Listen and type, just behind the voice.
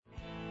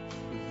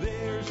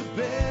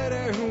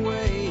better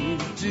way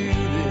to do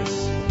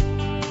this.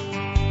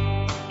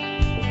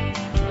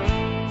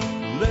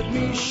 Let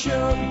me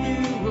show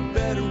you a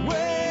better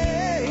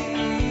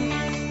way.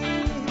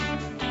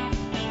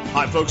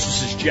 Hi, folks.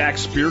 This is Jack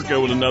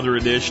Spirko with another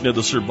edition of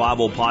the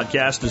Survival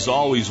Podcast. As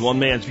always, one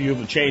man's view of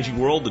the changing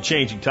world, the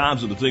changing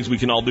times, and the things we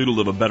can all do to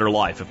live a better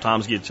life if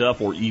times get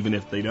tough or even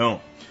if they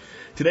don't.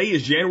 Today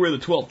is January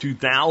the 12th,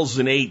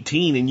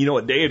 2018, and you know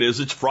what day it is.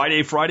 It's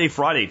Friday.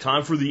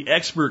 Time for the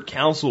Expert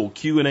Council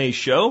Q&A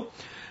show.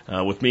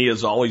 With me,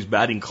 as always,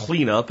 batting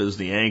cleanup as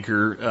the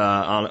anchor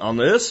on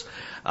this.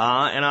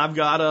 And I've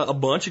got a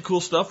bunch of cool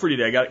stuff for you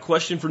today. I got a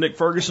question for Nick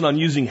Ferguson on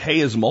using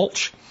hay as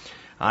mulch.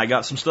 I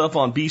got some stuff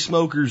on bee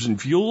smokers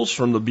and fuels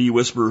from the bee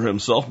whisperer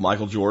himself,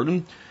 Michael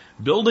Jordan.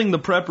 Building the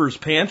Prepper's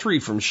Pantry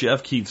from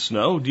Chef Keith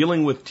Snow.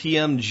 Dealing with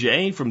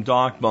TMJ from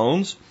Doc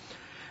Bones.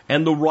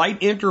 And the right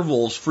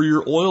intervals for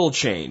your oil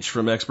change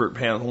from expert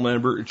panel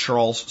member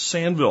Charles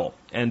Sandville.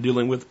 And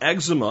dealing with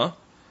eczema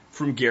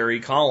from Gary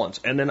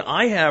Collins. And then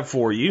I have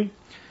for you,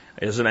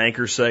 as an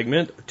anchor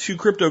segment, 2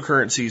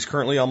 cryptocurrencies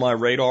currently on my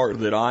radar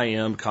that I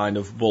am kind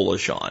of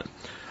bullish on.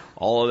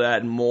 All of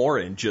that and more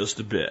in just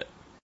a bit.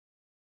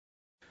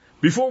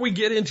 Before we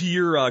get into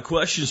your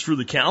questions for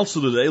the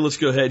council today, let's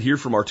go ahead and hear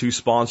from our 2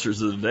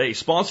 sponsors of the day.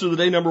 Sponsor of the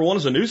day number 1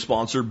 is a new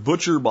sponsor,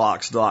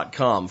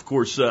 ButcherBox.com. Of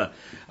course,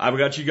 I've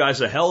got you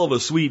guys a hell of a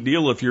sweet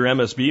deal if you're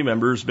MSB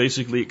members.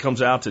 Basically, it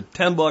comes out to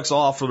 $10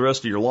 off for the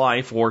rest of your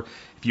life, or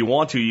if you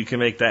want to, you can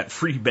make that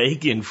free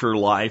bacon for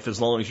life as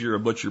long as you're a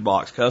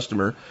ButcherBox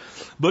customer.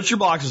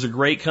 ButcherBox is a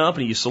great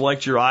company. You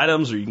select your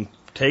items, or you can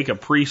take a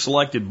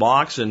pre-selected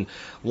box, and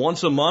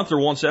once a month or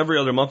once every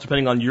other month,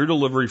 depending on your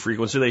delivery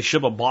frequency, they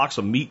ship a box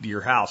of meat to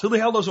your house. Who the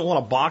hell doesn't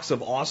want a box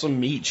of awesome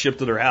meat shipped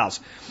to their house?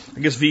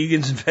 I guess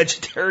vegans and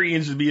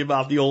vegetarians would be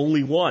about the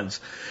only ones.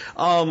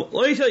 Let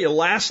me tell you,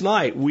 last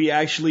night we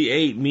actually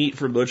ate meat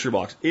from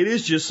ButcherBox. It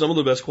is just some of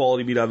the best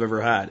quality meat I've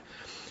ever had.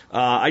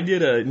 I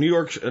did a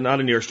not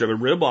a New York strip, a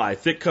ribeye,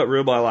 thick cut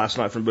ribeye last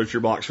night from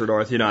ButcherBox for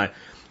Dorothy and I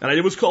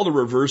did what's called a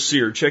reverse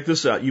sear. Check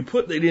this out. You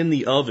put it in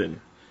the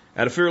oven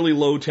at a fairly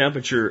low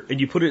temperature,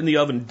 and you put it in the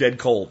oven dead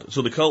cold.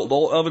 So the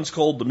oven's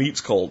cold, the meat's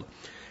cold.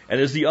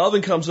 And as the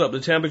oven comes up to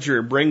temperature,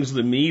 it brings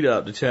the meat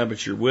up to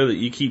temperature with it.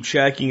 You keep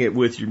checking it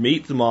with your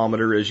meat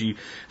thermometer as you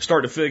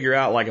start to figure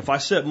out, like, if I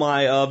set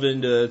my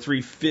oven to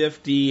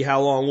 350,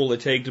 how long will it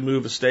take to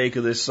move a steak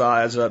of this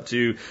size up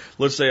to,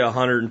 let's say,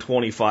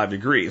 125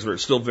 degrees, where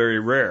it's still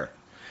very rare.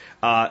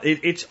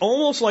 It's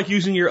almost like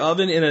using your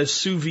oven in a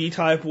sous vide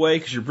type way,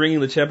 because you're bringing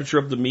the temperature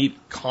of the meat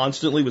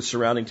constantly with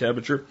surrounding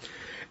temperature.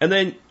 And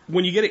then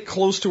when you get it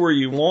close to where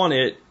you want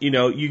it,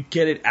 you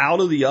get it out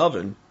of the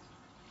oven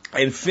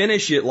and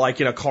finish it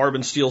like in a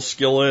carbon steel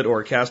skillet or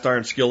a cast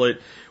iron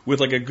skillet with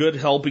like a good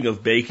helping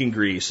of bacon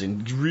grease,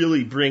 and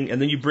really and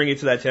then you bring it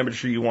to that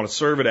temperature you want to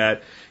serve it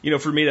at.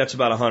 For me, that's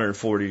about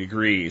 140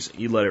 degrees.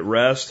 You let it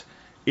rest.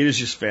 It is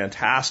just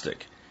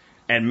fantastic.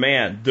 And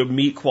man, the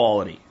meat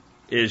quality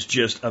is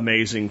just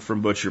amazing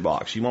from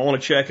ButcherBox. You might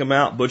want to check them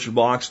out,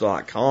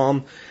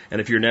 butcherbox.com. And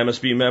if you're an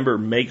MSB member,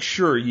 make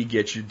sure you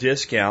get your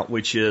discount,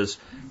 which is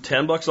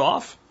 $10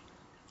 off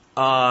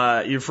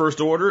your first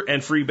order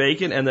and free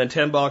bacon, and then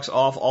 $10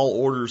 off all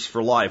orders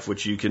for life,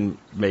 which you can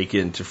make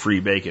into free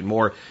bacon.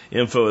 More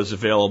info is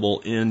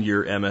available in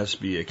your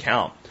MSB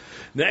account.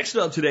 Next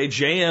up today,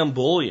 JM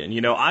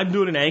Bullion. I'm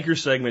doing an anchor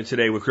segment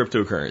today with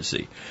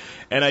cryptocurrency.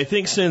 And I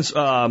think since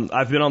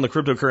I've been on the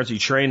cryptocurrency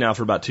train now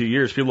for about 2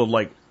 years, people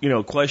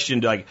have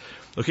questioned, okay,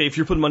 if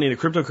you're putting money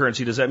into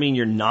cryptocurrency, does that mean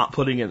you're not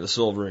putting it into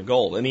silver and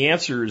gold? And the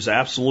answer is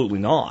absolutely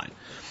not.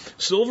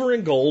 Silver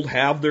and gold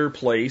have their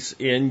place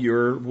in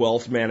your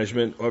wealth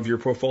management of your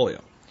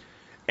portfolio.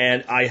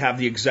 And I have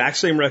the exact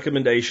same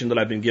recommendation that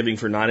I've been giving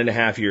for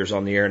 9.5 years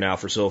on the air now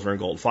for silver and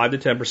gold. 5 to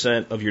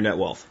 10% of your net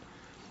wealth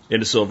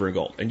into silver and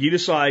gold. And you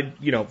decide,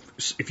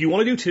 if you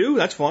want to do 2,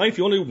 that's fine. If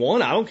you want to do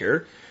 1, I don't care.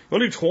 If you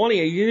want to do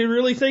 20, you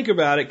really think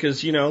about it,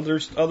 because,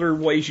 there's other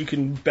ways you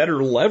can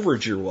better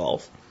leverage your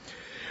wealth.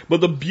 But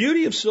the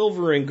beauty of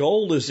silver and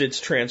gold is it's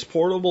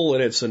transportable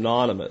and it's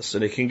anonymous,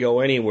 and it can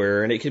go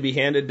anywhere, and it can be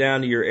handed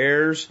down to your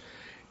heirs.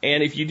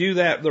 And if you do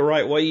that the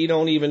right way, you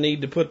don't even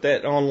need to put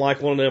that on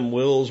like one of them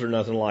wills or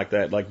nothing like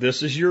that. Like,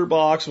 this is your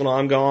box when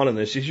I'm gone, and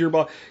this is your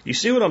box. You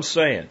see what I'm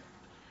saying?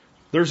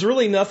 There's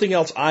really nothing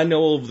else I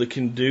know of that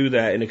can do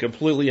that in a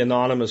completely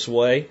anonymous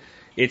way.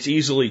 It's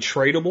easily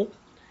tradable.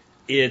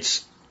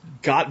 It's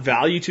got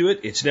value to it.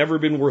 It's never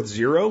been worth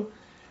 0.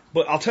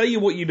 But I'll tell you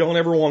what you don't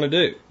ever want to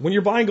do. When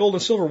you're buying gold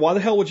and silver, why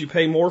the hell would you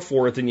pay more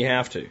for it than you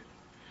have to?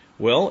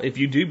 Well, if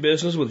you do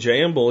business with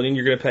JM Bullion,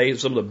 you're going to pay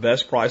some of the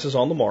best prices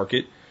on the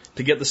market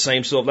to get the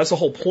same silver. That's the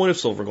whole point of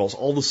silver and gold. It's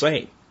all the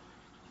same.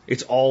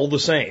 It's all the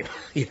same.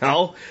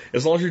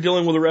 As long as you're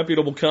dealing with a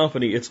reputable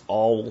company, it's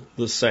all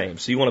the same.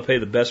 So you want to pay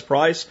the best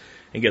price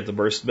and get the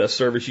best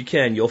service you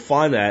can. You'll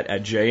find that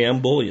at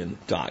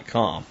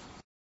jmbullion.com.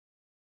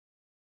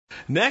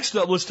 Next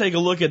up, let's take a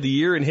look at the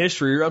year in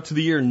history. We're up to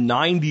the year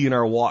 90 in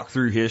our walk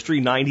through history,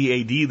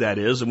 90 AD that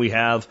is, and we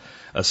have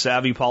a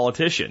savvy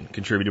politician,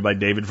 contributed by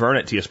David Verne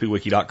at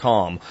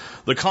tspwiki.com.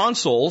 The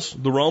consuls,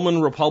 the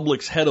Roman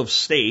Republic's head of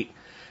state,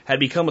 had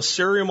become a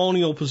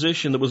ceremonial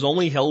position that was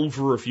only held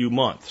for a few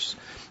months.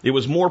 It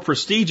was more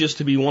prestigious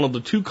to be one of the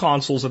two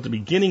consuls at the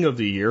beginning of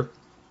the year,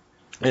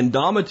 and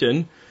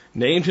Domitian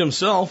named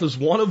himself as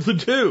one of the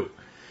two,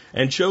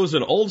 and chose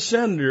an old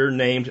senator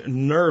named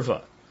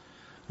Nerva.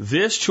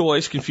 This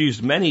choice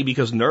confused many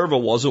because Nerva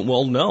wasn't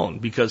well known,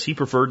 because he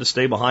preferred to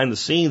stay behind the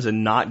scenes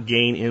and not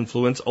gain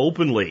influence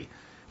openly.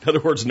 In other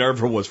words,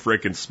 Nerva was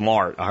frickin'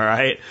 smart, all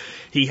right?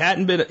 He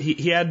had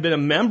been a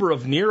member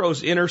of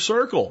Nero's inner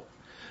circle,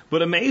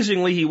 but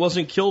amazingly, he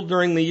wasn't killed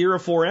during the Year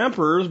of Four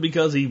Emperors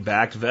because he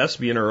backed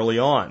Vespasian early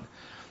on.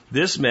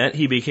 This meant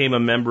he became a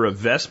member of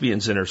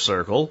Vespasian's inner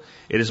circle.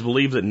 It is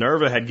believed that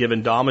Nerva had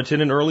given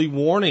Domitian an early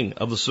warning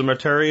of the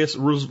Summarius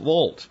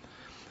revolt,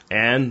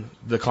 and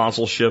the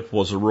consulship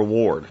was a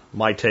reward.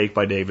 My take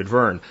by David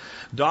Verne.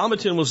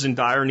 Domitian was in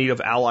dire need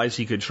of allies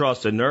he could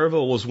trust, and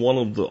Nerva was one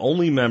of the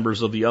only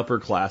members of the upper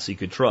class he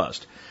could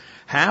trust.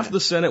 Half the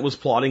Senate was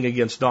plotting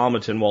against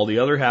Domitian, while the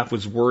other half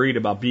was worried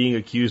about being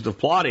accused of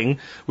plotting,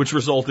 which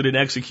resulted in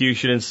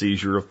execution and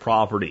seizure of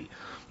property.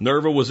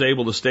 Nerva was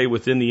able to stay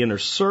within the inner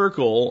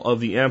circle of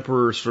the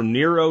emperors from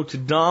Nero to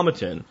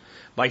Domitian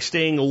by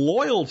staying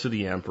loyal to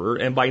the emperor,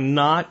 and by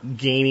not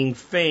gaining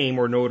fame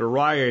or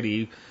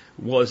notoriety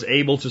was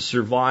able to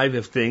survive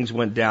if things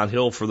went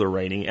downhill for the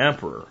reigning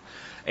emperor.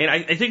 And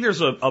I think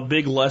there's a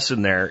big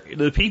lesson there.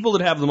 The people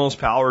that have the most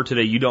power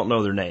today, you don't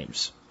know their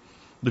names.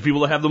 The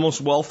people that have the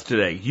most wealth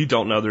today, you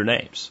don't know their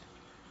names.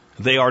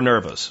 They are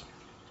Nervas.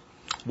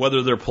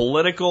 Whether they're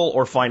political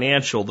or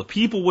financial, the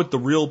people with the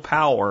real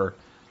power,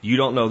 you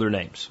don't know their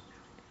names.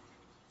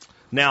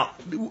 Now,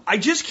 I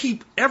just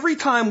keep, every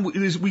time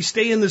we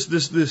stay in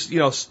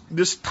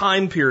this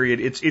time period,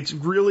 it's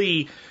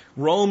really,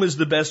 Rome is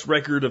the best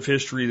record of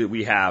history that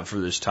we have for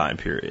this time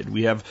period.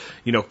 We have,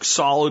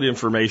 solid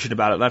information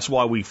about it. That's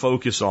why we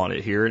focus on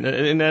it here.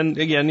 And then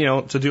again,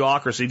 it's a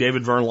duocracy.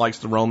 David Verne likes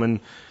the Roman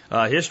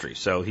history,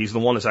 so he's the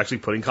one that's actually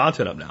putting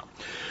content up now.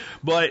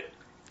 But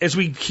as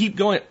we keep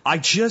going, I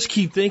just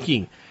keep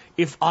thinking,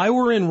 if I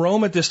were in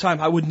Rome at this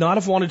time, I would not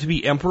have wanted to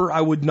be emperor.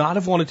 I would not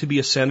have wanted to be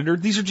a senator.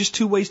 These are just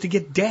two ways to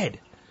get dead.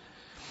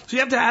 So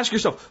you have to ask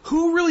yourself,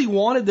 who really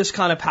wanted this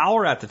kind of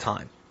power at the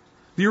time?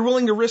 You're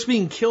willing to risk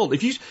being killed.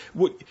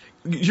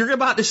 You're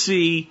about to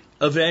see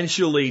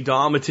eventually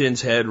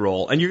Domitian's head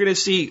roll, and you're going to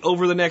see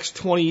over the next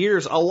 20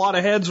 years a lot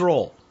of heads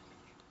roll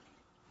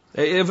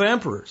of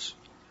emperors.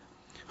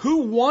 Who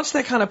wants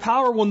that kind of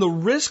power when the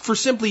risk for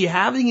simply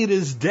having it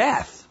is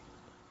death?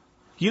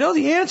 You know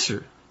the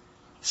answer.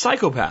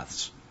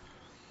 Psychopaths.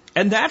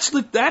 And that's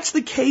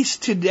the case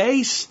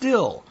today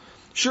still.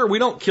 Sure, we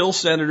don't kill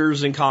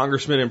senators and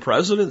congressmen and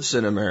presidents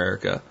in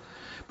America,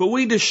 but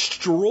we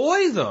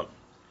destroy them.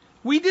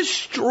 We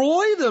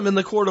destroy them in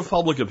the court of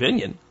public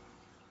opinion.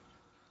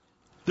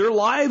 Their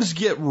lives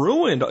get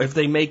ruined if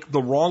they make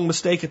the wrong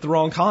mistake at the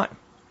wrong time.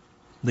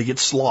 They get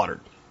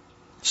slaughtered.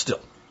 Still.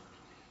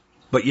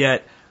 But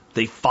yet,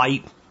 they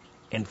fight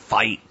and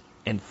fight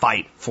and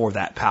fight for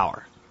that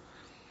power.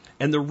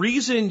 And the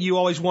reason you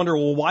always wonder,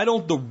 well, why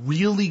don't the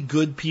really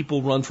good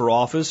people run for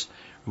office?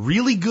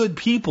 Really good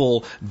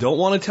people don't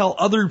want to tell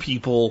other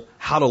people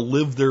how to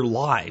live their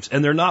lives,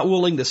 and they're not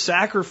willing to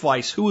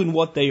sacrifice who and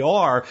what they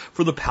are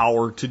for the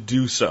power to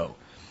do so.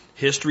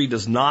 History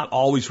does not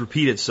always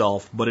repeat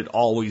itself, but it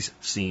always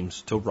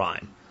seems to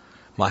rhyme.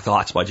 My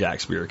thoughts by Jack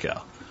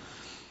Spirko.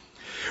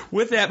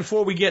 With that,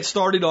 before we get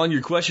started on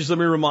your questions, let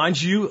me remind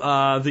you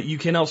that you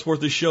can help support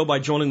this show by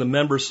joining the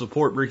Members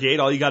Support Brigade.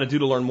 All you got to do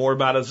to learn more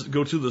about it is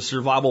go to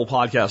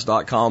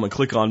thesurvivalpodcast.com and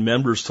click on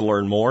Members to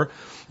learn more.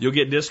 You'll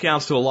get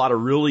discounts to a lot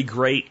of really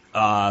great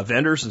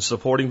vendors and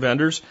supporting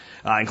vendors,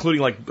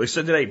 including, like I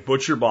said today,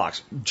 Butcher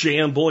Box,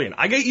 JM Bullion.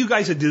 I get you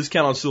guys a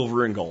discount on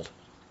silver and gold.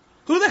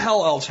 Who the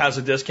hell else has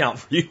a discount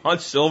for you on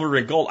silver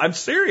and gold? I'm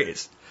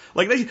serious.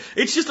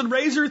 It's just a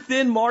razor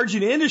thin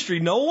margin industry.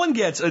 No one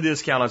gets a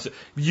discount on it.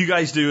 You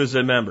guys do as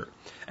a member.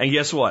 And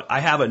guess what? I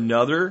have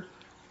another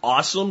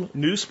awesome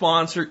new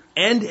sponsor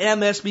and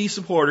MSB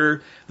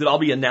supporter that I'll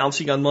be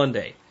announcing on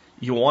Monday.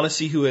 You want to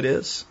see who it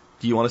is?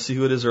 Do you want to see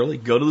who it is early?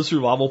 Go to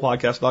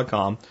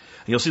thesurvivalpodcast.com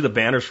and you'll see the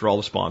banners for all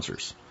the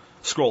sponsors.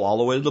 Scroll all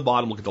the way to the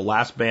bottom. Look at the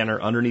last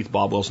banner underneath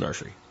Bob Will's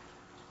Nursery.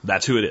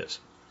 That's who it is.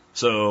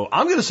 So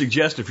I'm going to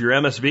suggest if you're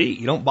MSB,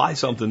 you don't buy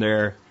something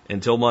there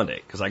until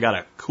Monday, because I got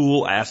a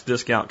cool-ass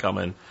discount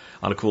coming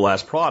on a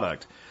cool-ass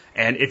product.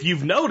 And if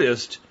you've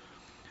noticed,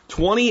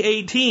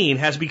 2018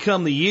 has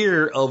become the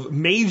year of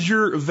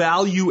major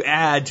value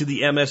add to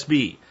the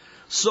MSB.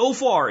 So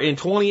far in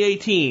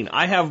 2018,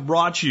 I have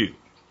brought you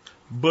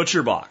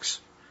Butcher Box,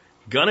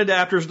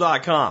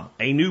 Gunadapters.com,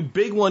 a new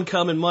big one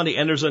coming Monday,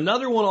 and there's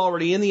another one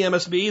already in the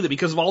MSB that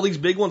because of all these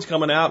big ones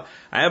coming out,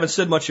 I haven't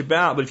said much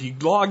about, but if you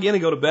log in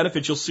and go to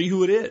benefits, you'll see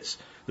who it is.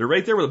 They're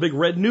right there with a big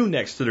red new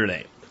next to their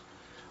name.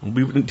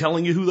 We'll be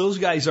telling you who those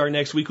guys are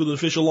next week with an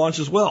official launch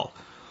as well.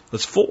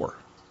 That's four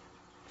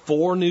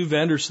 4 new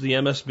vendors to the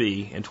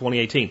MSB in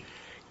 2018.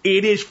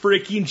 It is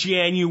freaking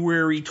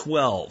January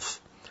 12th.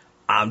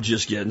 I'm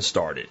just getting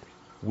started.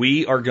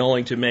 We are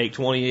going to make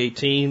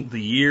 2018 the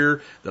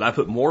year that I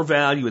put more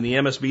value in the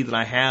MSB than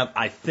I have,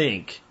 I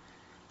think,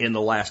 in the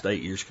last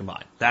 8 years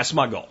combined. That's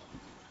my goal.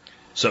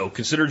 So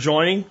consider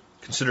joining,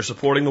 consider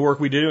supporting the work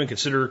we do, and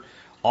consider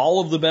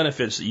all of the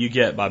benefits that you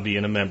get by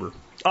being a member.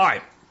 All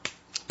right.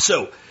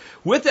 So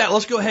with that,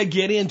 let's go ahead and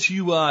get into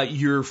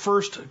your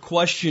first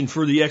question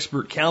for the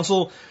expert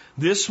council.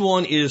 This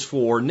one is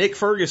for Nick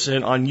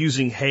Ferguson on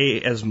using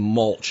hay as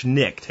mulch.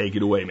 Nick, take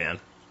it away, man.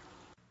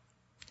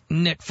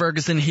 Nick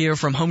Ferguson here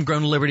from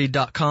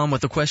homegrownliberty.com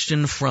with a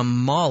question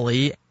from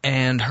Molly,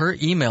 and her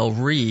email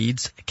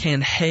reads,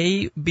 can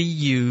hay be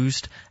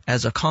used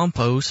as a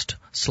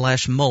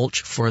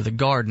compost/mulch for the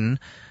garden?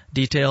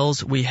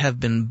 Details, we have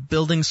been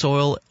building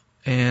soil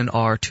in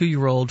our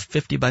 2-year-old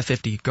 50 by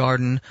 50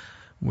 garden.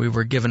 We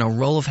were given a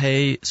roll of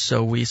hay,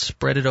 so we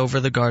spread it over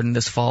the garden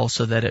this fall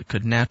so that it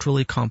could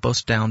naturally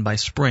compost down by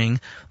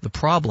spring. The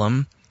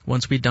problem,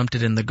 once we dumped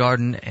it in the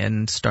garden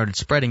and started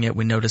spreading it,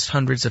 we noticed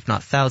hundreds, if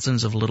not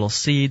thousands, of little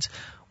seeds.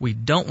 We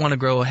don't want to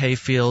grow a hay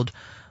field,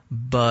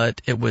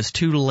 but it was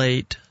too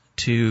late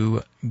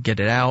to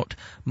get it out.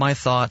 My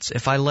thoughts,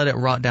 if I let it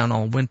rot down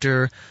all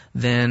winter,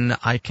 then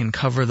I can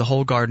cover the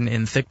whole garden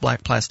in thick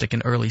black plastic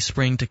in early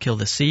spring to kill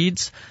the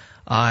seeds.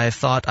 I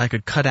thought I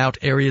could cut out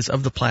areas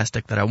of the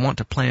plastic that I want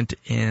to plant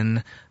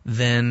in,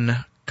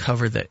 then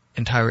cover the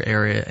entire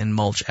area in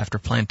mulch after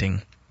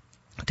planting.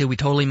 Did we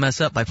totally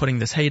mess up by putting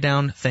this hay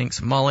down?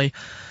 Thanks, Molly.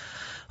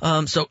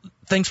 So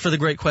thanks for the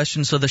great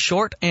question. So the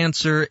short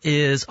answer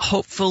is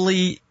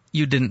hopefully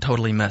you didn't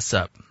totally mess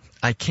up.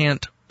 I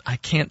can't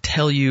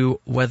tell you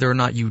whether or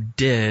not you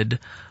did,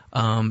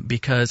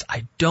 because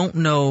I don't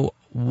know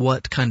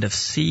what kind of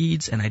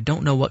seeds and I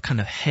don't know what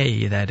kind of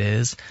hay that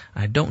is.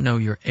 I don't know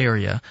your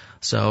area.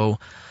 So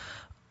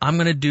I'm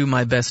going to do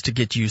my best to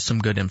get you some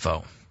good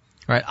info.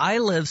 Right, I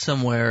live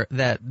somewhere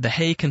that the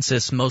hay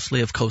consists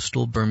mostly of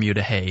coastal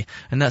Bermuda hay,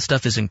 and that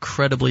stuff is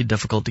incredibly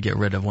difficult to get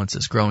rid of once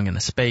it's growing in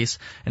a space.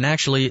 And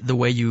actually, the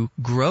way you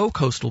grow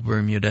coastal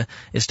Bermuda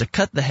is to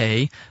cut the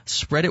hay,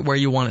 spread it where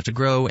you want it to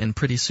grow, and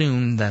pretty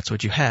soon that's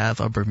what you have,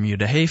 a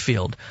Bermuda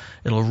hayfield.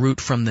 It'll root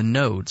from the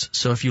nodes.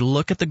 So if you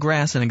look at the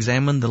grass and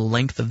examine the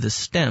length of the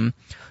stem,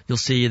 you'll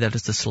see that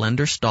it's a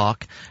slender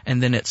stalk,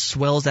 and then it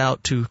swells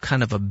out to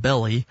kind of a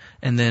belly,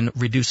 and then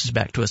reduces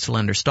back to a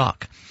slender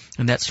stalk.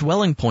 And that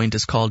swelling point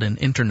is called an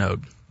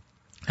internode.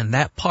 And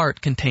that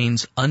part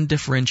contains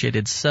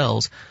undifferentiated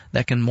cells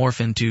that can morph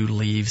into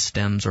leaves,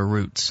 stems, or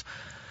roots.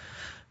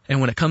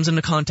 And when it comes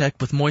into contact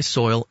with moist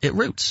soil, it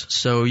roots.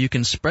 So you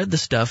can spread the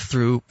stuff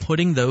through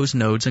putting those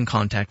nodes in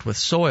contact with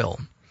soil.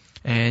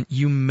 And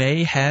you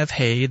may have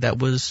hay that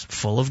was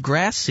full of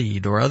grass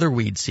seed or other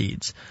weed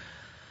seeds.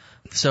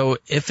 So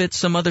if it's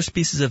some other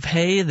species of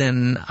hay,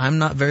 then I'm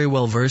not very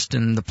well versed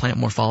in the plant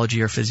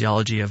morphology or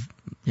physiology of,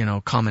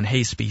 common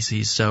hay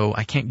species, so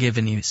I can't give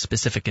any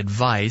specific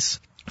advice.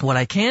 What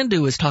I can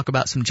do is talk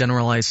about some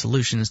generalized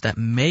solutions that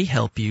may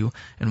help you,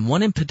 and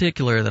one in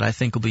particular that I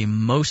think will be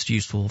most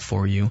useful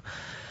for you.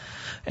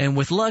 And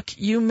with luck,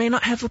 you may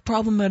not have a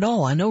problem at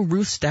all. I know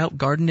Ruth Stout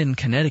gardened in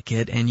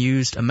Connecticut and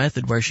used a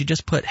method where she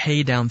just put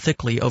hay down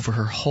thickly over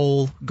her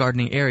whole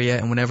gardening area,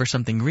 and whenever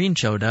something green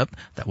showed up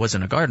that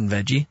wasn't a garden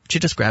veggie, she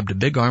just grabbed a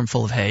big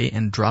armful of hay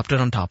and dropped it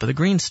on top of the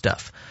green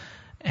stuff.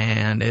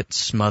 And it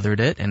smothered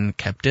it and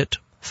kept it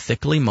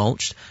thickly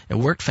mulched. It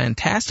worked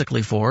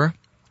fantastically for her.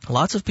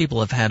 Lots of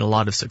people have had a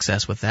lot of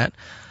success with that.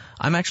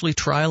 I'm actually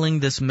trialing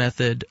this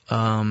method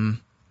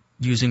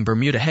using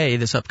Bermuda hay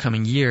this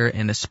upcoming year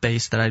in a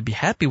space that I'd be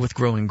happy with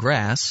growing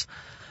grass.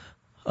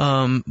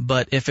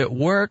 But if it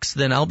works,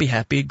 then I'll be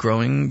happy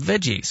growing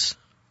veggies.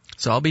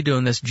 So I'll be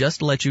doing this just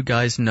to let you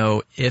guys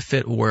know if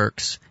it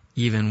works,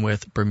 even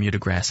with Bermuda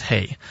grass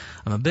hay.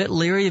 I'm a bit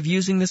leery of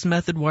using this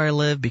method where I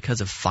live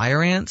because of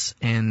fire ants,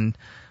 and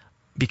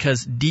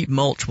because deep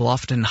mulch will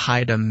often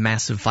hide a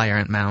massive fire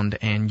ant mound,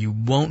 and you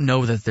won't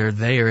know that they're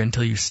there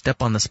until you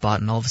step on the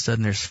spot, and all of a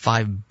sudden there's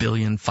 5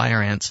 billion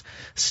fire ants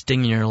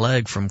stinging your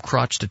leg from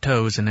crotch to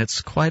toes, and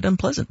it's quite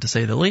unpleasant to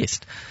say the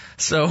least.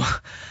 So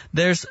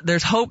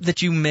there's hope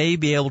that you may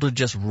be able to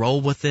just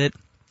roll with it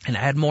and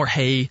add more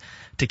hay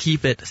to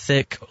keep it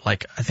thick,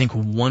 like I think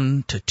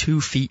 1 to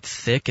 2 feet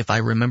thick, if I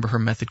remember her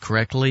method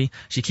correctly.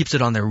 She keeps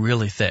it on there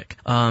really thick.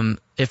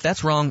 If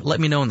that's wrong, let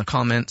me know in the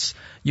comments.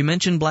 You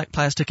mentioned black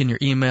plastic in your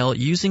email.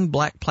 Using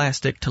black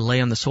plastic to lay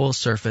on the soil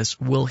surface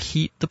will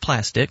heat the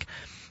plastic,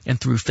 and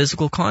through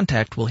physical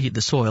contact will heat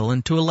the soil,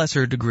 and to a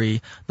lesser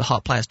degree, the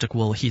hot plastic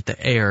will heat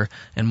the air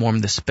and warm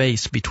the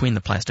space between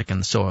the plastic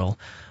and the soil.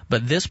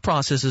 But this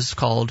process is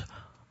called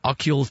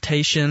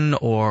occultation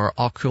or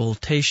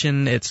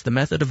occultation. It's the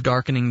method of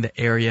darkening the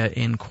area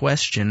in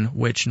question,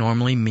 which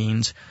normally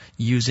means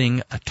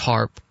using a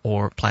tarp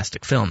or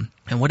plastic film.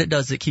 And what it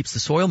does, it keeps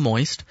the soil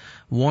moist,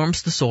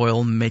 warms the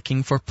soil,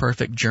 making for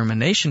perfect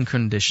germination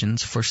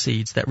conditions for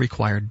seeds that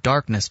require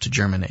darkness to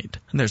germinate.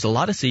 And there's a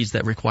lot of seeds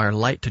that require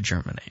light to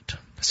germinate.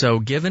 So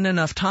given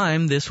enough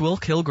time, this will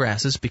kill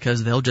grasses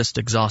because they'll just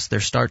exhaust their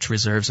starch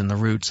reserves in the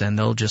roots and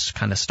they'll just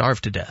kind of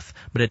starve to death.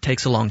 But it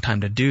takes a long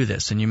time to do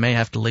this, and you may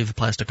have to leave the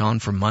plastic on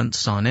for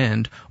months on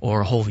end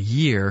or a whole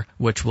year,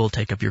 which will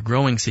take up your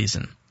growing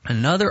season.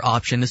 Another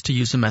option is to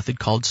use a method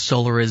called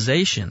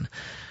solarization.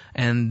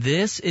 And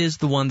this is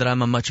the one that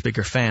I'm a much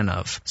bigger fan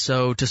of.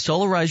 So to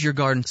solarize your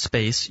garden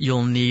space,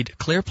 you'll need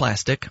clear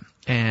plastic,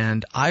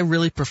 and I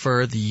really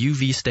prefer the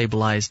UV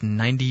stabilized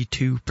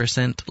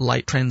 92%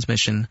 light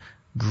transmission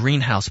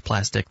greenhouse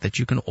plastic that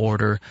you can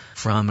order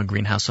from a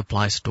greenhouse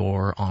supply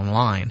store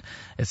online.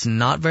 It's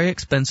not very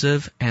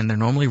expensive, and they're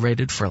normally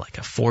rated for like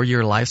a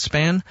 4-year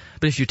lifespan.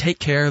 But if you take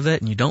care of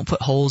it and you don't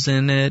put holes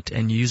in it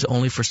and you use it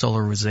only for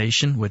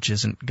solarization, which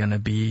isn't going to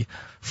be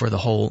for the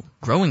whole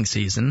growing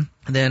season,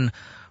 then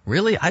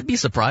really I'd be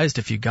surprised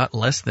if you got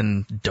less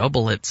than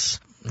double its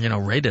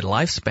rated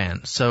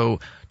lifespan. So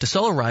to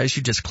solarize,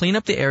 you just clean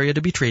up the area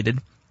to be treated.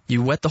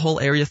 You wet the whole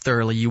area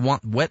thoroughly. You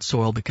want wet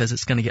soil because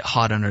it's going to get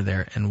hot under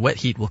there, and wet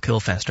heat will kill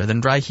faster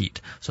than dry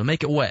heat. So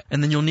make it wet.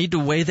 And then you'll need to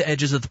weigh the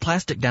edges of the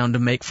plastic down to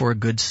make for a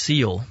good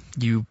seal.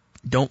 You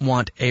don't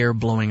want air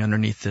blowing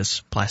underneath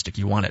this plastic.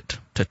 You want it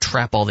to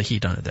trap all the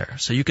heat under there.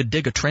 So you could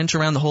dig a trench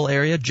around the whole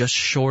area just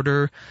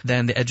shorter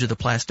than the edge of the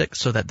plastic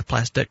so that the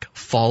plastic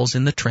falls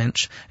in the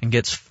trench and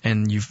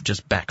you've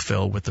just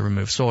backfill with the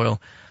removed soil.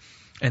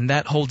 And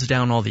that holds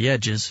down all the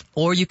edges.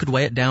 Or you could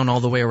weigh it down all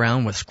the way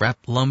around with scrap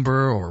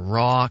lumber or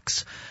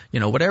rocks.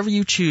 Whatever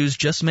you choose,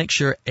 just make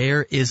sure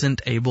air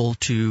isn't able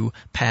to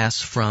pass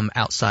from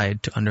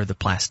outside to under the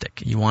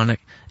plastic. You want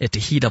it to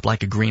heat up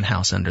like a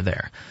greenhouse under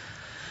there.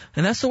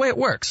 And that's the way it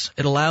works.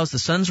 It allows the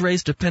sun's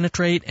rays to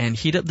penetrate and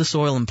heat up the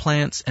soil and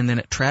plants, and then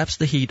it traps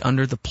the heat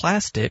under the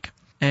plastic,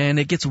 and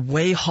it gets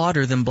way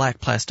hotter than black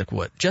plastic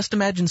would. Just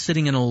imagine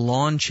sitting in a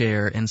lawn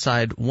chair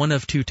inside one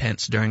of two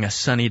tents during a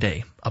sunny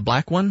day, a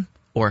black one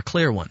or a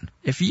clear one.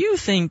 If you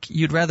think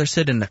you'd rather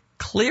sit in a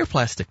clear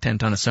plastic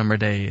tent on a summer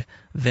day,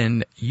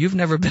 then you've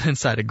never been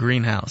inside a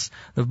greenhouse.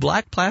 The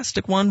black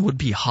plastic one would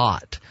be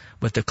hot,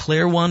 but the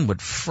clear one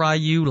would fry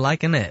you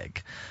like an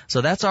egg. So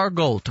that's our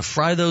goal, to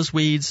fry those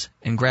weeds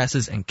and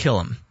grasses and kill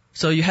them.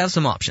 So you have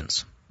some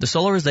options. The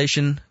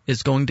solarization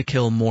is going to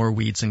kill more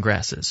weeds and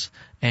grasses.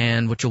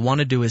 And what you'll want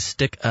to do is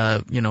stick,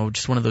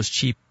 just one of those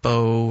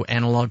cheapo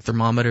analog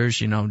thermometers,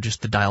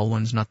 just the dial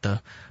ones, not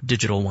the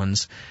digital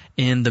ones,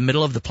 in the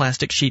middle of the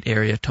plastic sheet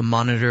area to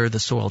monitor the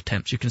soil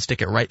temps. You can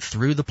stick it right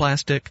through the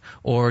plastic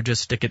or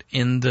just stick it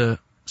in the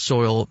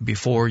soil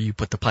before you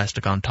put the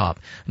plastic on top.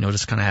 And you'll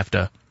just kind of have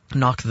to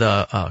knock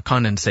the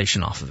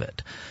condensation off of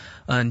it.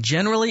 And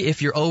generally,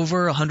 if you're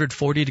over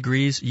 140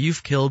 degrees,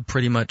 you've killed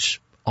pretty much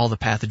all the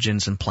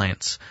pathogens and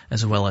plants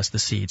as well as the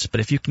seeds. But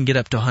if you can get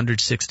up to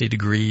 160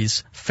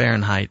 degrees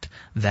Fahrenheit,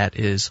 that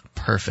is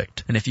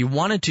perfect. And if you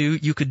wanted to,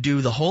 you could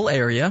do the whole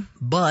area,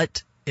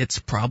 but it's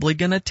probably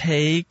going to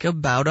take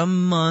about a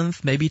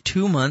month, maybe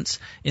 2 months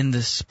in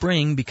the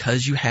spring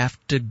because you have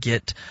to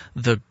get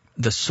the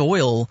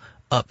soil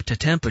up to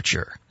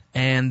temperature.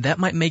 And that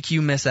might make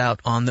you miss out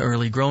on the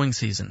early growing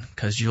season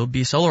because you'll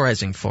be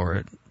solarizing for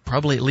it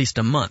probably at least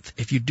a month.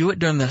 If you do it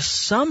during the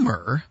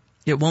summer,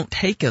 it won't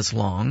take as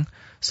long.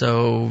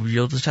 So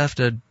you'll just have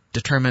to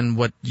determine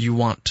what you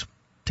want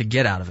to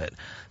get out of it.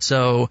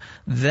 So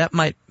that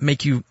might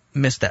make you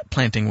miss that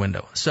planting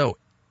window. So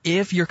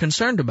if you're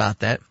concerned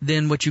about that,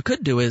 then what you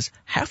could do is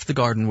half the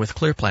garden with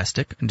clear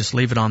plastic and just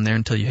leave it on there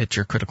until you hit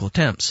your critical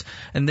temps.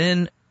 And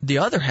then the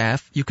other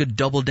half, you could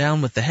double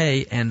down with the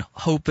hay and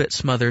hope it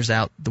smothers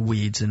out the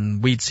weeds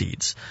and weed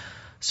seeds.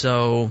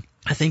 So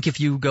I think if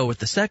you go with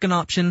the second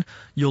option,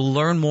 you'll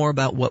learn more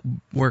about what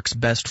works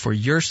best for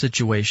your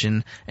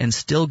situation and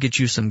still get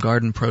you some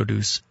garden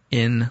produce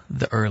in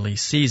the early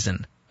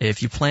season.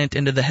 If you plant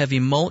into the heavy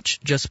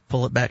mulch, just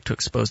pull it back to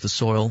expose the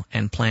soil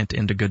and plant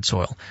into good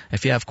soil.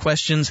 If you have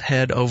questions,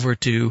 head over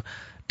to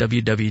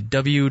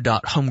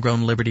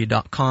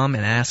www.homegrownliberty.com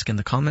and ask in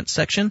the comments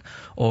section,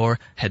 or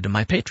head to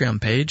my Patreon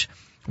page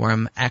where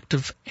I'm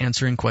active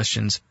answering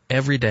questions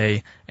every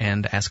day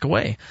and ask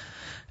away.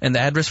 And the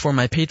address for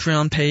my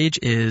Patreon page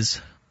is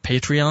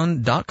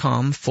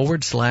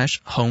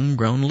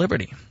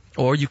patreon.com/homegrownliberty.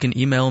 Or you can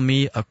email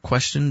me a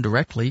question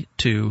directly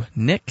to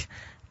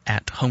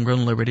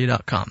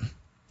nick@homegrownliberty.com.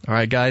 All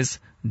right, guys,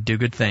 do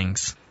good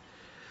things.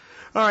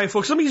 All right,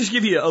 folks, let me just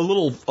give you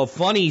a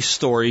funny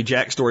story,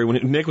 Jack story,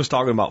 when Nick was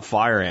talking about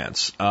fire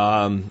ants.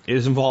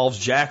 It involves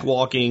Jack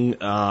walking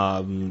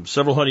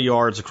several hundred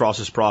yards across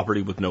his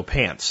property with no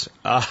pants.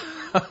 I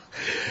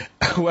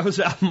was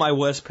out in my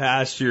west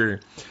pasture,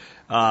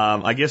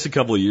 I guess a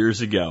couple of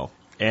years ago,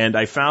 and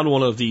I found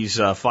one of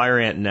these fire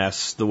ant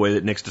nests the way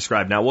that Nick's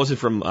described. Now, it wasn't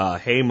from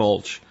hay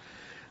mulch,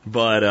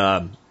 but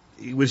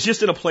it was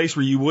just in a place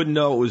where you wouldn't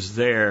know it was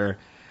there,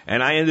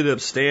 and I ended up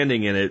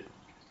standing in it.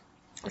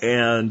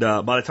 And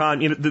by the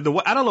time,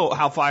 I don't know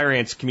how fire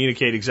ants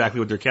communicate exactly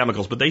with their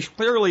chemicals, but they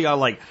clearly are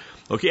like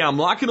Okay, I'm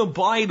not going to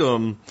bite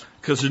them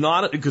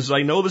because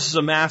I know this is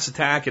a mass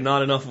attack and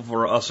not enough of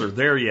us are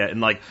there yet.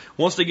 And like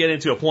once they get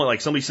into a point, like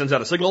somebody sends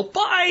out a signal,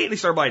 bite, they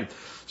start biting.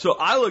 So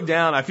I look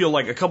down, I feel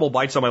like a couple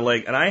bites on my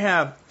leg, and I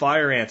have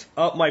fire ants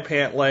up my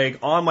pant leg,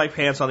 on my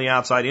pants on the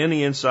outside, in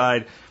the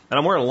inside, and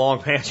I'm wearing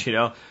long pants, you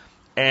know.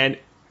 And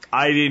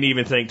I didn't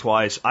even think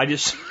twice. I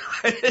just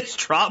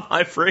dropped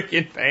my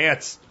freaking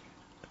pants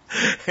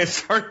and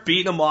start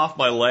beating them off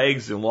my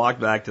legs and walked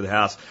back to the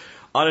house.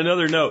 On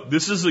another note,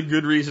 this is a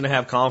good reason to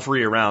have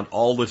comfrey around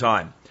all the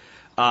time.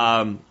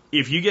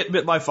 If you get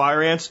bit by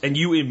fire ants and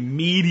you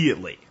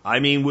immediately,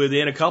 I mean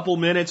within a couple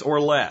minutes or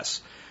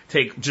less,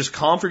 take just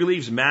comfrey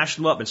leaves, mash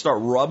them up, and start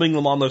rubbing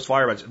them on those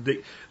fire ants,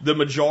 the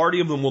majority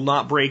of them will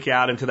not break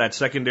out into that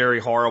secondary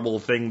horrible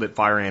thing that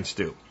fire ants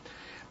do.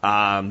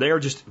 They are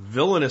just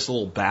villainous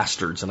little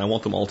bastards, and I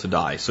want them all to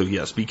die. So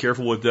yes, be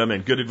careful with them,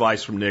 and good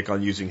advice from Nick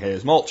on using hay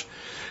as mulch.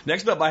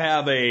 Next up, I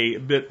have a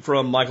bit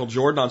from Michael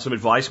Jordan on some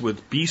advice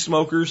with bee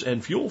smokers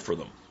and fuel for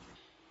them.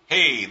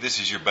 Hey, this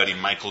is your buddy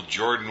Michael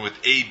Jordan with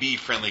a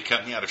bee-friendly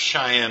company out of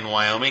Cheyenne,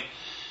 Wyoming,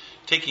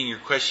 taking your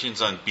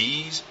questions on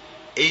bees,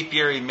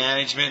 apiary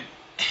management,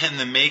 and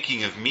the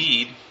making of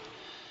mead.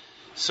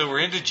 So we're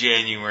into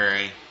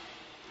January,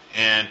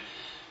 and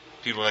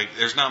people are like,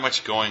 there's not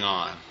much going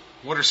on.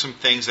 What are some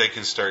things they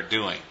can start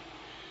doing?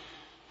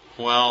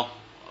 Well,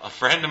 a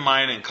friend of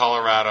mine in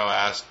Colorado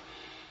asked,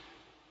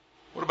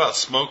 what about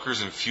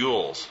smokers and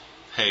fuels?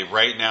 Hey,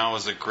 right now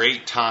is a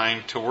great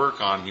time to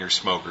work on your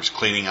smokers,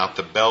 cleaning out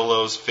the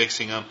bellows,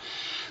 fixing them,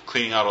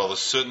 cleaning out all the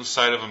soot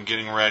inside of them,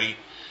 getting ready.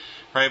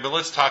 Right, but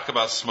let's talk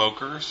about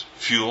smokers,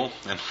 fuel,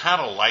 and how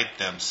to light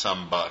them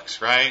some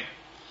bucks, right?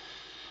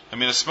 I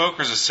mean, a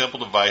smoker is a simple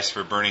device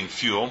for burning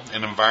fuel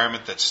in an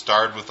environment that's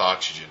starved with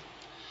oxygen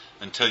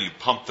until you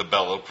pump the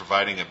bellow,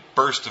 providing a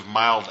burst of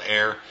mild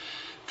air,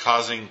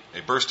 causing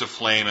a burst of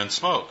flame and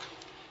smoke,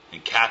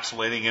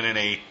 encapsulating it in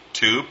a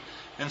tube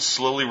and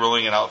slowly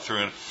rolling it out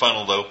through a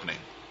funneled opening.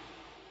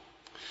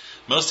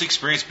 Most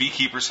experienced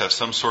beekeepers have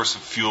some source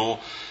of fuel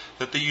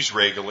that they use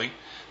regularly.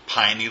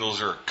 Pine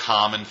needles are a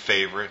common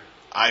favorite.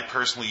 I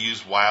personally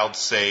use wild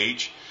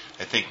sage.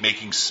 I think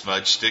making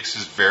smudge sticks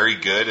is very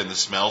good and the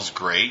smell's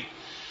great.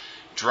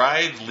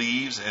 Dried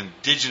leaves and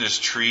indigenous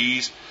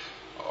trees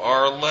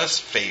are less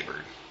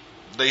favored.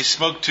 They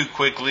smoke too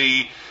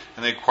quickly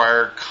and they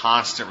require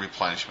constant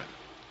replenishment.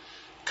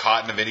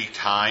 Cotton of any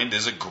kind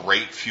is a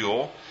great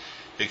fuel.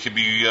 It could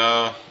be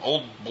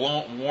old,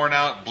 worn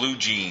out blue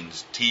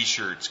jeans,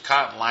 t-shirts,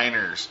 cotton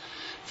liners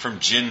from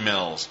gin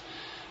mills,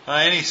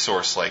 any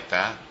source like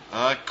that.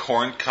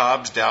 Corn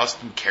cobs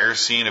doused in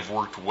kerosene have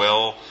worked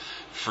well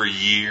for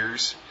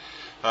years,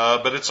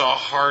 but it's a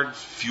hard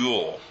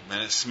fuel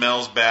and it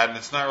smells bad and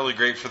it's not really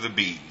great for the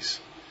bees.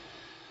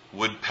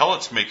 Wood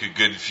pellets make a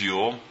good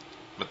fuel,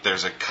 but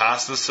there's a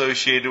cost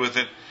associated with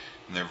it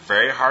and they're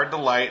very hard to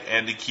light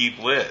and to keep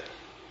lit.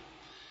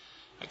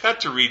 I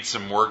got to read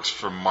some works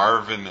from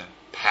Marvin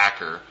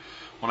Packer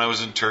when I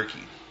was in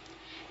Turkey.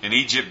 In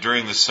Egypt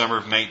during the summer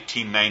of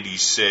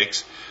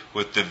 1996,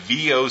 with the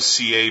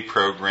VOCA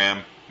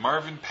program,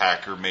 Marvin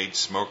Packer made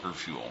smoker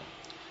fuel.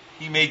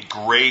 He made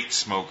great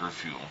smoker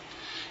fuel,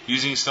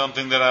 using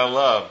something that I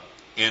love,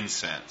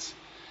 incense.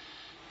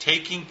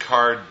 Taking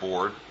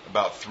cardboard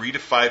about 3 to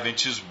 5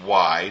 inches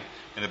wide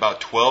and about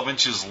 12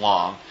 inches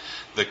long,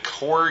 the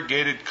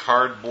corrugated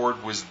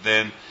cardboard was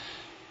then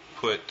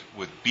put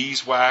with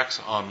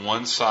beeswax on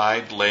one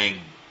side, laying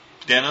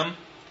denim,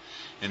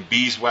 and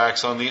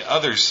beeswax on the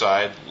other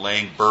side,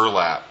 laying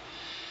burlap,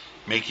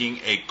 making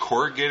a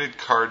corrugated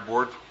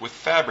cardboard with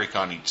fabric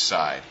on each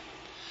side.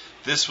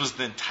 This was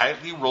then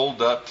tightly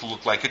rolled up to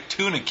look like a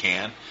tuna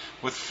can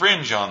with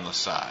fringe on the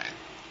side.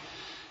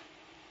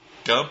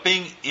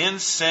 Dumping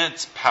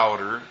incense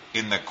powder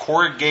in the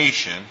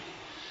corrugation,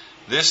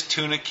 this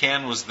tuna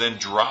can was then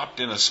dropped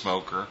in a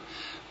smoker,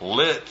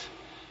 lit,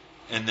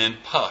 and then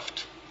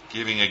puffed,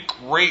 giving a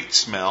great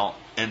smell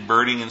and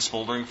burning and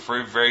smoldering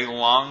for a very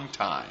long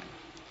time.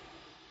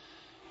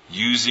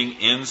 Using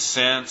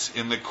incense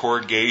in the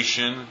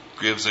corrugation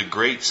gives a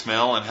great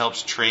smell and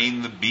helps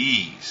train the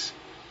bees.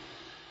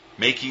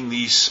 Making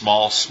these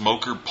small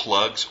smoker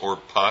plugs or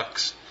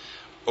pucks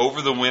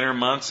over the winter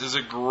months is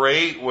a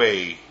great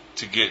way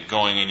to get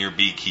going in your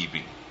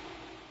beekeeping.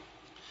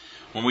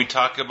 When we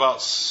talk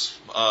about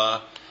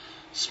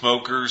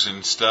smokers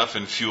and stuff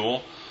and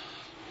fuel,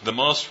 the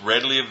most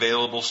readily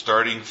available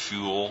starting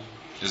fuel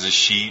is a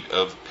sheet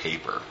of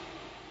paper.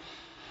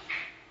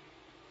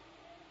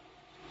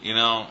 You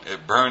know,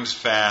 it burns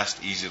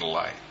fast, easy to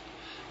light.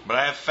 But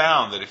I have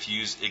found that if you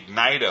use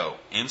Ignito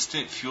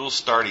instant fuel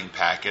starting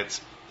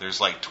packets,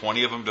 there's like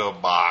 20 of them to a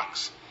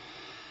box,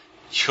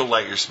 you'll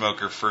light your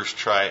smoker first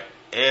try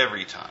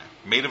every time.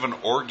 Made of an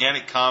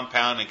organic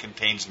compound and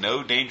contains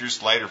no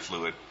dangerous lighter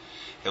fluid,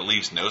 it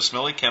leaves no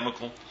smelly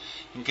chemical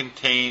and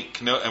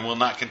will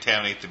not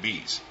contaminate the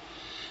bees.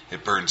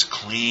 It burns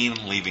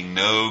clean, leaving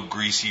no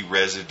greasy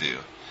residue.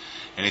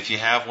 And if you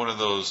have one of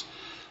those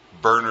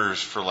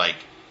burners for like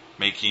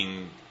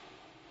making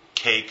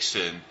cakes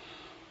and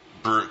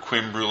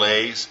creme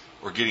brulees,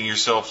 or getting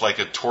yourself like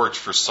a torch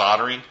for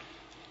soldering,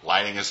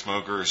 lighting a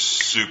smoker is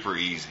super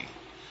easy.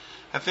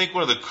 I think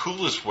one of the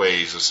coolest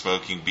ways of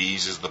smoking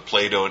bees is the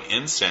Play-Doh and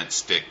incense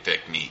stick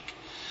technique.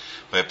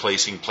 By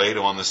placing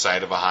Play-Doh on the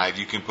side of a hive,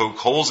 you can poke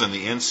holes in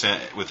the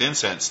incense with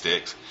incense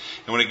sticks,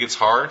 and when it gets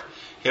hard,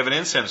 you have an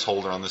incense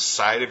holder on the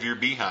side of your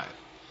beehive.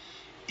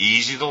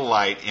 Easy to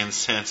light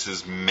incense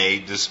is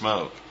made to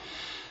smoke.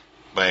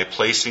 By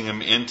placing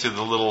them into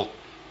the little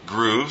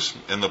grooves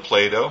in the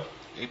Play-Doh,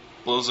 it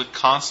blows a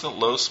constant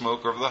low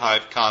smoke over the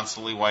hive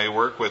constantly while you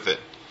work with it.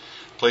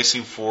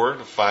 Placing 4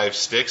 to 5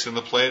 sticks in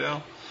the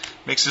Play-Doh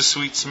makes a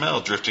sweet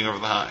smell drifting over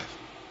the hive.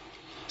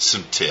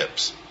 Some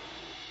tips.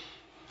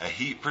 A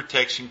heat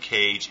protection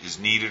cage is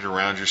needed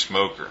around your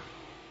smoker.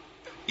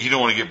 You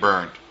don't want to get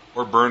burned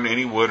or burn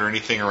any wood or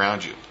anything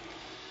around you.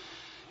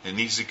 It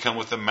needs to come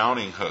with a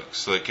mounting hook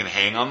so it can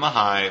hang on the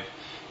hive,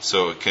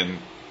 so it can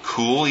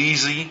cool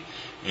easy,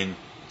 and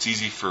it's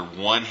easy for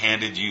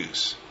one-handed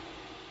use.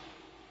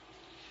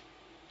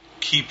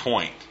 Key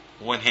point,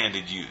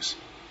 one-handed use.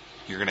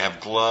 You're going to have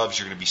gloves,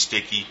 you're going to be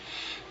sticky.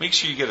 Make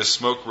sure you get a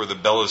smoker where the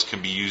bellows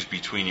can be used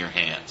between your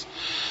hands.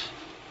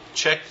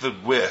 Check the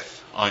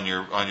width on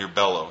your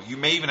bellow. You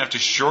may even have to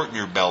shorten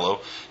your bellow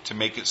to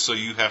make it so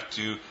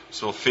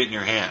it'll fit in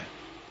your hand.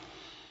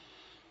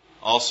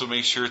 Also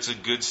make sure it's a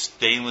good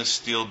stainless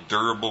steel,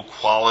 durable,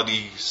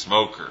 quality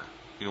smoker.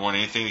 You don't want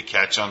anything to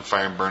catch on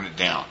fire and burn it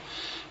down.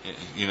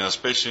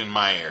 Especially in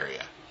my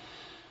area.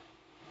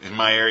 In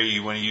my area,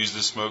 you want to use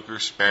the smoker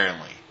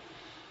sparingly,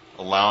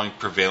 allowing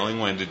prevailing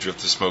wind to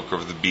drift the smoke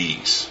over the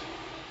bees.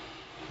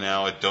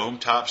 Now, a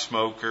dome-top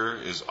smoker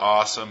is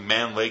awesome.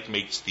 Man Lake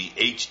makes the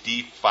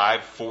HD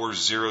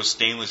 540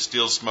 stainless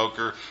steel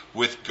smoker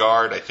with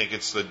guard. I think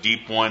it's the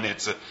deep one.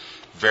 It's a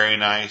very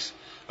nice.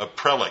 A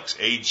Prelix,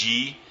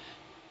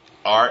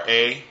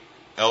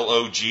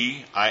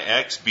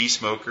 AGRALOGIX bee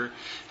smoker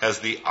has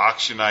the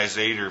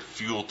oxygenator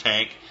fuel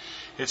tank.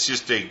 It's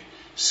just a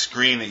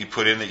screen that you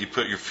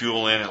put your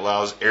fuel in. It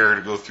allows air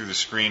to go through the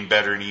screen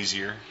better and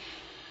easier.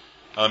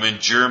 In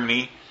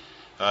Germany,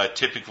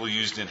 typically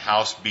used in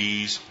house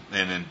bees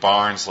and in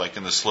barns, like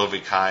in the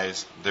Slovak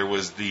hives, there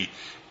was the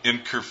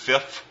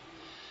Imkerpfeife,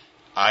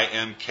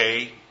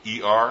 IMKER,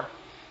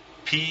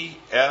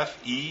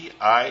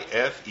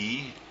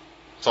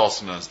 It's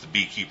also known as the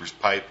beekeeper's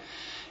pipe.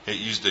 It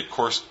used a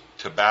coarse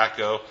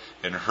tobacco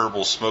and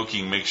herbal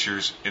smoking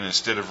mixtures, and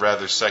instead of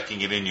rather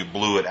sucking it in, you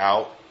blew it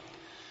out.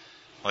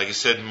 Like I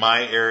said, in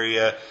my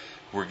area,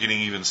 we're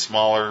getting even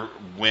smaller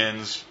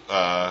winds,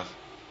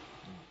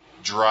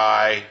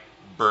 dry,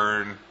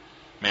 burn,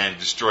 man, it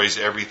destroys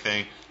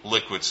everything.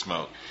 Liquid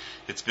smoke.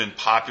 It's been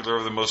popular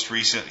over the most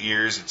recent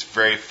years. It's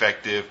very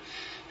effective.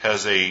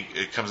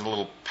 It comes in a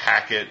little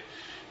packet.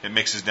 It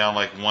mixes down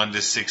like 1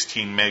 to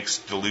 16 mix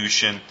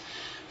dilution.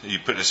 You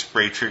put in a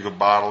spray trigger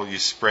bottle, you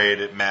spray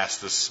it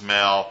masks the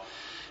smell,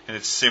 and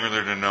it's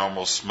similar to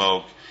normal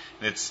smoke.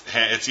 And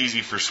it's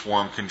easy for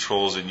swarm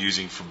controls and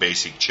using for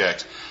basic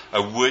checks. I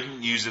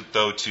wouldn't use it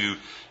though to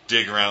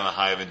dig around the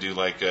hive and do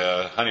like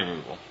honey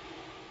removal.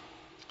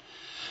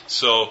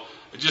 So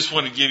I just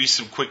want to give you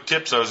some quick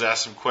tips. I was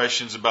asked some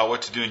questions about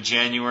what to do in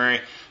January.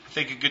 I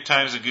think a good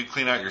time is to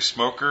clean out your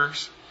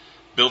smokers,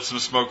 build some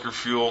smoker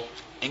fuel,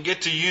 and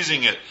get to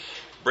using it.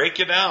 Break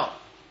it out.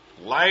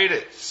 Light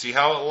it. See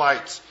how it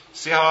lights.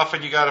 See how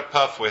often you got to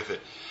puff with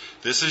it.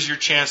 This is your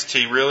chance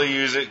to really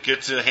use it,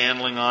 get to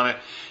handling on it,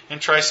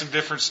 and try some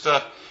different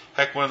stuff.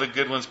 Heck, one of the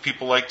good ones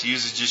people like to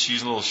use is just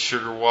using a little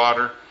sugar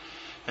water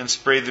and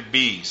spray the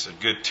bees. A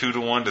good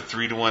 2-to-1 to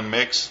 3-to-1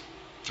 mix.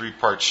 3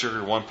 parts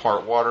sugar, 1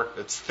 part water.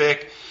 It's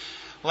thick.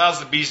 Allows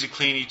the bees to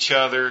clean each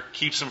other,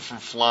 keeps them from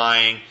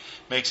flying,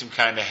 makes them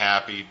kind of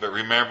happy. But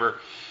remember,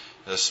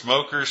 the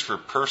smokers for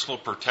personal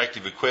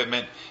protective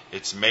equipment,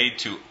 it's made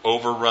to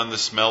overrun the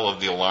smell of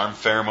the alarm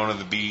pheromone of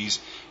the bees,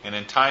 and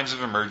in times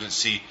of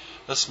emergency,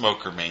 a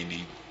smoker may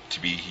need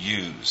to be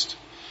used.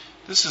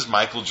 This is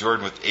Michael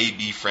Jordan with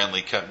AB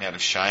Friendly Company out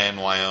of Cheyenne,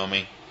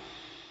 Wyoming.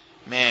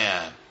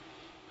 Man,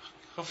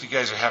 hope you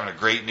guys are having a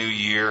great new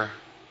year.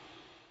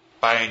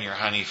 Buying your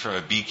honey from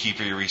a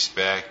beekeeper you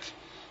respect.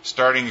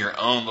 Starting your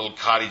own little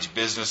cottage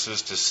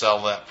businesses to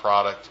sell that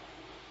product.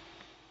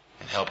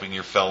 And helping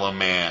your fellow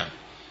man.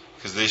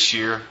 Because this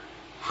year,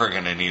 we're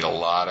going to need a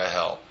lot of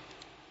help.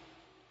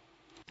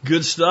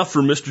 Good stuff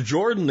from Mr.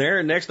 Jordan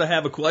there. Next, I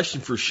have a question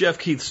for Chef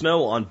Keith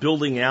Snow on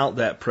building out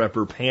that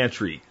prepper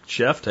pantry.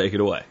 Chef, take it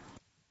away.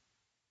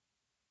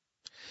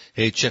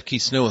 Hey, Chef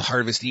Keith Snow with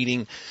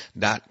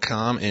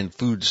HarvestEating.com and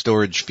Food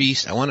Storage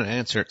Feast. I wanted to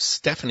answer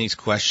Stephanie's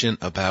question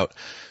about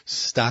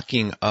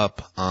stocking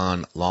up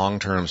on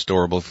long-term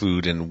storable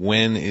food and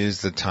when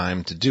is the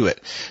time to do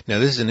it. Now,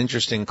 this is an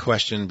interesting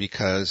question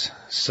because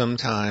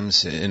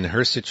sometimes in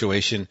her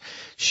situation,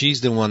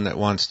 she's the one that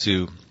wants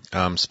to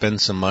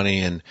spend some money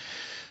and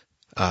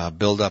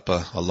build up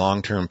a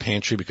long-term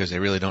pantry because they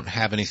really don't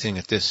have anything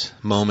at this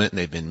moment and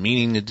they've been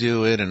meaning to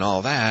do it and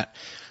all that.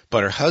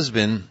 But her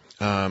husband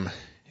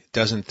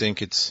doesn't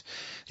think it's,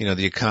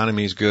 the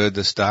economy's good,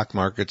 the stock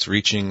market's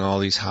reaching all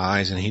these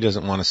highs, and he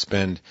doesn't want to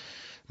spend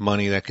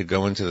money that could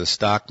go into the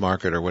stock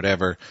market or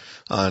whatever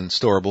on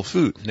storable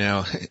food.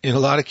 Now, in a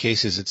lot of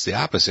cases, it's the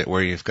opposite,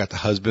 where you've got the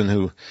husband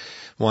who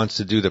wants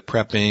to do the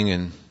prepping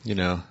and,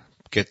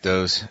 get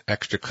those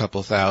extra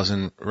couple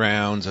thousand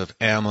rounds of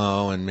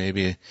ammo and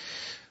maybe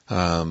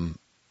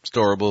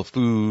storable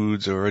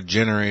foods or a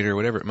generator,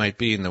 whatever it might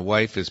be, and the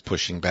wife is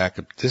pushing back.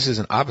 This is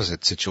an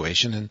opposite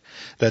situation, and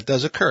that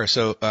does occur.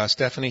 So,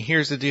 Stephanie,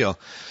 here's the deal.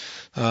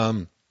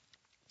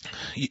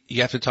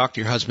 You have to talk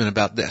to your husband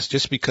about this.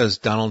 Just because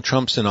Donald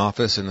Trump's in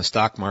office and the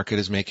stock market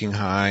is making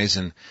highs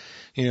and,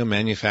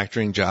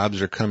 manufacturing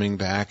jobs are coming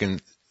back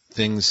and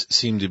things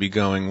seem to be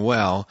going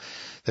well,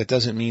 that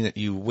doesn't mean that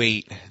you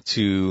wait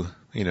to,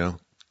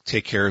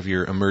 take care of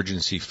your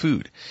emergency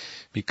food,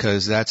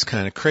 because that's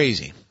kind of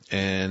crazy.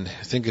 And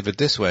think of it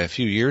this way. A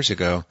few years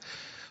ago,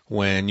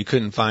 when you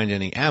couldn't find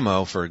any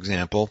ammo, for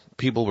example,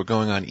 people were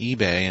going on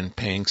eBay and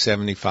paying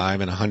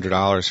 $75 and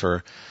 $100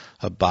 for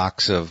a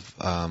box of,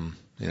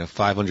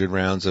 500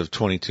 rounds of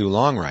 .22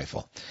 long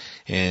rifle.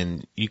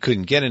 And you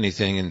couldn't get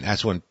anything, and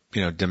that's when,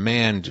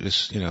 demand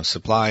is,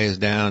 supply is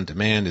down,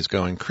 demand is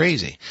going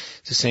crazy.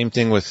 It's the same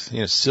thing with,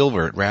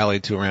 silver. It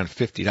rallied to around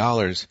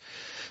 $50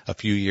 a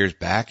few years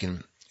back,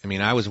 and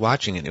I was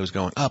watching it. It was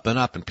going up and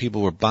up, and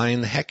people were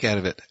buying the heck out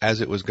of it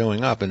as it was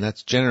going up, and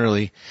that's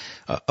generally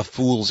a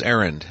fool's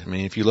errand.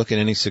 If you look at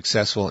any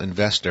successful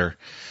investor,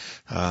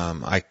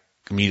 I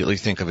immediately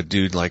think of a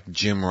dude like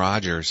Jim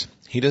Rogers.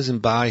 He doesn't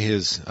buy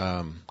his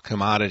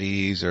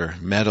commodities or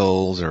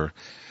metals or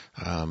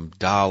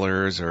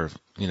dollars or,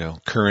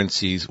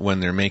 currencies when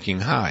they're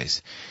making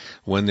highs.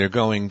 When they're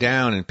going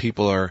down and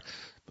people are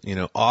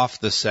off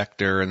the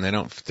sector and they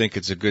don't think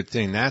it's a good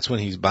thing, that's when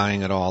he's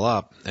buying it all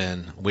up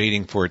and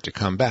waiting for it to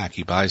come back.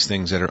 He buys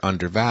things that are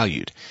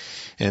undervalued.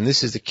 And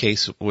this is the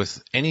case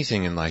with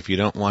anything in life. You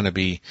don't want to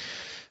be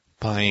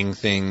buying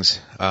things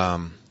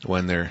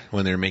when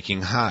they're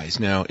making highs.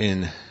 Now,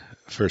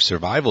 for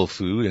survival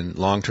food and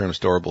long-term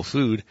storable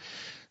food,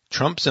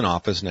 Trump's in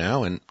office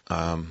now, and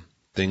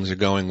things are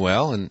going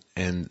well,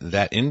 and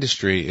that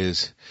industry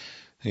is,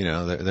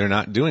 they're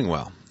not doing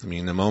well.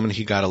 The moment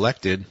he got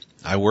elected,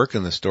 I work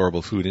in the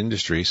storable food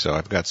industry, so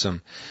I've got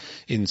some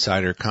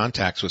insider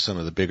contacts with some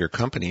of the bigger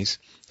companies.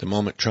 The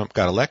moment Trump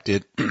got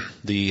elected,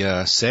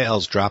 the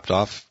sales dropped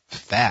off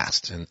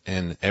fast,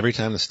 and every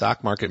time the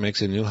stock market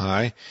makes a new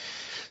high,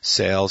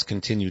 sales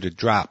continue to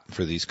drop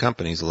for these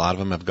companies. A lot of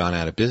them have gone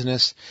out of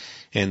business,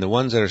 and the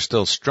ones that are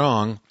still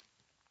strong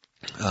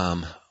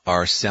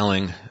are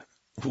selling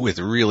with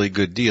really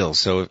good deals.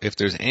 So if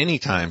there's any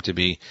time to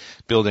be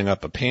building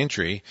up a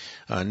pantry,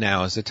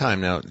 now is the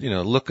time. Now,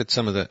 look at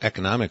some of the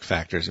economic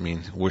factors.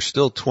 We're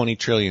still $20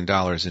 trillion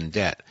in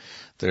debt.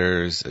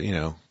 There's,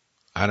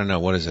 I don't know,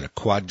 what is it, a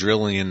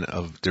quadrillion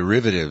of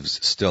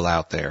derivatives still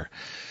out there.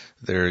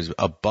 There's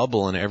a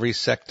bubble in every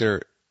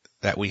sector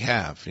that we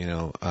have,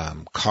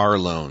 car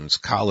loans,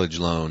 college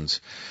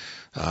loans,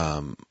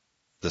 the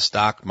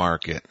stock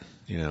market,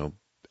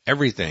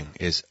 everything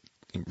is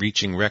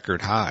reaching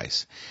record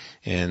highs.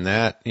 And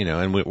that,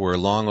 and we're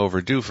long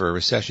overdue for a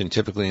recession.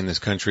 Typically in this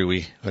country,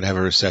 we would have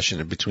a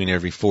recession between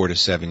every 4 to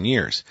 7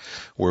 years.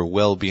 We're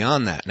well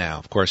beyond that now.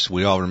 Of course,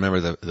 we all remember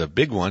the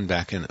big one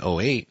back in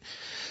 2008,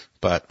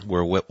 but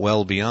we're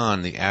well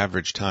beyond the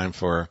average time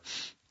for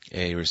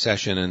a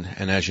recession.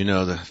 And as you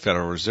know, the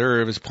Federal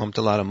Reserve has pumped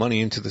a lot of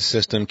money into the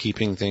system,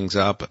 keeping things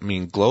up,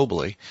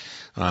 globally.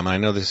 I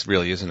know this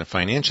really isn't a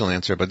financial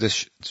answer, but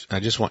I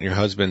just want your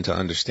husband to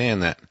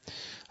understand that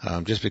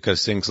just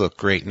because things look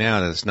great now,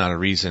 that's not a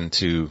reason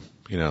to,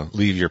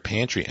 leave your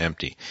pantry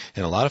empty.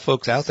 And a lot of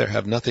folks out there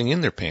have nothing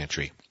in their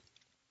pantry.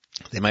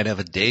 They might have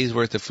a day's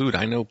worth of food.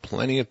 I know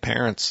plenty of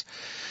parents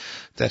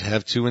that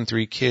have 2 and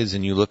 3 kids,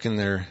 and you look in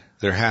their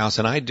house,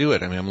 and I do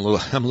it. I'm a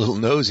little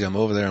nosy. I'm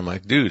over there. I'm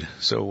like, dude,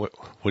 so what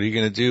are you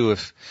going to do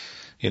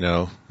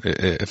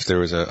if there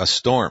was a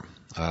storm?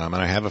 And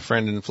I have a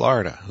friend in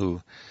Florida who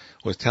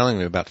was telling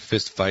me about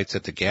fist fights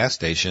at the gas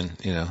station,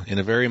 in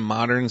a very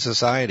modern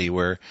society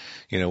where,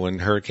 when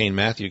Hurricane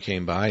Matthew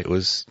came by, it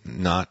was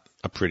not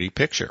a pretty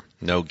picture.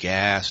 No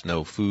gas,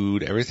 no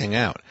food, everything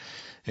out.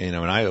 And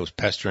I was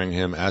pestering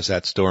him as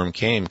that storm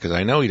came because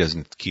I know he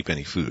doesn't keep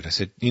any food. I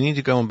said, you need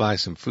to go and buy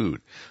some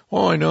food.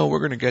 Oh, I know, we're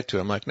going to get to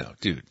it. I'm like, no,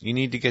 dude, you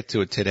need to get to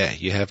it today.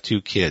 You have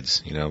 2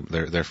 kids,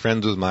 they're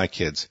friends with my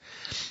kids.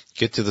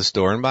 Get to the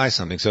store and buy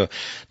something. So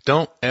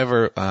don't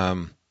ever,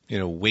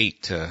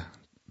 wait to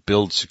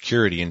build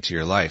security into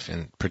your life,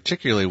 and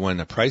particularly when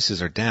the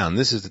prices are down,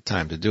 this is the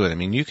time to do it.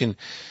 You can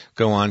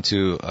go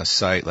onto a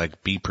site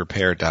like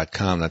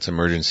beprepared.com, that's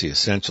Emergency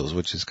Essentials,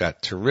 which has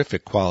got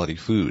terrific quality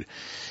food.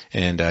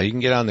 And you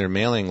can get on their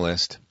mailing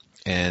list,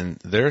 and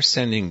they're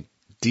sending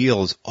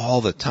deals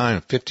all the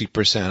time,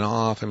 50%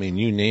 off.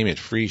 You name it,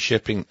 free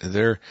shipping.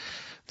 They're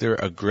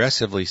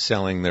aggressively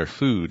selling their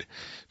food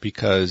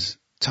because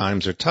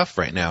times are tough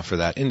right now for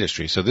that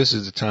industry. So this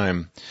is the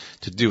time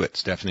to do it,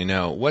 Stephanie.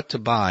 Now, what to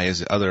buy is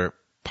the other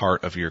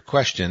part of your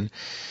question.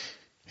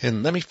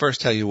 And let me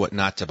first tell you what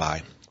not to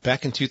buy.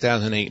 back in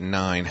 2008 and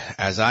 9,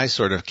 as I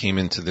sort of came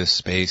into this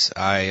space,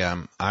 I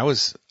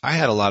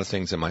had a lot of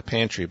things in my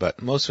pantry,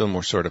 but most of them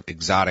were sort of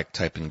exotic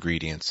type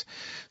ingredients.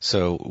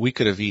 So we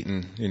could have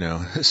eaten,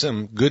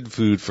 some good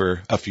food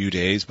for a few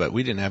days, but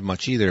we didn't have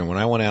much either. And when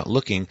I went out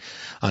looking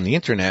on the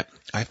internet,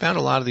 I found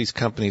a lot of these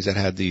companies that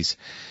had these,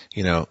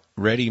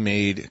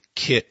 ready-made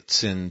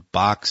kits and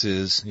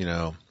boxes,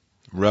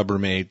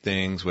 Rubbermaid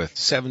things with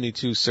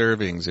 72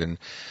 servings, and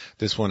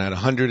this one had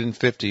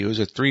 150. It was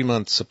a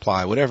 3-month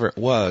supply, whatever it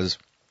was.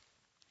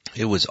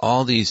 It was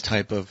all these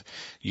type of,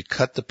 you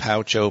cut the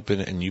pouch open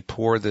and you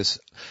pour this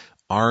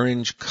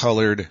orange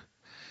colored,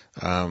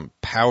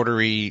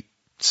 powdery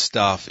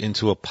stuff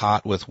into a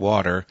pot with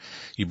water.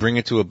 You bring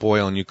it to a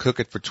boil and you cook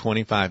it for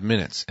 25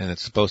 minutes, and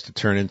it's supposed to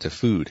turn into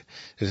food.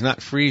 It's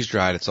not freeze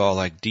dried. It's all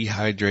like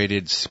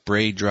dehydrated,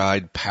 spray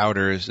dried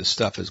powders. The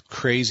stuff is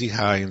crazy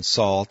high in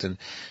salt, and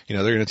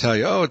they're going to tell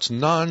you, oh, it's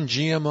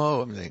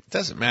non-GMO. I mean, it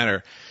doesn't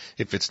matter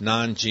if it's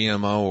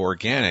non-GMO or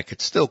organic.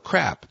 It's still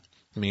crap.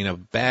 I mean, a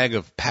bag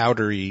of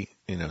powdery,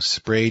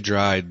 spray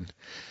dried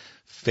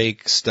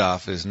fake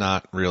stuff is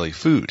not really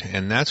food,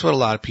 and that's what a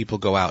lot of people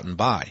go out and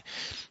buy.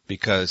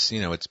 Because,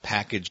 it's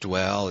packaged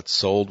well, it's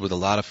sold with a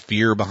lot of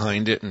fear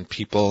behind it, and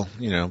people,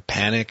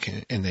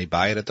 panic and they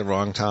buy it at the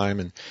wrong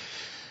time.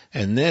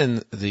 And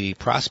then the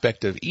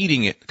prospect of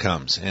eating it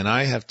comes. And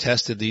I have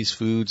tested these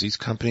foods. These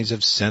companies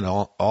have sent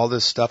all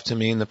this stuff to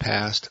me in the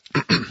past.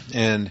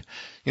 And,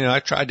 I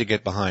tried to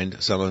get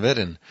behind some of it,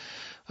 and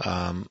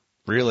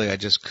really I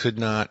just could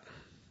not.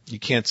 You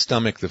can't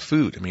stomach the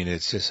food. I mean,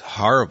 it's just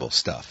horrible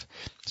stuff.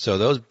 So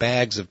those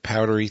bags of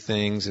powdery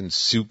things and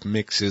soup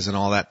mixes and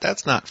all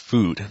that's not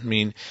food. I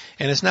mean,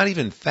 and it's not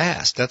even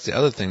fast. That's the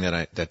other thing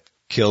that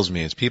kills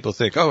me is people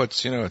think, oh,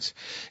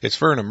 it's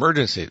for an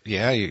emergency.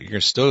 Yeah,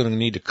 you're still going to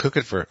need to cook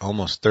it for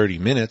almost 30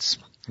 minutes,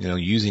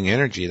 using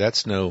energy.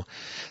 That's no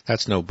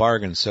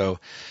bargain. So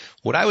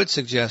what I would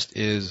suggest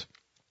is,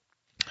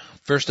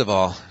 first of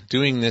all,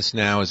 doing this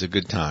now is a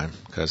good time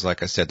because,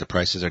 like I said, the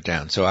prices are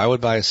down. So I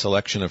would buy a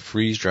selection of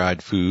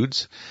freeze-dried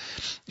foods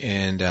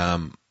and,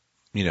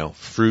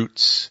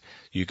 fruits.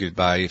 You could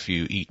buy, if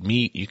you eat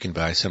meat, you can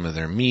buy some of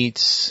their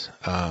meats.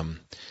 A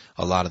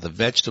lot of the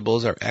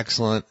vegetables are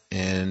excellent,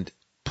 and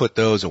put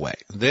those away.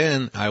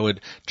 Then I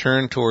would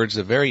turn towards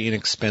the very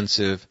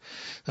inexpensive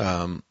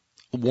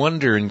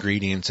wonder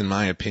ingredients, in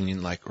my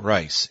opinion, like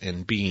rice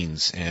and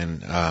beans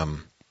and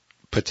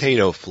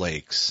potato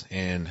flakes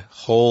and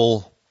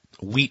whole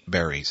wheat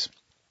berries,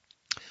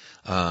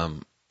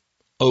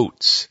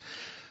 oats,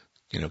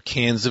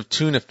 cans of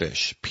tuna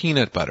fish,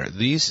 peanut butter.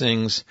 These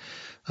things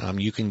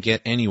you can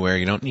get anywhere.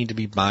 You don't need to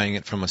be buying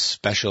it from a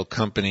special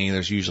company.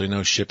 There's usually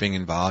no shipping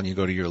involved. You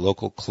go to your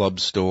local club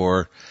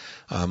store.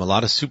 A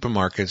lot of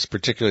supermarkets,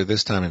 particularly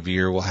this time of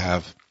year, will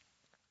have,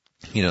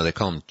 they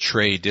call them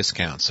tray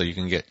discounts, so you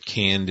can get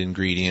canned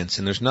ingredients.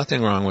 And there's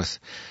nothing wrong with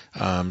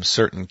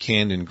certain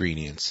canned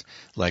ingredients,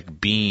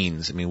 like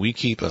beans. I mean, we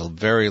keep a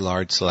very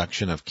large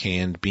selection of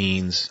canned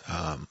beans,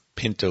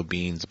 pinto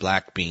beans,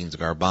 black beans,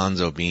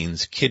 garbanzo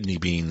beans, kidney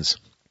beans.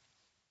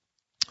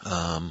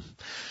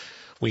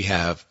 We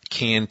have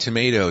canned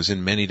tomatoes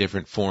in many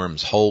different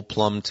forms, whole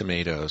plum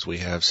tomatoes. We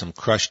have some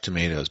crushed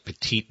tomatoes,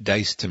 petite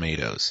diced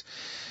tomatoes.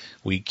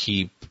 We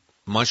keep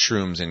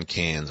mushrooms in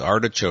cans,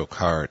 artichoke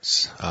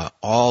hearts,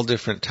 all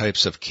different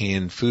types of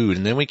canned food.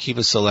 And then we keep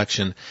a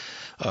selection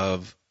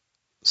of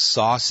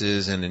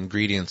sauces and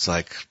ingredients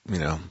like,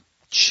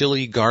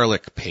 chili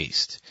garlic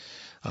paste,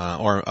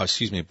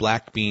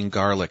 black bean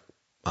garlic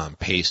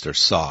paste or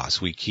sauce.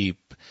 We keep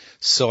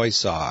soy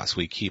sauce.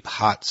 We keep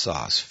hot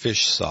sauce,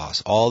 fish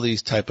sauce, all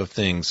these type of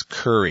things,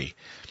 curry,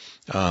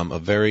 a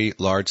very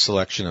large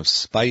selection of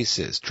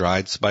spices,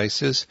 dried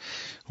spices.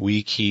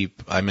 We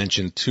keep, I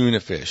mentioned tuna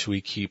fish.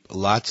 We keep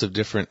lots of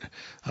different,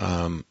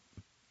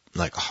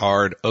 like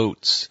hard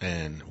oats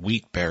and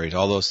wheat berries,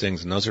 all those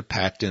things, and those are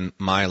packed in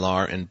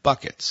Mylar and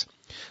buckets.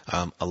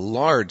 A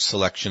large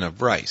selection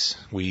of rice.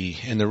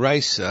 And the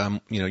rice,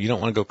 you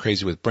don't want to go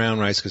crazy with brown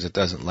rice because it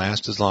doesn't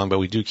last as long, but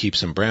we do keep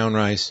some brown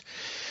rice.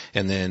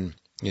 And then,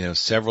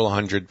 several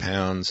 100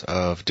 pounds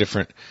of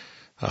different,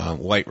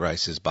 white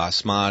rices,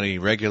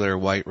 basmati, regular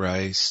white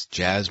rice,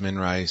 jasmine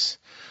rice.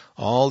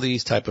 All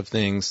these type of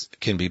things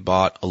can be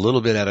bought a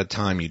little bit at a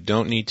time. You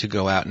don't need to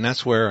go out. And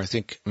that's where I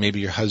think maybe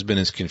your husband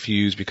is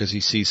confused because he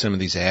sees some of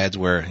these ads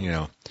where,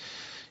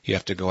 you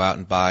have to go out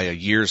and buy a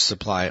year's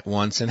supply at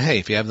once. And hey,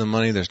 if you have the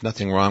money, there's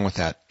nothing wrong with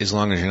that as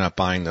long as you're not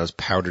buying those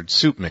powdered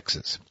soup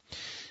mixes.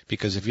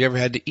 Because if you ever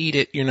had to eat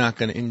it, you're not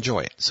going to enjoy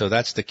it. So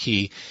that's the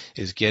key,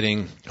 is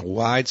getting a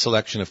wide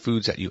selection of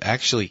foods that you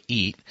actually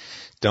eat.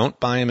 Don't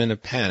buy them in a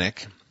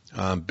panic.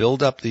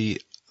 Build up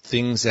the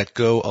things that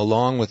go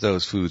along with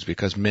those foods,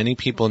 because many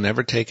people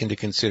never take into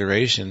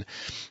consideration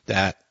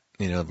that,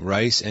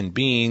 rice and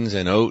beans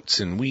and oats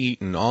and wheat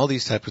and all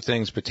these type of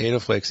things, potato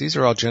flakes, these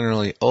are all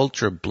generally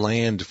ultra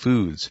bland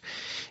foods.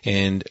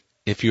 And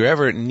if you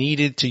ever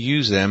needed to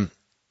use them,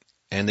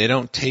 and they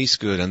don't taste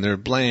good and they're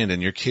bland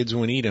and your kids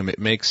won't eat them, it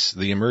makes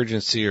the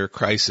emergency or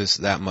crisis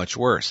that much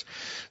worse.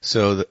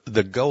 So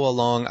the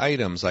go-along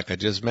items, like I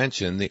just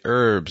mentioned, the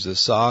herbs, the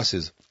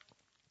sauces,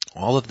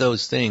 all of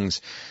those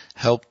things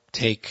help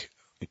take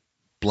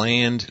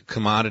bland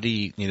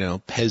commodity,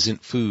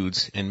 peasant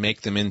foods and make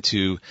them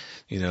into,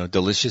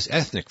 delicious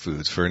ethnic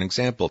foods. For an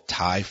example,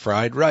 Thai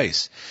fried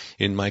rice.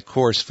 In my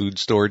course, Food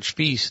Storage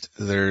Feast,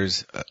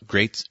 there's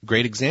great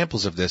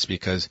examples of this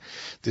because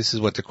this is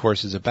what the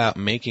course is about,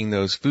 making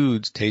those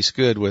foods taste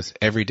good with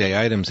everyday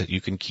items that you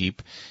can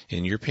keep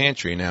in your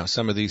pantry. Now,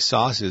 some of these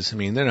sauces,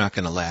 they're not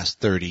going to last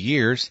 30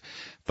 years.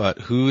 But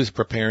who is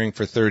preparing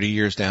for 30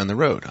 years down the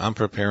road? I'm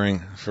preparing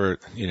for,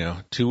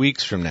 2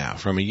 weeks from now,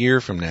 from a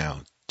year from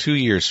now, 2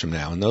 years from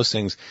now, and those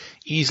things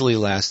easily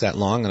last that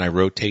long, and I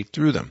rotate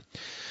through them.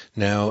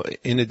 Now,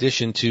 in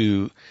addition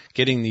to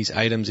getting these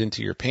items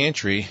into your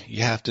pantry,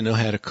 you have to know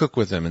how to cook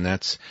with them, and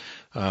that's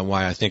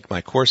why I think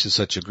my course is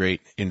such a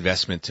great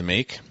investment to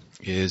make,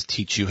 is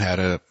teach you how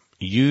to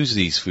use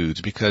these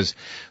foods, because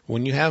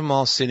when you have them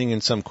all sitting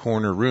in some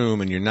corner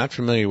room and you're not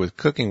familiar with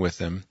cooking with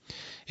them,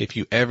 if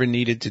you ever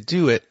needed to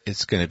do it,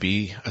 it's going to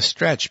be a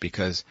stretch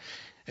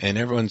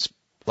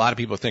a lot of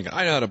people think,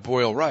 I know how to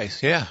boil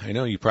rice. Yeah, I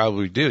know you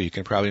probably do. You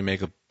can probably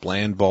make a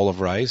bland bowl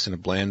of rice and a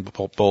bland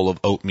bowl of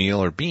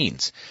oatmeal or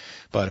beans.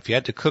 But if you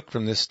had to cook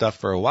from this stuff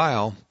for a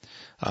while,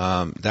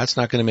 that's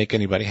not going to make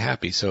anybody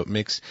happy. So it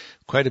makes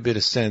quite a bit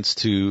of sense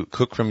to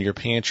cook from your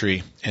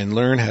pantry and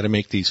learn how to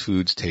make these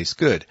foods taste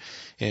good.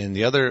 And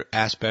the other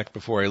aspect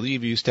before I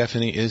leave you,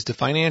 Stephanie, is the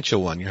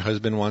financial one. Your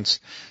husband wants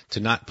to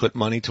not put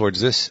money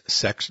towards this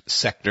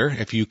sector.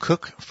 If you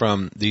cook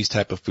from these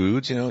type of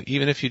foods,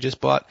 even if you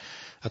just bought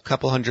a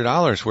couple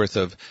 $100 worth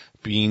of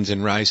beans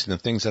and rice and the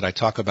things that I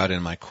talk about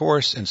in my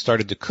course and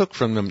started to cook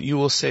from them, you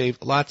will save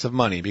lots of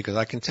money, because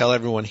I can tell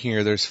everyone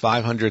here there's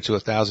 $500 to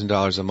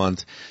 $1,000 a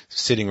month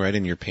sitting right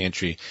in your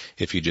pantry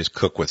if you just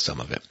cook with some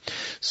of it.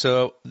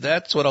 So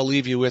that's what I'll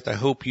leave you with. I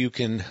hope you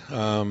can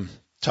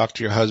talk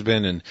to your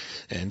husband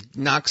and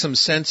knock some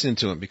sense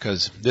into him,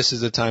 because this is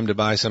the time to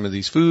buy some of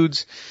these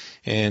foods.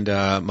 And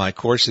my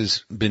course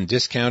has been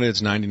discounted.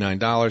 It's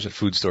 $99 at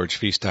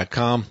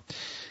foodstoragefeast.com.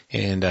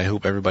 And I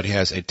hope everybody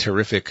has a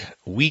terrific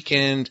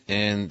weekend,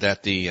 and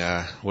that the,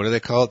 what do they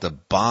call it? The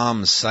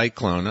bomb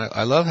cyclone.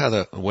 I love how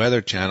the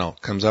Weather Channel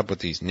comes up with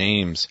these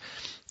names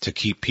to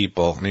keep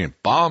people,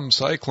 bomb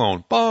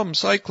cyclone.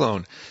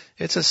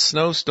 It's a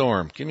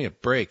snowstorm. Give me a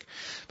break.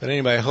 But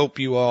anyway, I hope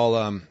you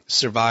all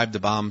survived the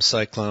bomb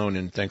cyclone,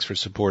 and thanks for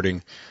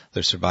supporting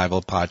the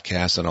Survival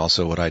Podcast and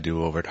also what I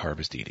do over at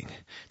Harvest Eating.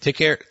 Take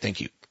care.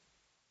 Thank you.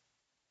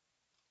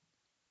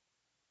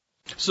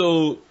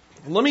 So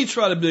let me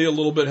try to be a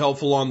little bit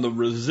helpful on the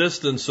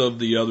resistance of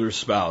the other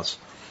spouse.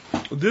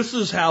 This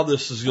is how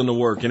this is going to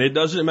work. And it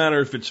doesn't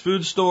matter if it's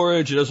food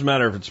storage. It doesn't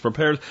matter if it's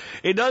prepared.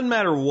 It doesn't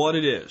matter what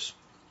it is.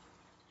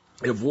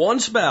 If one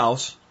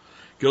spouse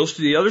goes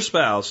to the other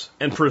spouse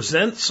and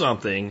presents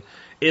something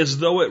as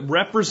though it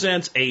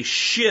represents a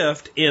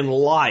shift in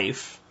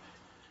life,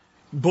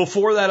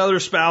 before that other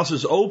spouse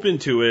is open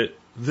to it,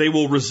 they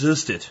will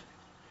resist it.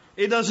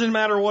 It doesn't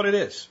matter what it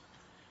is.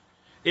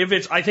 If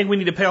it's, I think we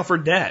need to pay off our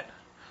debt.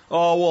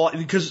 Oh, well,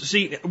 because,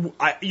 see,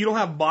 you don't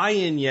have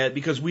buy-in yet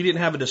because we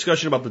didn't have a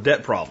discussion about the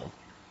debt problem.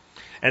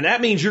 And that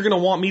means you're going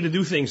to want me to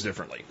do things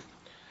differently.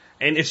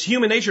 And it's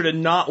human nature to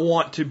not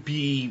want to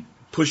be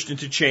pushed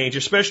into change,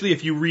 especially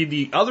if you read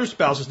the other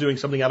spouse is doing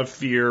something out of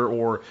fear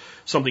or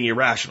something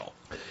irrational.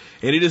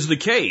 And it is the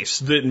case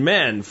that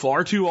men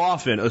far too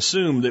often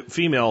assume that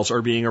females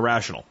are being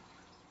irrational.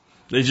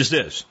 It just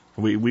is.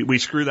 We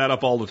screw that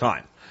up all the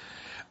time.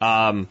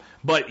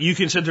 But you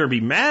can sit there and be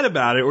mad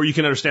about it, or you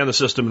can understand the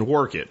system and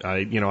work it.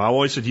 I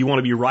always said, do you want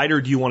to be right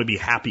or do you want to be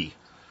happy?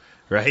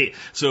 Right?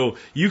 So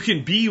you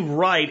can be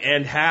right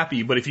and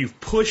happy, but if you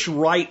push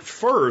right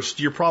first,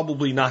 you're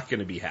probably not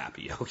going to be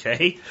happy.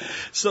 Okay?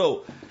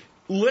 So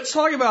let's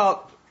talk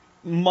about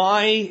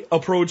my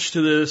approach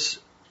to this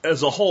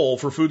as a whole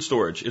for food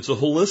storage. It's a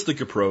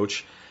holistic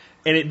approach,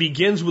 and it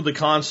begins with the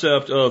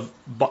concept of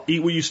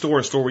eat what you store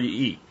and store what you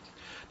eat.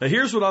 Now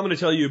here's what I'm going to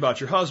tell you about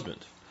your husband.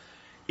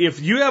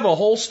 If you have a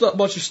whole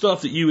bunch of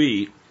stuff that you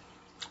eat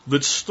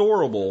that's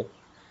storable,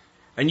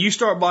 and you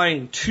start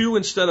buying 2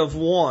 instead of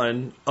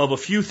 1 of a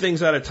few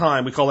things at a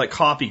time, we call that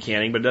copy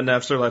canning, but it doesn't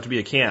necessarily have to be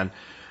a can,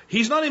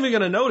 he's not even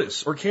going to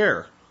notice or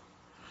care.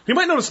 He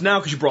might notice now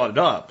because you brought it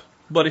up,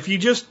 but if you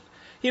just,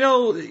 you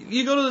go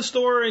to the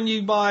store and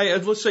you buy,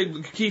 let's say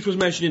Keith was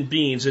mentioning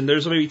beans, and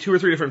there's maybe 2 or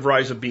 3 different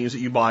varieties of beans that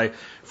you buy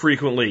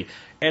frequently.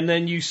 And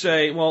then you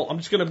say, well, I'm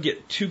just going to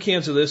get 2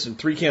 cans of this and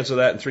 3 cans of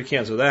that and 3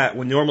 cans of that,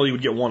 when normally you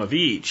would get 1 of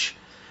each.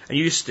 And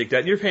you just stick that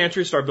in your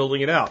pantry and start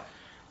building it out.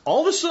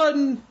 All of a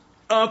sudden,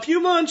 a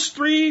few months,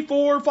 3,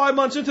 4, 5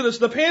 months into this,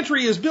 the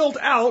pantry is built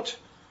out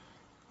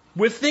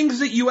with things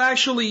that you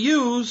actually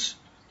use,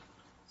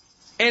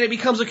 and it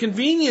becomes a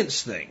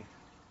convenience thing.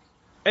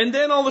 And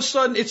then all of a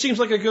sudden, it seems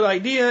like a good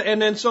idea,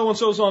 and then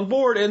so-and-so's on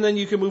board, and then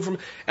you can move from...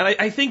 And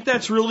I think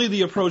that's really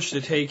the approach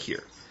to take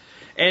here.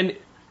 And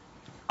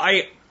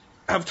I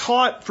have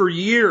taught for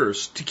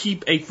years to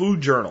keep a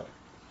food journal.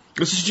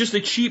 This is just a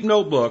cheap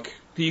notebook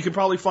that you can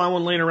probably find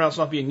one laying around that's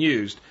not being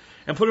used,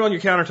 and put it on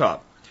your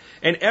countertop.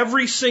 And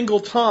every single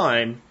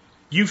time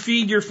you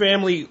feed your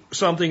family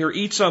something or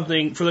eat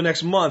something for the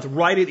next month,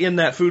 write it in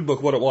that food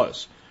book what it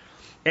was.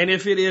 And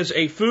if it is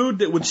a food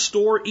that would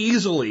store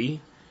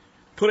easily,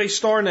 put a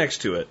star next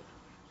to it.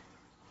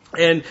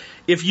 And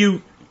if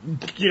you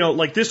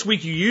like this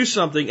week you use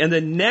something and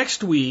then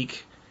next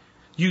week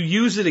you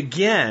use it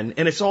again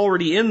and it's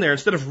already in there,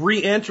 instead of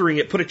re-entering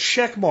it, put a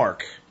check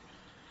mark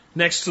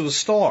next to the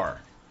star.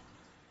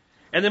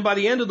 And then by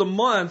the end of the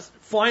month,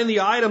 find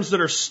the items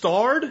that are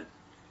starred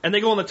and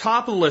they go on the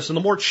top of the list. And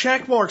the more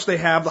check marks they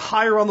have, the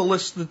higher on the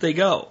list that they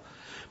go.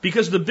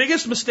 Because the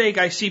biggest mistake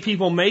I see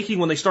people making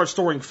when they start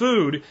storing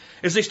food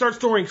is they start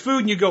storing food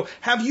and you go,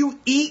 have you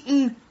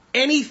eaten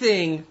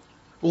anything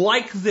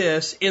like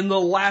this in the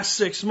last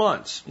 6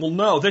 months? Well,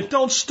 no, then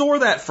don't store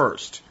that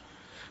first.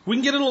 We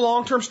can get into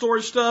long-term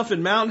storage stuff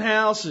and Mountain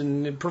House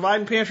and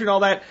providing pantry and all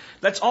that.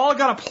 That's all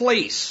got a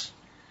place.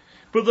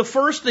 But the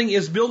first thing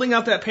is building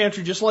out that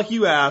pantry just like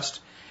you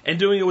asked and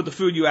doing it with the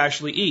food you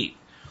actually eat.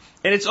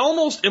 And it's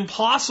almost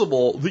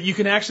impossible that you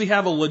can actually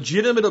have a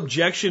legitimate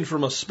objection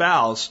from a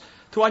spouse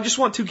to, I just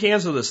want 2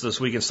 cans of this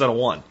week instead of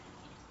 1.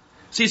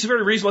 See, it's a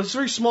very reasonable, it's a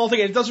very small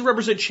thing, and it doesn't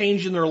represent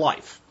change in their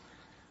life.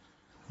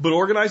 But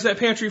organize that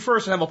pantry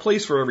first and have a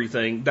place for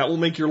everything. That will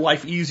make your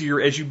life easier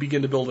as you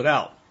begin to build it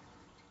out.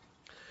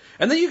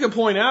 And then you can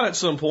point out at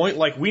some point,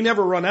 like, we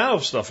never run out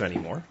of stuff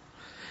anymore.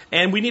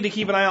 And we need to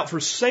keep an eye out for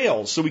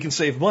sales so we can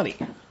save money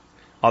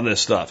on this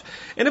stuff.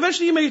 And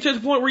eventually you may get to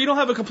the point where you don't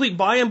have a complete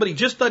buy-in, but he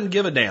just doesn't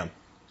give a damn.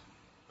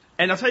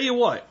 And I'll tell you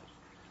what,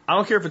 I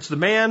don't care if it's the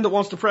man that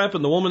wants to prep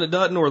and the woman that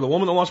doesn't, or the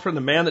woman that wants to prep and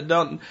the man that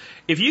doesn't.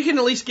 If you can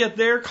at least get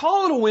there,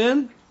 call it a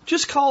win.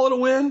 Just call it a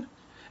win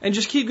and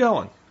just keep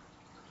going.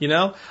 You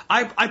know,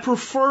 I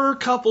prefer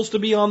couples to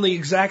be on the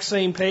exact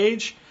same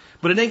page,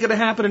 but it ain't going to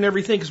happen in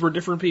everything because we're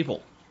different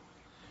people.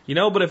 You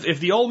know, but if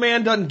the old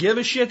man doesn't give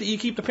a shit that you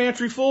keep the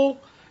pantry full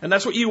and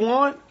that's what you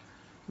want,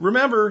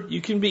 remember,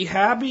 you can be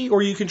happy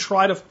or you can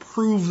try to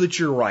prove that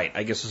you're right,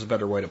 I guess is a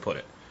better way to put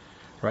it.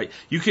 Right?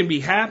 You can be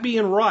happy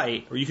and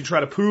right, or you can try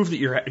to prove that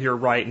you're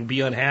right and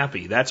be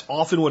unhappy. That's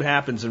often what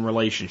happens in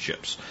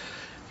relationships.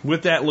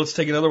 With that, let's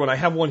take another one. I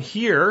have one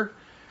here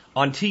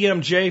on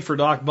TMJ for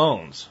Doc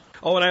Bones.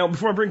 Oh, and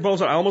before I bring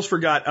Bones on, I almost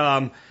forgot.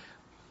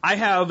 I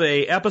have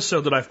a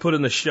episode that I've put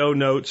in the show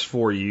notes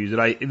for you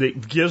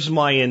that gives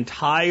my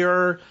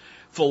entire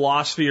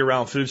philosophy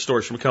around food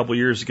storage from a couple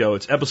years ago.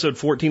 It's episode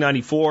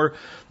 1494,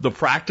 The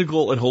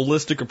Practical and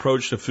Holistic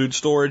Approach to Food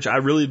Storage. I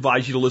really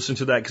advise you to listen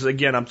to that because,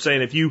 again, I'm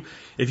saying if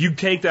you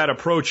take that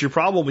approach, you're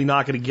probably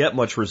not going to get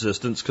much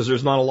resistance because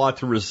there's not a lot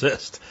to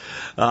resist.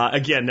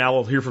 Again, now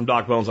we'll hear from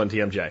Doc Bones on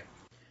TMJ.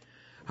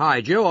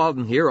 Hi, Joe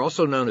Alden here,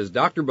 also known as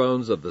Dr.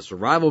 Bones of the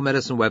survival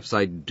medicine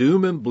website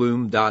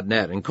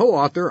doomandbloom.net and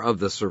co-author of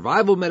the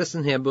Survival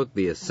Medicine Handbook,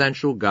 The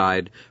Essential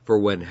Guide for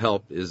When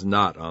Help is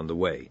Not on the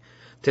Way.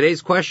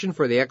 Today's question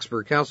for the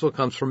expert council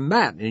comes from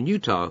Matt in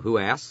Utah, who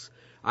asks,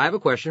 I have a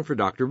question for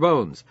Dr.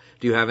 Bones.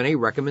 Do you have any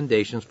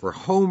recommendations for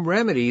home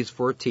remedies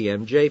for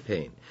TMJ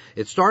pain?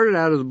 It started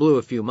out of the blue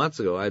a few months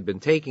ago. I've been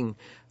taking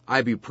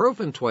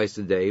ibuprofen twice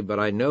a day, but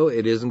I know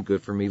it isn't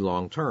good for me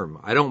long term.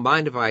 I don't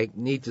mind if I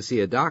need to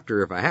see a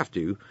doctor if I have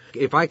to.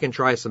 If I can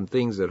try some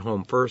things at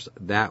home first,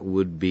 that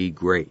would be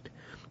great.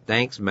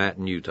 Thanks, Matt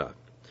in Utah.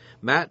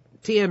 Matt,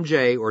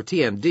 TMJ or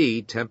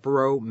TMD,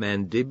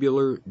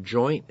 temporomandibular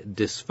joint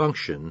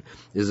dysfunction,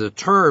 is a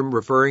term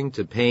referring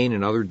to pain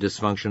and other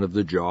dysfunction of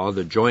the jaw,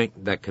 the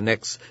joint that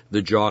connects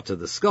the jaw to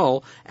the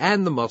skull,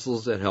 and the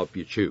muscles that help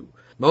you chew.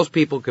 Most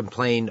people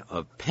complain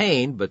of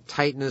pain, but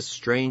tightness,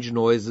 strange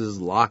noises,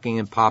 locking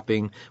and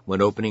popping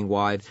when opening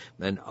wide,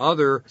 and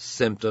other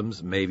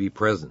symptoms may be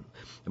present.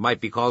 It might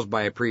be caused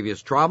by a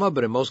previous trauma,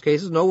 but in most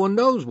cases no one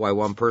knows why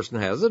one person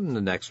has it and the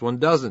next one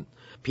doesn't.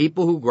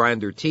 People who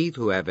grind their teeth,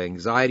 who have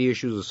anxiety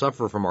issues, or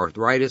suffer from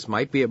arthritis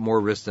might be at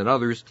more risk than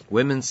others.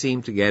 Women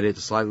seem to get it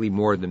slightly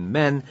more than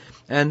men,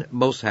 and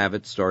most have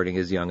it starting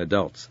as young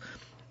adults.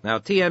 Now,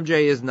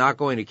 TMJ is not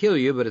going to kill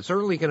you, but it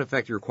certainly can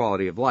affect your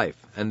quality of life.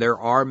 And there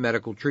are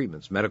medical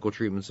treatments. Medical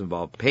treatments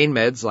involve pain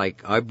meds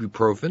like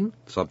ibuprofen,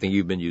 something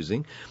you've been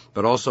using,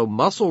 but also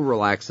muscle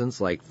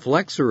relaxants like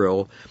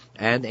Flexeril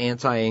and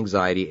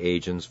anti-anxiety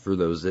agents for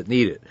those that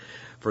need it.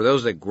 For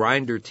those that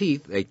grind their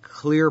teeth, a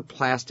clear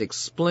plastic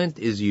splint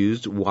is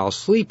used while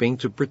sleeping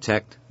to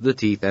protect the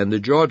teeth and the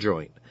jaw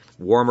joint.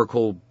 Warm or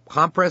cold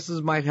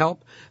compresses might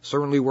help,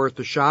 certainly worth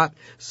a shot.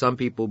 Some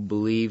people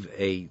believe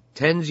a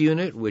TENS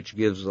unit, which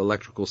gives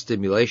electrical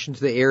stimulation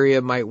to the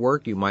area, might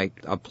work. You might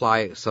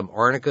apply some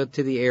arnica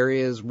to the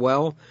area as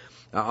well.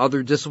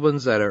 Other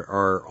disciplines that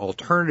are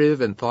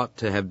alternative and thought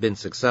to have been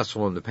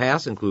successful in the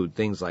past include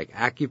things like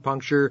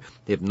acupuncture,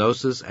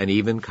 hypnosis, and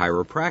even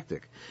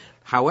chiropractic.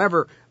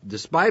 However,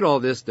 despite all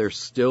this, there's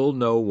still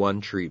no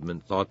one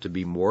treatment thought to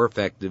be more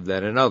effective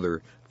than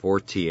another for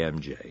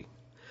TMJ.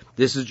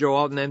 This is Joe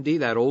Alton, MD,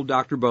 that old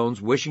Dr.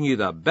 Bones, wishing you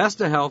the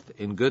best of health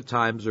in good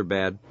times or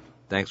bad.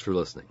 Thanks for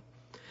listening.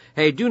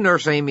 Hey, do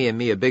Nurse Amy and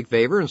me a big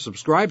favor and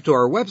subscribe to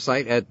our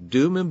website at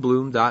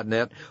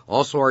doomandbloom.net.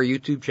 Also our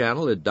YouTube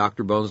channel at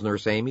Dr. Bones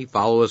Nurse Amy.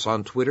 Follow us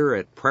on Twitter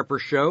at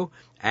Prepper Show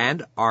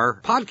and our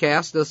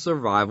podcast, The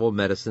Survival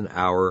Medicine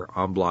Hour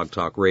on Blog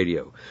Talk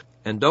Radio.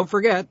 And don't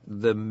forget,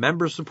 the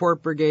Member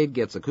Support Brigade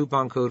gets a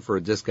coupon code for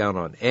a discount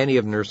on any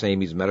of Nurse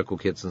Amy's medical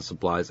kits and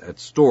supplies at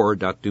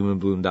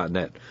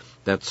store.doomandbloom.net.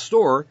 That's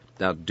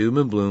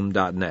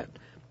store.doomandbloom.net.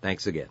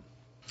 Thanks again.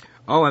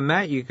 Oh, and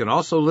Matt, you can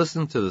also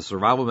listen to the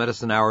Survival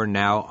Medicine Hour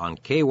now on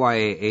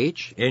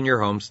KYAH in your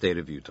home state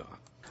of Utah.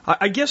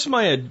 I guess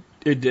my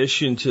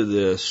addition to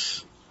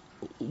this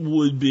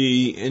would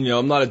be, and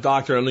I'm not a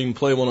doctor, I don't even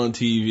play one on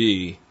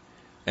TV.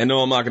 And no,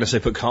 I'm not going to say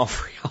put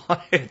comfrey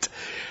on it.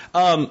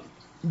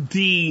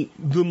 The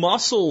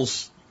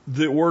muscles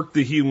that work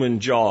the human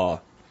jaw,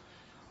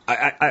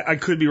 I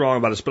could be wrong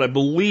about this, but I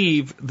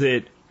believe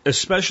that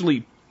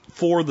especially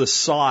for the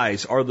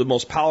size are the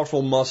most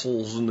powerful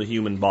muscles in the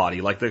human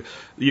body. Like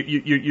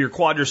your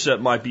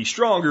quadricep might be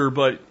stronger,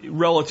 but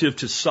relative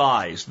to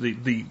size,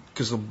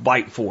 because of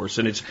bite force,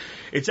 and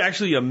it's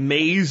actually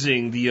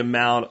amazing the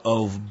amount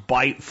of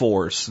bite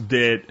force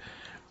that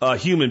a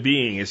human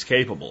being is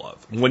capable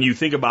of when you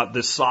think about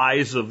the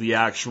size of the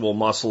actual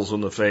muscles in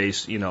the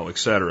face, et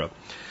cetera.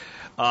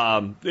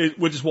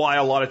 Which is why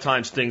a lot of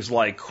times things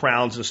like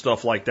crowns and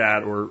stuff like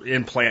that or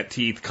implant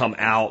teeth come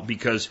out,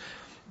 because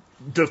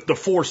the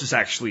force is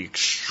actually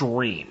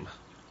extreme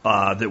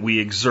that we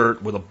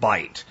exert with a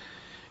bite.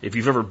 If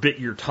you've ever bit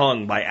your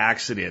tongue by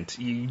accident,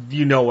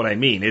 you know what I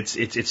mean.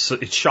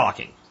 It's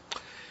shocking.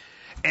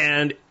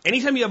 And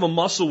anytime you have a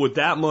muscle with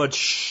that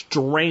much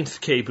strength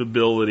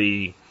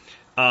capability,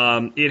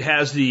 it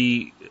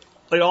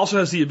also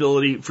has the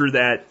ability for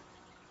that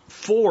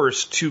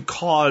force to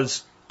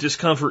cause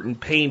discomfort and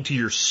pain to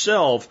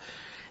yourself.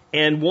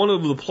 And one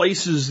of the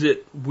places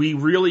that we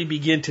really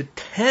begin to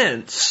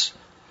tense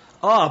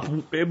up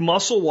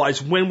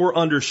muscle-wise when we're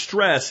under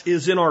stress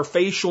is in our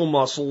facial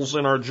muscles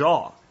in our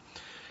jaw.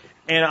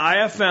 And I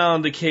have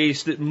found the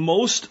case that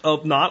most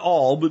of, not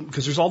all, but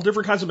because there's all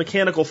different kinds of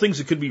mechanical things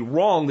that could be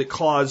wrong that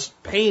cause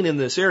pain in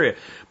this area.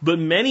 But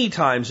many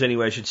times,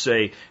 anyway, I should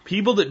say,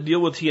 people that deal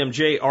with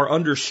TMJ are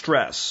under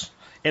stress.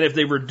 And if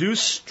they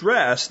reduce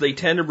stress, they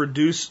tend to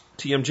reduce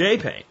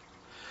TMJ pain.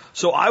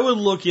 So I would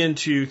look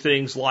into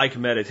things like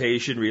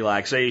meditation,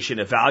 relaxation,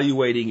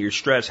 evaluating your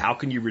stress. How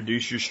can you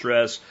reduce your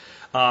stress?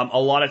 A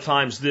lot of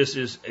times this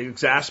is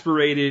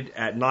exacerbated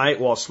at night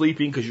while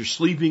sleeping because you're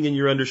sleeping and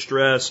you're under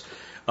stress.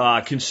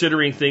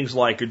 Considering things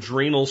like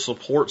adrenal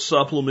support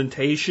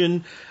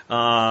supplementation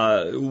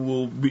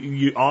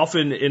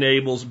often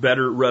enables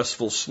better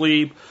restful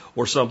sleep,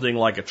 or something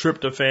like a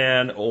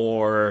tryptophan,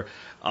 or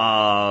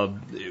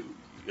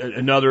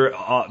another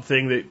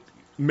thing that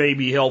may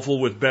be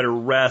helpful with better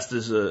rest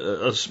is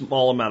a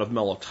small amount of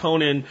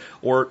melatonin,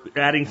 or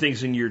adding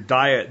things in your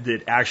diet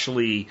that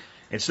actually,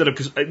 instead of,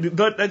 because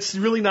that's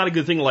really not a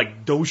good thing to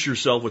like dose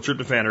yourself with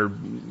tryptophan or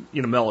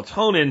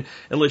melatonin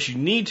unless you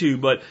need to,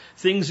 but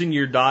things in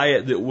your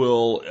diet that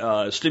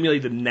will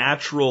stimulate the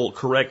natural,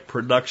 correct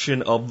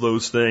production of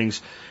those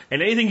things.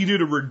 And anything you do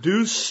to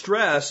reduce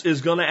stress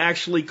is going to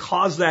actually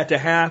cause that to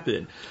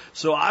happen.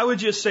 So I would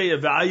just say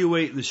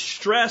evaluate the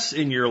stress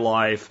in your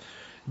life,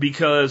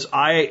 because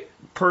I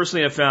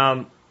personally have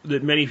found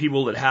that many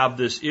people that have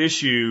this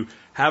issue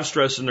have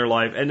stress in their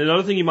life. And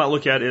another thing you might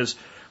look at is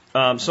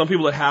some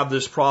people that have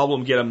this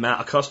problem get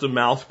a custom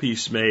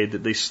mouthpiece made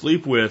that they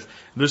sleep with.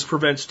 This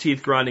prevents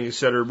teeth grinding,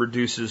 etc.,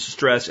 reduces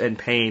stress and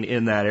pain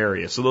in that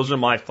area. So those are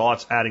my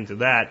thoughts adding to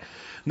that.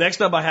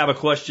 Next up, I have a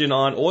question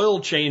on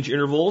oil change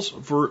intervals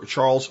for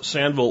Charles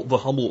Sandville, the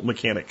humble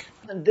mechanic.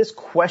 This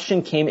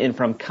question came in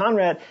from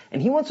Conrad,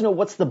 and he wants to know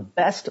what's the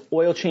best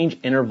oil change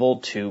interval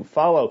to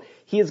follow.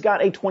 He has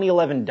got a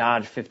 2011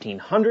 Dodge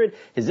 1500.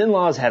 His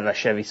in-laws have a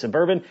Chevy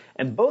Suburban,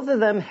 and both of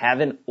them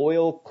have an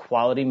oil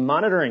quality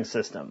monitoring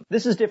system.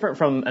 This is different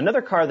from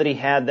another car that he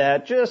had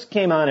that just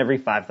came on every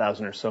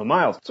 5,000 or so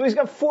miles. So he's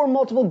got 4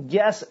 multiple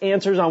guess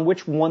answers on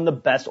which one the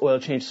best oil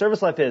change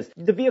service life is.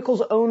 The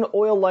vehicle's own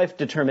oil life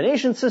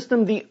determination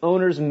system, the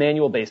owner's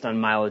manual based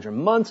on mileage or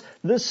months,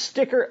 the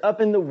sticker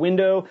up in the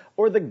window,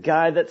 or the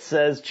guide that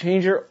says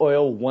change your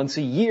oil once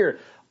a year.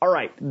 All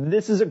right,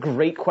 this is a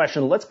great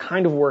question. Let's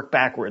kind of work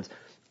backwards.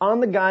 On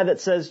the guy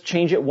that says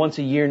change it once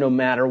a year no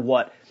matter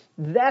what,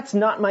 that's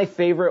not my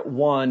favorite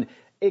one,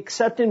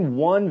 except in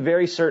one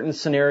very certain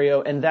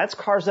scenario, and that's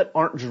cars that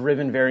aren't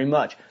driven very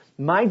much.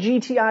 My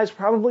GTI is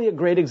probably a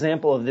great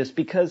example of this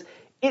because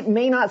it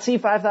may not see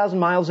 5,000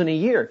 miles in a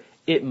year.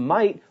 It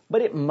might,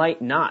 but it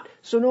might not.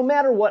 So no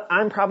matter what,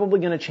 I'm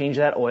probably going to change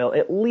that oil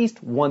at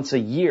least once a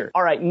year.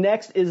 All right,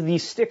 next is the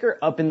sticker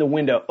up in the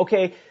window.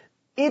 Okay,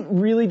 it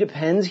really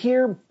depends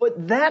here,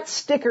 but that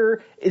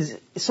sticker is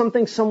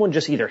something someone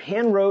just either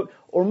hand wrote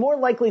or more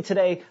likely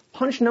today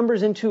punched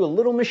numbers into a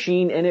little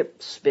machine and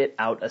it spit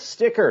out a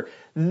sticker.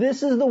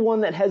 This is the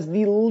one that has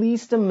the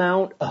least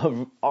amount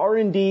of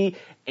R&D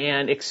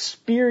and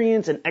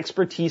experience and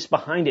expertise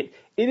behind it.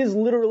 It is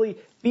literally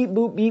beep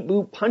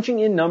boop, punching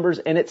in numbers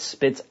and it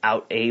spits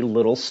out a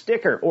little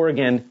sticker, or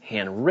again,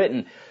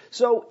 handwritten.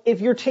 So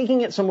if you're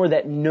taking it somewhere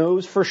that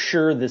knows for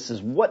sure this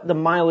is what the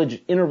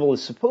mileage interval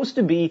is supposed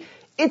to be,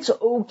 it's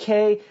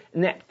okay,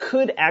 and that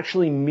could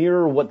actually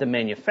mirror what the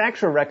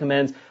manufacturer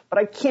recommends, but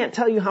I can't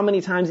tell you how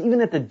many times,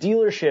 even at the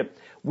dealership,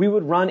 we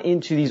would run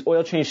into these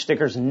oil change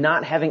stickers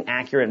not having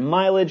accurate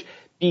mileage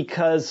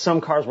because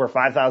some cars were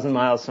 5,000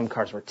 miles, some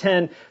cars were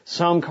 10,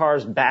 some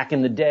cars back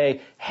in the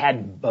day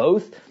had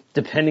both,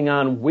 depending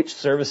on which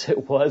service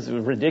it was. It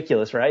was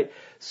ridiculous, right?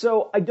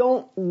 So I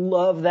don't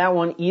love that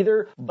one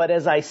either, but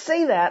as I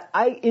say that,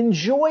 I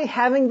enjoy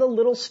having the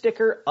little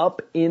sticker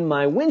up in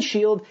my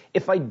windshield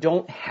if I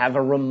don't have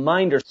a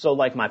reminder. So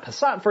like my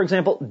Passat, for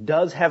example,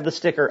 does have the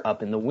sticker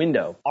up in the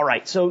window. All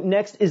right, so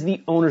next is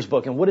the owner's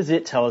book, and what does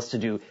it tell us to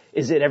do?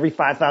 Is it every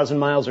 5,000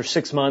 miles or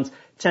 6 months,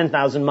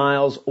 10,000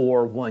 miles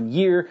or 1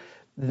 year?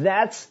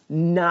 That's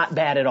not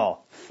bad at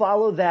all.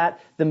 Follow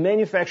that. The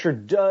manufacturer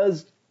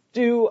does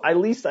do, at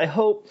least I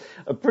hope,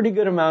 a pretty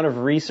good amount of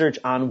research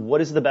on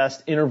what is the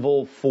best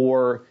interval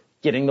for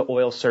getting the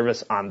oil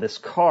service on this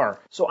car.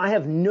 So I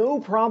have no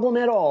problem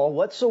at all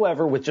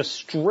whatsoever with just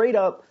straight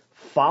up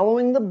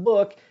following the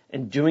book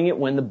and doing it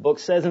when the book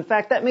says. In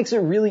fact, that makes it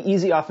really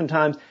easy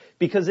oftentimes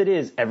because it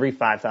is every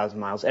 5,000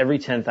 miles, every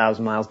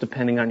 10,000 miles,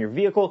 depending on your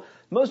vehicle.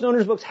 Most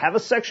owner's books have a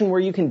section where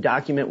you can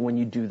document when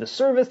you do the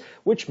service,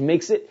 which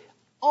makes it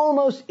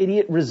almost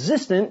idiot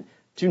resistant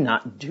to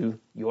not do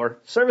your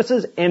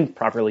services and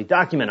properly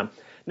document them.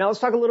 Now let's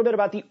talk a little bit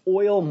about the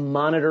oil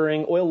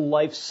monitoring, oil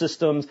life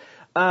systems.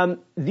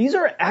 These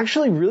are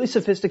actually really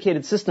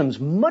sophisticated systems,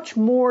 much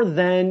more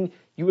than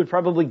you would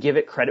probably give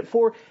it credit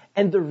for.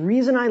 And the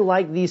reason I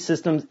like these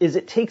systems is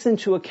it takes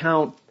into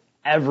account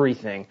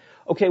everything.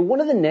 Okay, one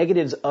of the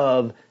negatives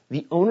of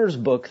the owner's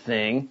book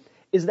thing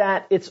is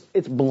that it's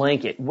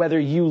blanket. Whether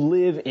you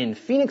live in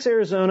Phoenix,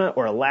 Arizona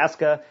or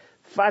Alaska,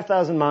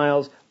 5,000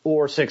 miles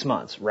or 6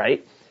 months,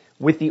 right?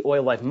 With the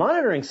oil life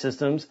monitoring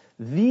systems,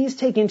 these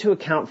take into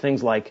account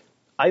things like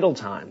idle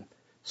time,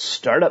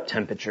 startup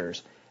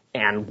temperatures,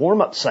 and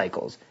warm-up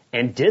cycles,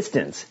 and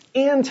distance,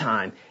 and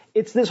time.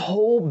 It's this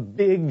whole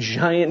big,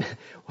 giant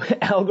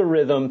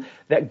algorithm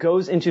that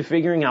goes into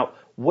figuring out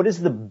what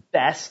is the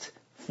best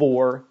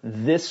for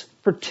this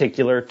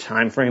particular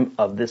time frame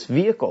of this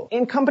vehicle.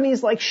 And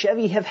companies like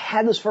Chevy have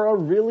had this for a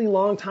really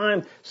long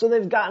time, so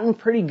they've gotten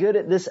pretty good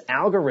at this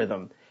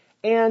algorithm.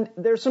 And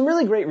there's some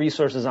really great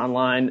resources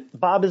online.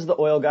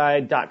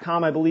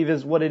 bobistheoilguy.com, I believe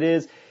is what it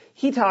is.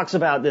 He talks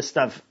about this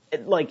stuff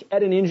like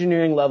at an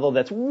engineering level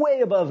that's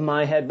way above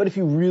my head, but if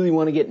you really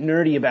want to get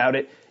nerdy about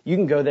it, you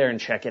can go there and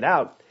check it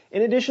out.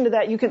 In addition to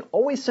that, you can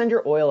always send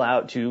your oil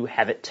out to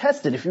have it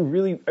tested if you're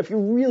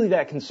really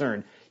that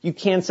concerned. You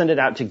can send it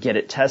out to get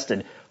it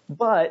tested.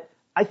 But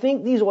I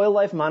think these oil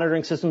life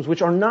monitoring systems,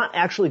 which are not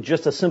actually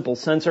just a simple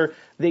sensor,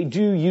 they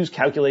do use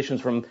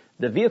calculations from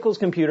the vehicle's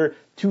computer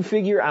to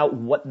figure out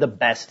what the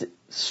best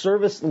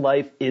service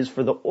life is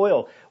for the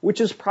oil,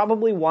 which is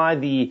probably why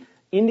the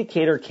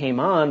indicator came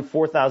on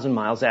 4,000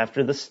 miles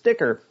after the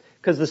sticker,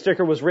 because the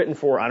sticker was written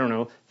for,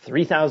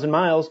 3,000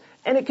 miles,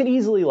 and it could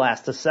easily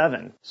last to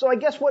 7. So I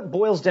guess what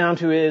boils down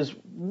to is,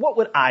 what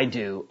would I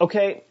do?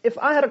 Okay, if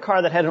I had a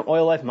car that had an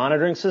oil life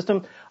monitoring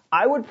system,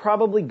 I would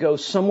probably go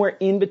somewhere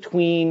in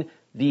between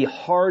the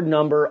hard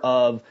number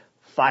of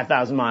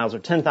 5,000 miles or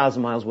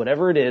 10,000 miles,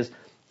 whatever it is,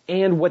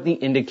 and what the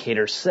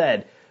indicator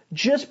said.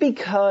 Just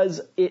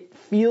because it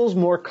feels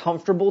more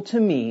comfortable to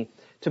me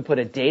to put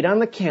a date on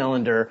the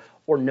calendar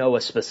or know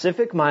a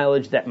specific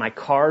mileage that my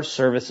car's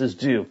services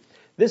do.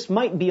 This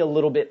might be a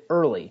little bit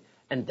early,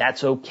 and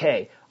that's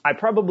okay.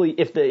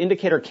 If the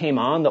indicator came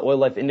on, the oil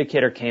life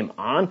indicator came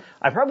on,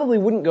 I probably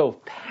wouldn't go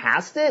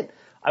past it.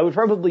 I would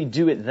probably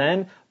do it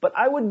then, but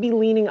I would be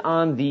leaning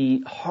on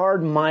the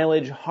hard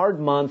mileage, hard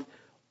month,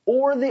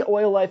 or the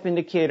oil life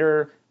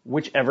indicator,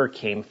 whichever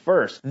came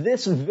first.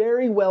 This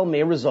very well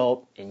may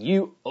result in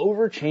you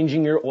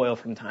overchanging your oil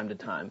from time to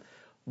time.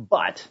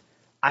 But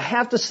I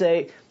have to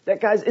say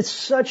that, guys, it's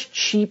such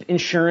cheap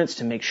insurance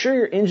to make sure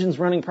your engine's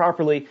running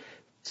properly.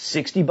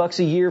 $60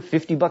 a year,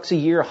 $50 a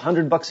year,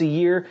 $100 a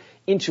year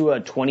into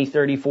a $20,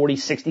 $30,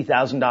 $40,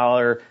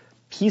 $60,000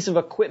 piece of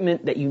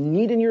equipment that you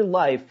need in your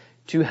life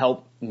to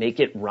help make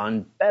it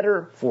run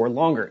better for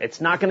longer. It's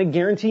not going to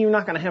guarantee you're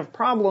not going to have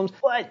problems,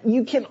 but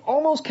you can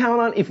almost count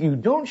on if you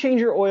don't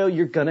change your oil,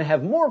 you're going to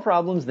have more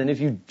problems than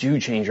if you do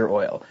change your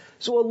oil.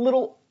 So a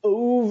little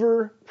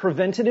over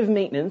preventative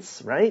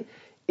maintenance, right,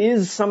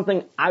 is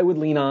something I would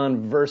lean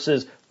on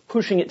versus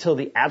pushing it till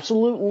the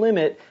absolute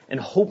limit and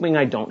hoping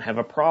I don't have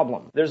a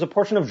problem. There's a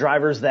portion of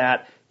drivers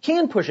that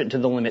can push it to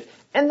the limit,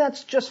 and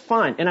that's just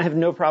fine, and I have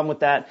no problem with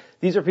that.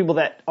 These are people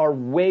that are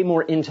way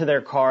more into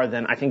their car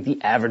than I think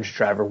the average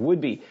driver would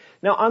be.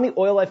 Now, on the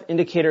oil life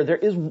indicator, there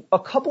is a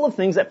couple of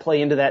things that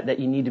play into that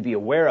you need to be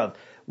aware of.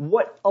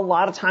 What a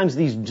lot of times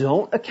these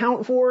don't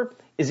account for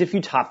is if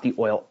you top the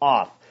oil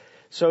off.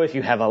 So if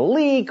you have a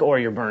leak or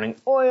you're burning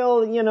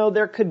oil,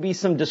 there could be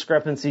some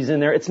discrepancies in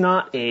there. It's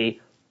not a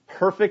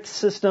perfect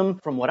system.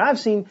 From what I've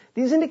seen,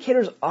 these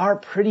indicators are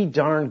pretty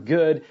darn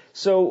good.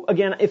 So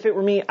again, if it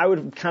were me, I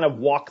would kind of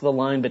walk the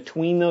line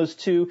between those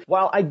two.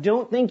 While I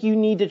don't think you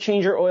need to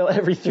change your oil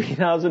every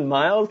 3,000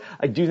 miles,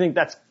 I do think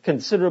that's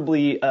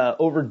considerably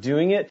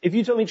overdoing it. If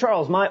you told me,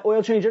 Charles, my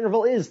oil change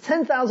interval is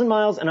 10,000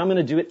 miles and I'm going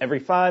to do it every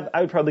 5,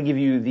 I would probably give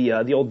you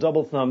the old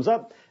double thumbs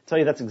up. Tell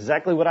you that's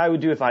exactly what I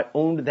would do if I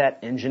owned that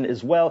engine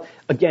as well.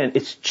 Again,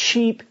 it's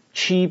cheap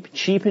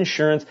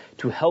insurance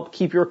to help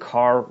keep your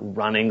car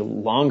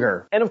running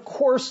longer. And of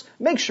course,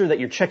 make sure that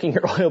you're checking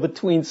your oil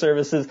between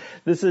services.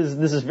 This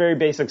is very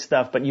basic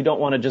stuff, but you don't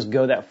want to just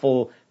go that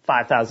full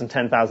 5,000,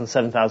 10,000,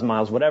 7,000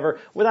 miles, whatever,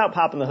 without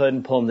popping the hood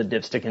and pulling the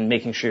dipstick and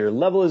making sure your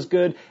level is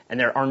good and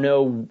there are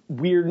no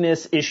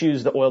weirdness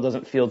issues. The oil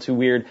doesn't feel too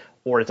weird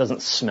or it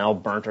doesn't smell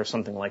burnt or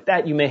something like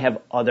that. You may have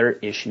other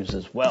issues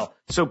as well.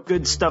 So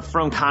good stuff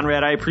from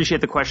Conrad. I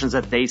appreciate the questions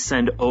that they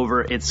send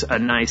over. It's a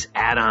nice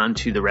add-on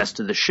to the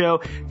rest of the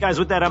show. Guys,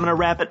 with that, I'm going to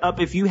wrap it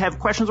up. If you have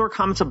questions or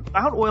comments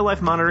about oil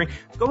life monitoring,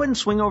 go ahead and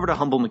swing over to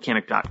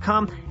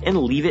humblemechanic.com and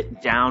leave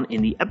it down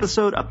in the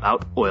episode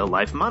about oil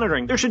life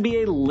monitoring. There should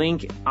be a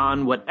link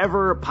on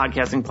whatever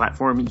podcasting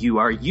platform you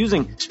are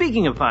using.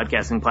 Speaking of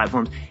podcasting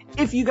platforms,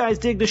 if you guys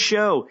dig the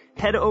show,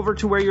 head over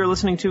to where you're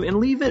listening to and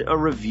leave it a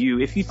review.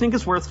 If you think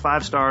it's worth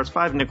 5 stars,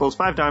 5 nickels,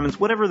 5 diamonds,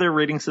 whatever their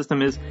rating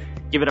system is,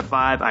 give it a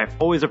 5. I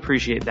always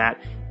appreciate that.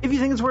 If you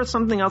think it's worth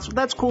something else,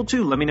 that's cool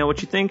too. Let me know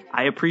what you think.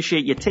 I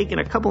appreciate you taking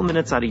a couple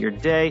minutes out of your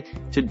day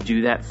to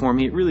do that for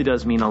me. It really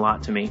does mean a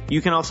lot to me.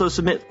 You can also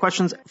submit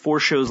questions for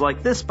shows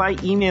like this by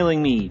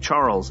emailing me,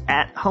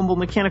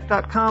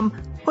 charles@humblemechanic.com.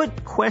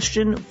 Put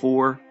question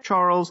for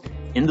Charles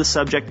in the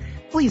subject.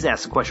 Please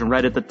ask the question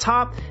right at the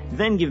top,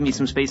 then give me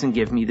some space and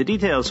give me the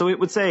details. So it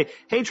would say,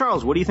 hey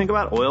Charles, what do you think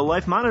about oil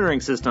life monitoring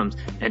systems?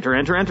 Enter,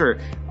 enter,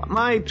 enter.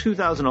 My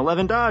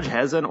 2011 Dodge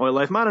has an oil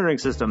life monitoring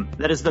system.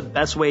 That is the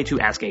best way to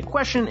ask a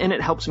question, and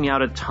it helps me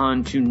out a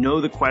ton to know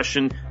the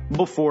question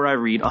before I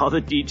read all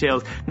the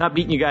details. Not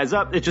beating you guys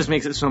up, it just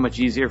makes it so much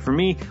easier for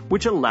me,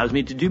 which allows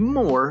me to do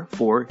more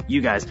for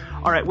you guys.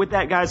 All right, with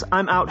that, guys,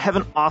 I'm out. Have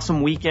an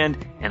awesome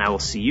weekend, and I will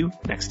see you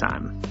next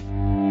time.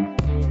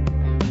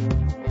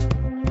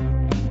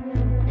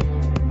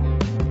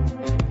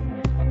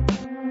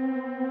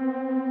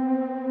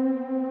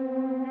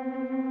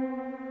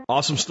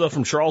 Awesome stuff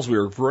from Charles. We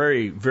are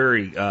very,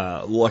 very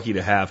lucky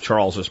to have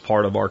Charles as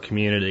part of our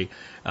community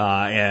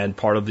and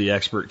part of the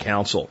expert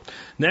council.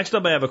 Next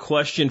up, I have a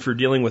question for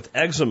dealing with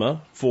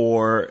eczema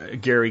for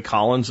Gary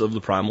Collins of the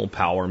Primal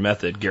Power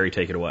Method. Gary,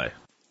 take it away.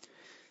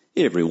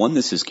 Hey everyone,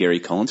 this is Gary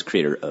Collins,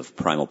 creator of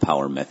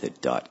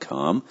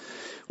PrimalPowerMethod.com,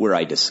 where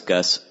I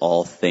discuss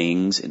all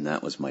things, and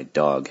that was my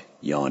dog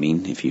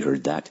yawning, if you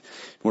heard that,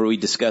 where we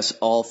discuss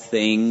all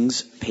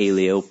things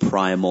paleo,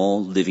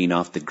 primal, living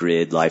off the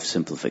grid, life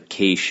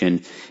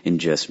simplification, and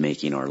just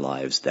making our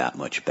lives that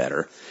much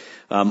better.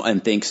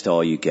 And thanks to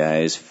all you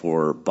guys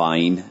for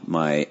buying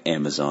my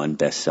Amazon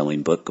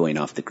best-selling book, Going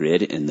Off the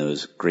Grid, and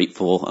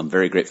I'm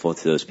very grateful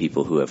to those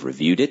people who have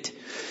reviewed it.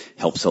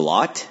 Helps a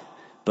lot.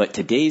 But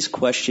today's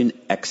question,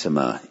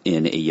 eczema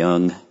in a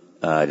young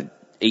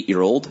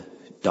 8-year-old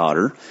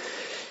daughter.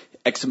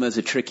 Eczema is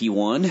a tricky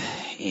one,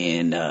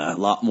 and a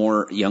lot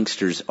more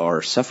youngsters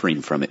are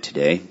suffering from it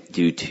today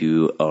due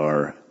to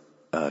our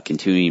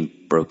continuing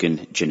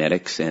broken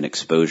genetics and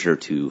exposure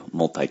to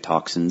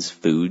multi-toxins,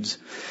 foods,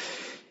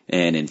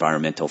 and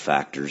environmental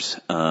factors.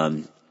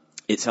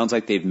 It sounds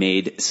like they've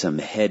made some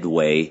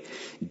headway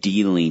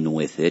dealing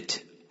with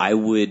it. I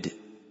would,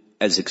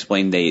 as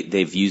explained,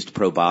 they've used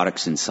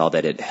probiotics and saw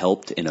that it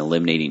helped in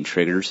eliminating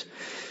triggers.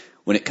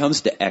 When it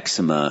comes to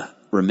eczema,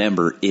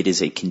 remember, it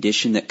is a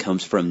condition that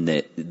comes from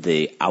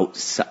the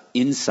outside,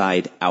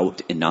 inside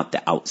out and not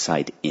the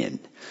outside in.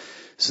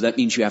 So that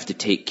means you have to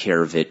take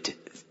care of it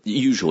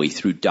usually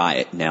through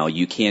diet. Now,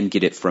 you can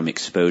get it from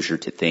exposure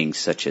to things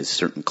such as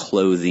certain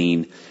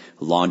clothing,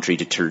 laundry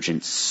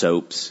detergents,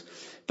 soaps,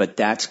 but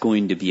that's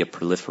going to be a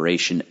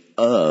proliferation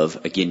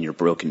of, again,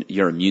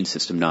 your immune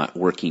system not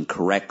working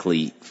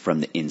correctly from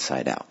the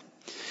inside out.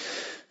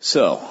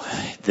 So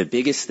the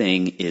biggest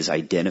thing is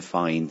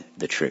identifying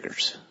the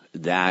triggers.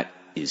 That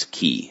is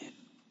key.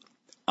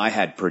 I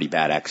had pretty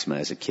bad eczema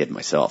as a kid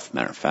myself,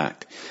 matter of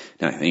fact,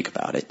 now I think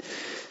about it.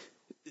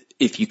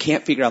 If you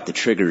can't figure out the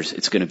triggers,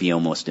 it's going to be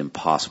almost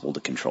impossible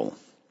to control.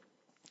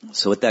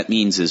 So what that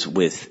means is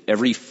with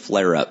every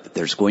flare-up,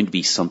 there's going to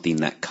be something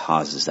that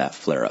causes that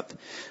flare-up.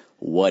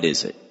 What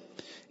is it?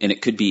 And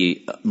it could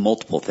be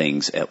multiple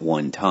things at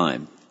one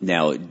time.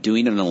 Now,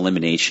 doing an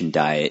elimination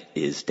diet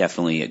is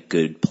definitely a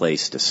good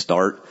place to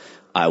start.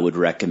 I would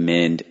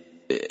recommend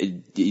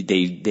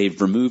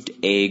they've removed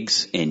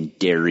eggs and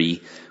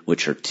dairy,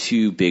 which are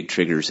two big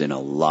triggers in a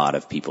lot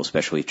of people,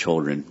 especially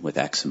children with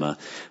eczema.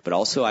 But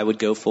also I would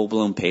go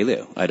full-blown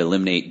paleo. I'd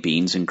eliminate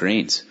beans and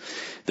grains.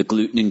 The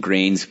gluten in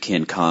grains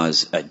can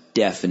cause a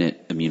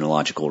definite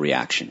immunological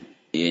reaction,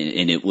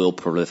 and it will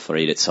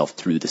proliferate itself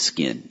through the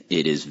skin.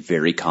 It is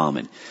very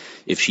common.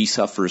 If she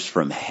suffers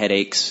from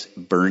headaches,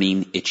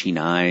 burning, itching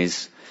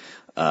eyes,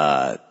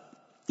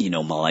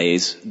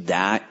 malaise,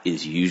 that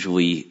is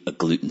usually a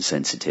gluten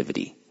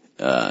sensitivity.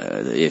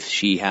 If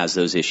she has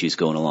those issues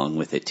going along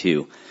with it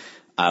too,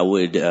 I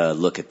would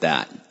look at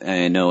that.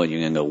 I know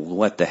you're going to go,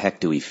 what the heck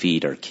do we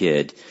feed our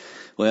kid?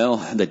 Well,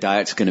 the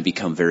diet's going to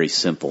become very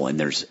simple, and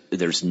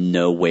there's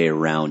no way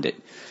around it.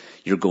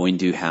 You're going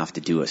to have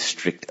to do a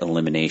strict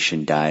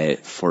elimination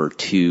diet for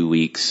 2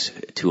 weeks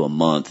to a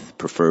month,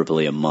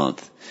 preferably a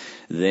month.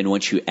 Then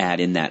once you add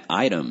in that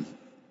item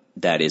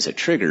that is a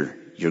trigger,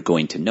 you're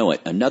going to know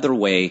it. Another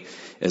way,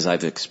 as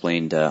I've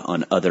explained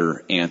on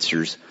other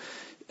answers,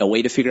 a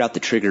way to figure out the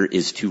trigger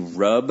is to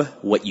rub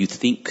what you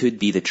think could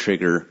be the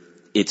trigger.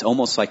 It's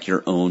almost like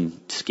your own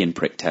skin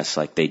prick test,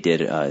 like they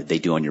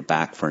do on your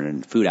back for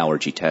a food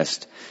allergy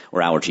test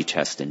or allergy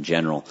test in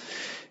general,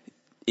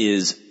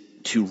 is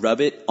to rub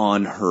it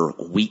on her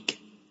weak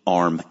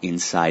arm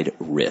inside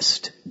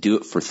wrist. Do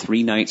it for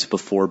 3 nights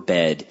before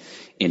bed.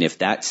 And if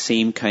that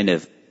same kind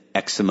of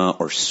eczema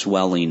or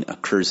swelling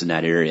occurs in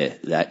that area,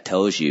 that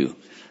tells you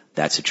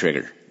that's a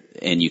trigger.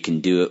 And you can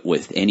do it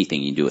with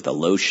anything. You can do it with a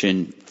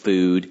lotion,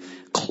 food,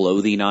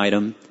 clothing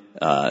item,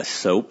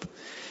 soap.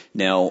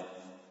 Now,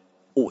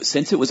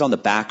 since it was on the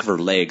back of her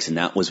legs and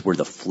that was where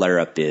the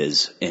flare-up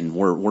is, and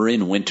we're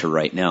in winter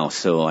right now,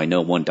 so I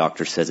know one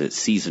doctor says it's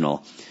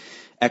seasonal.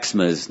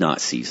 Eczema is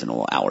not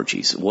seasonal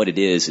allergies. What it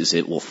is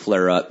it will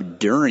flare up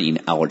during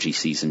allergy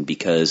season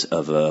because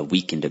of a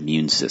weakened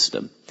immune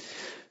system.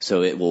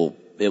 So it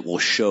will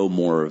show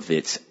more of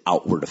its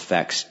outward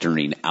effects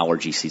during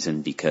allergy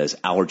season because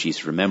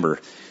allergies,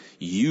 remember,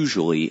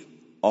 usually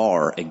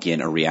are,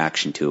 again, a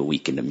reaction to a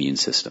weakened immune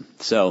system.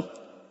 So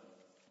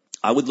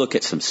I would look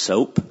at some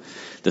soap.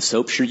 The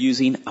soaps you're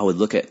using, I would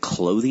look at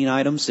clothing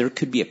items. There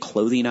could be a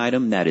clothing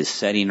item that is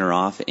setting her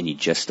off and you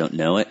just don't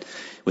know it.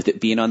 With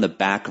it being on the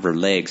back of her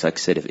legs, like I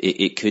said,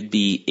 it could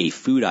be a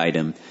food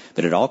item,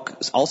 but it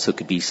also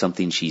could be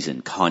something she's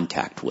in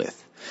contact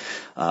with.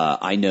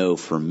 I know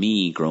for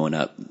me growing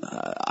up,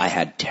 I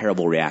had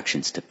terrible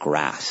reactions to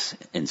grass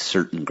and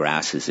certain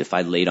grasses. If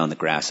I laid on the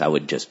grass, I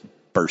would just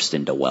burst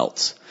into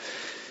welts.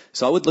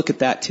 So I would look at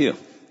that too.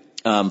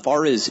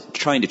 Far as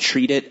trying to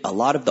treat it, a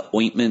lot of the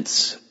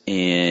ointments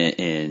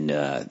and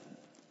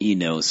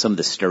some of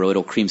the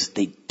steroidal creams,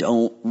 they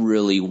don't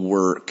really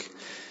work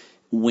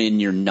when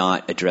you're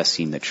not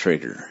addressing the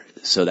trigger.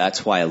 So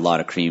that's why a lot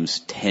of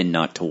creams tend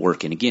not to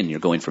work. And again, you're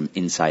going from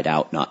inside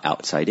out, not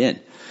outside in.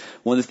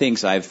 One of the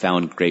things I've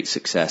found great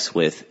success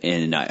with,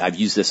 and I've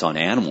used this on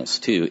animals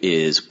too,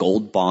 is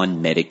Gold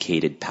Bond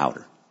medicated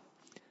powder.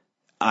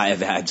 I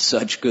have had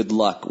such good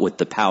luck with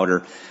the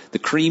powder. The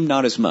cream,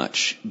 not as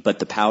much, but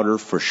the powder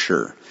for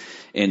sure.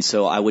 And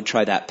so I would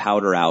try that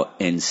powder out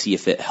and see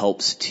if it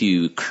helps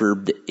to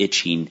curb the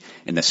itching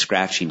and the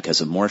scratching, because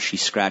the more she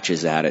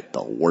scratches at it,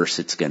 the worse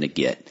it's going to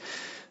get.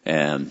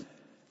 I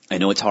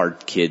know it's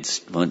hard.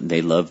 Kids,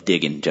 they love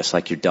digging, just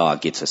like your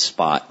dog gets a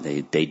spot.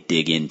 They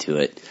dig into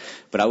it.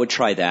 But I would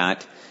try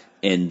that.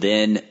 And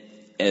then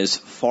as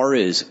far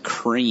as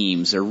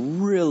creams, they're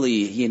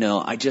really,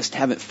 I just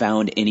haven't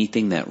found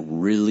anything that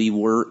really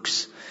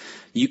works.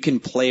 You can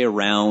play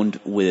around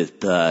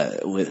with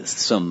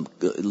some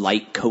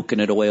light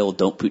coconut oil.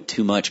 Don't put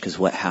too much, because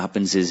what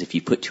happens is if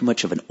you put too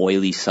much of an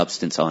oily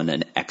substance on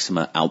an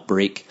eczema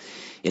outbreak,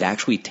 it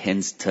actually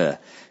tends to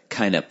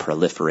kind of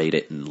proliferate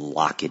it and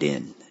lock it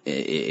in,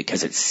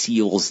 because it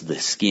seals the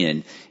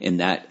skin. In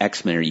that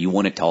eczema area, you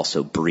want it to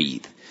also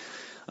breathe.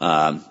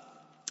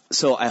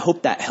 So I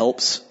hope that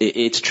helps.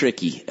 It's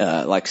tricky.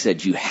 Like I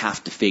said, you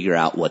have to figure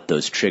out what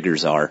those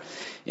triggers are.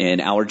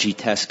 And allergy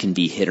tests can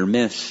be hit or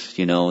miss.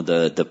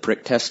 The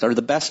prick tests are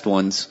the best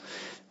ones.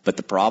 But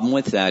the problem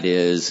with that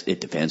is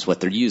it depends what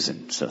they're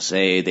using. So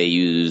say they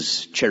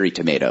use cherry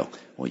tomato.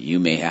 Well, you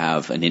may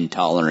have an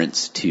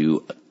intolerance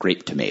to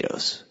grape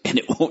tomatoes, and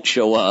it won't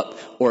show up,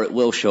 or it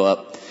will show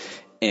up.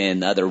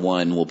 And the other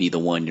one will be the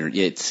one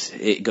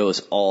it goes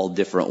all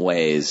different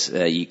ways.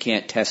 You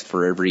can't test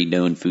for every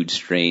known food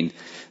strain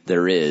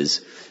there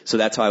is. So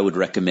that's how I would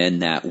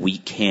recommend that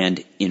weak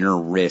hand inner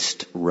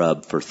wrist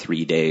rub for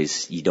 3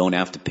 days. You don't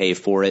have to pay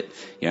for it.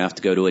 You don't have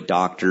to go to a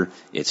doctor.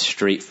 It's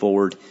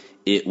straightforward.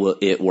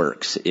 It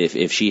works.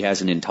 If she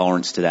has an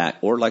intolerance to that,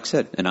 or like I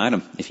said, an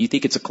item. If you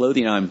think it's a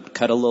clothing item,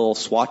 cut a little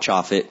swatch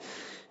off it,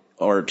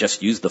 or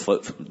just use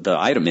the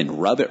item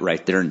and rub it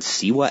right there and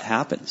see what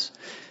happens.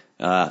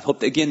 Hope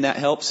that, again, that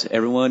helps.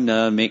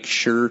 Everyone, make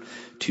sure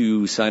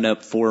to sign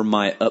up for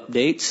my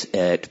updates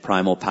at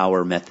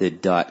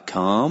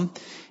primalpowermethod.com.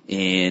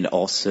 And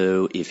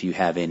also, if you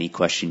have any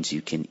questions,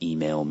 you can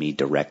email me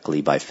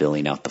directly by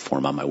filling out the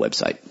form on my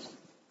website.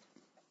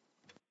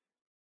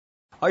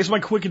 I guess my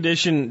quick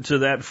addition to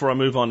that before I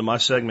move on to my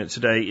segment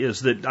today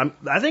is that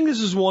I think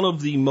this is one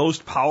of the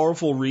most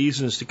powerful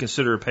reasons to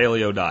consider a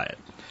paleo diet.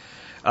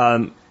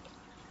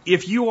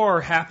 If you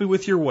are happy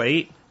with your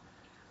weight,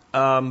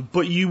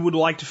 but you would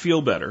like to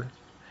feel better,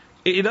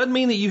 it doesn't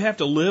mean that you have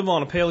to live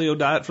on a paleo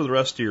diet for the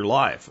rest of your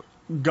life.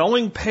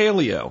 Going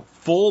paleo,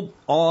 full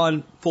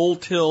on, full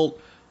tilt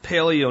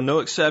paleo, no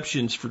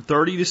exceptions, for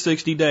 30 to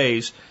 60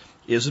 days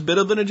is a bit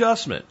of an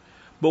adjustment.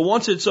 But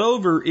once it's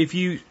over, if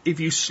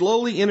you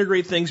slowly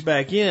integrate things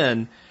back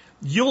in,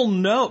 you'll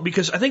know,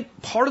 because I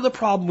think part of the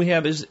problem we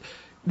have is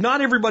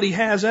not everybody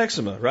has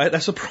eczema, right?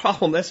 That's a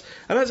problem. That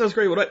sounds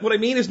great. What I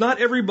mean is not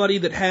everybody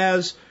that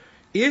has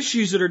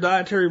issues that are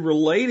dietary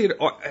related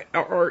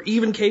are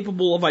even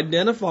capable of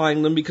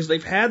identifying them because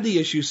they've had the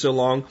issue so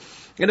long.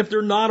 And if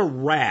they're not a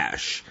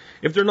rash,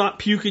 if they're not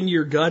puking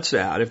your guts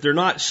out, if they're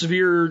not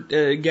severe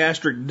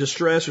gastric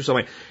distress or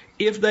something,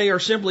 if they are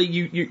simply,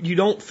 you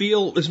don't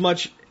feel as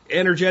much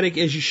energetic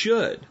as you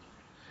should,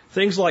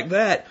 things like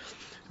that,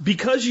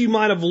 because you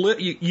might have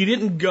you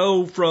didn't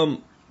go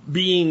from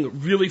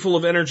being really full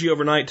of energy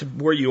overnight to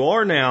where you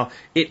are now.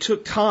 It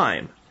took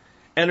time,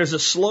 and there's a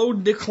slow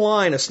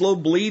decline, a slow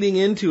bleeding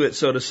into it,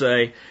 so to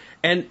say,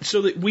 and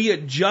so that we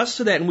adjust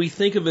to that and we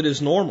think of it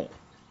as normal.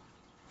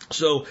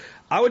 So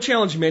I would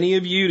challenge many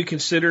of you to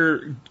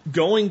consider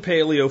going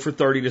paleo for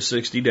 30 to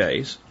 60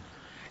 days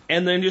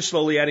and then just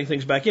slowly adding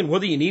things back in.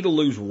 Whether you need to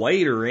lose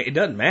weight or it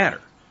doesn't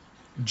matter.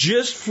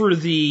 Just for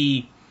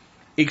the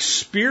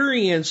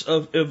experience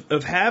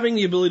of having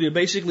the ability to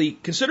basically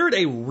consider it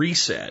a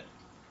reset.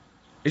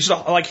 It's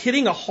like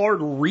hitting a hard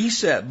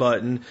reset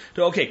button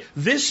to, okay,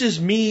 this is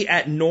me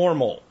at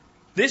normal.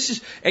 This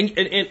is,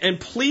 and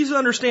please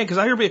understand, because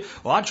I hear people,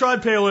 well, I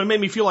tried paleo and it made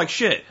me feel like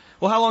shit.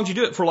 Well, how long did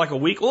you do it? For like a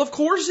week? Well, of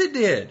course it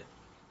did.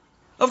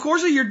 Of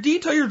course you're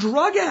a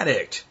drug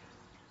addict.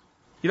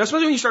 You know,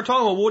 especially when you start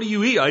talking about what do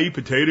you eat? I eat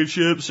potato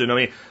chips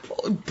and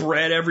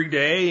bread every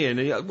day, and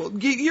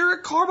you're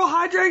a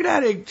carbohydrate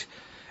addict.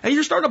 And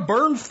you're starting to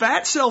burn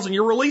fat cells and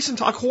you're releasing,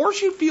 of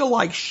course you feel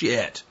like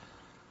shit.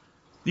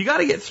 You got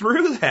to get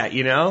through that,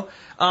 you know.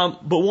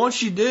 But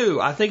once you do,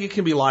 I think it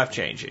can be life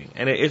changing,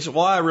 and it's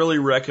why I really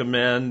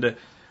recommend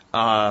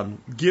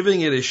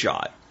giving it a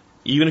shot,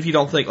 even if you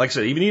don't think, like I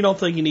said, even if you don't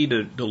think you need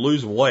to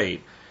lose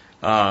weight.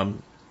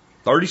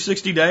 30,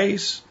 60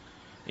 days,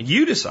 and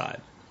you decide.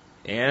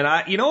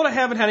 And you know what I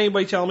haven't had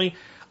anybody tell me?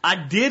 I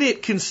did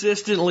it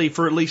consistently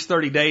for at least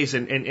 30 days,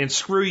 and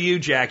screw you,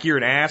 Jack, you're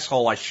an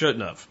asshole. I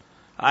shouldn't have.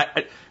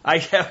 I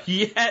have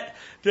yet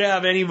to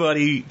have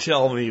anybody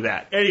tell me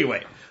that.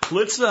 Anyway,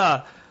 let's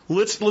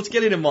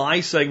get into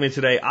my segment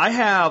today. I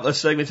have a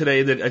segment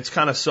today that it's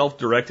kind of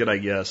self-directed, I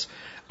guess.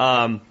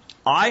 I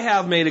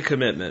have made a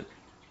commitment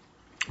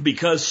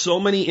because so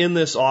many in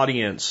this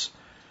audience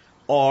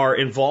are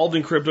involved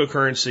in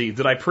cryptocurrency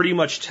that I pretty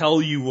much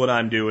tell you what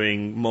I'm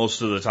doing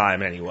most of the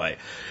time anyway.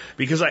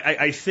 Because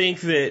I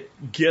think that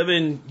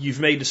given you've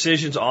made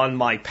decisions on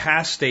my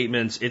past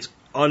statements, it's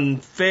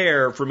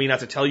unfair for me not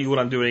to tell you what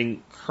I'm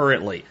doing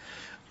currently.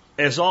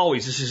 As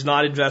always, this is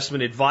not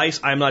investment advice.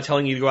 I'm not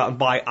telling you to go out and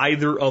buy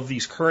either of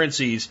these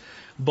currencies,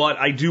 but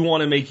I do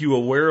want to make you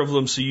aware of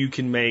them so you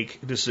can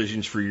make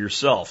decisions for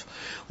yourself.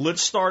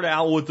 Let's start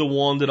out with the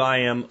one that I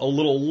am a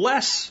little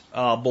less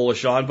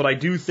bullish on, but I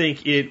do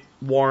think it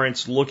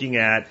warrants looking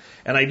at,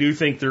 and I do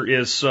think there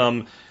is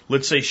some,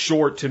 let's say,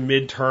 short to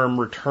midterm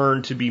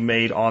return to be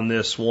made on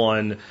this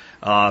one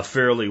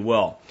fairly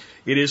well.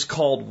 It is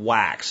called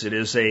WAX. It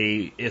is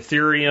a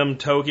Ethereum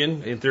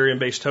token,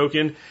 Ethereum-based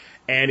token,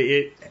 and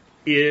it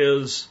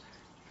is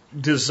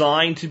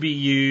designed to be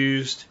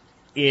used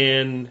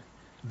in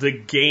the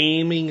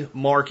gaming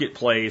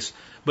marketplace,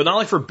 but not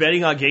only for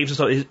betting on games and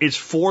stuff, it's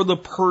for the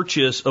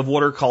purchase of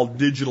what are called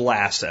digital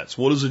assets.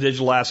 What is a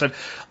digital asset?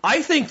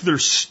 I think they're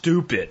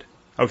stupid,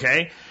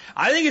 okay?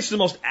 I think it's the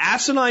most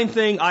asinine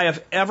thing I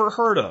have ever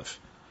heard of,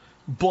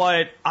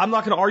 but I'm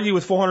not going to argue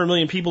with 400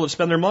 million people that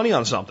spend their money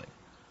on something.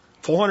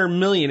 400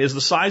 million is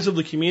the size of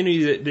the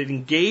community that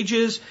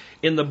engages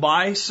in the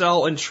buy,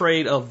 sell, and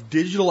trade of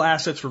digital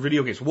assets for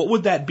video games. What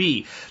would that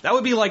be? That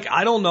would be like,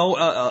 I don't know,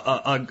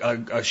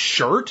 a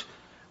shirt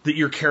that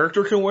your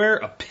character can wear.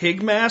 A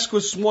pig mask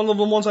was one of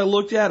the ones I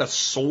looked at. A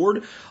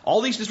sword.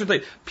 All these different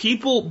things.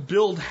 People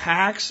build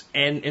hacks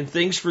and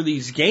things for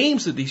these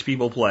games that these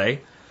people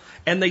play,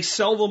 and they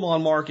sell them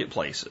on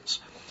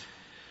marketplaces.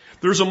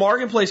 There's a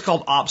marketplace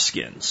called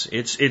OpSkins.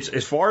 It's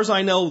as far as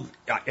I know,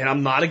 and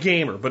I'm not a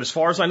gamer, but as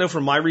far as I know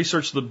from my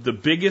research, the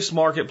biggest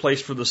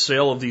marketplace for the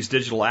sale of these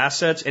digital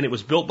assets, and it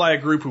was built by a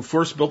group who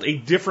first built a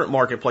different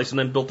marketplace and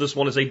then built this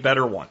one as a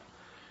better one.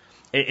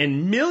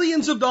 And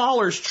millions of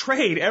dollars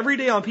trade every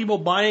day on people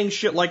buying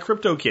shit like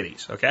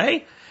CryptoKitties,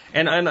 okay?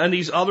 And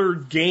these other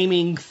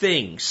gaming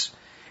things.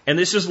 And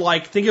this is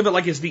like, think of it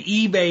like it's the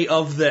eBay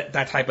of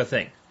that type of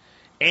thing.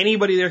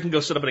 Anybody there can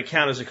go set up an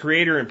account as a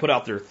creator and put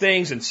out their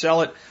things and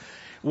sell it.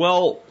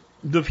 Well,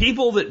 the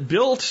people that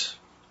built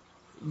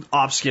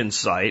OpSkin's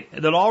site,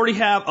 that already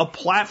have a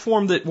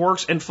platform that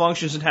works and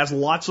functions and has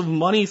lots of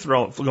money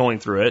going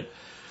through it,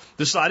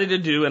 decided to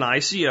do an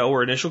ICO,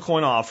 or initial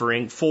coin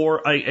offering,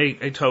 for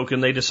a token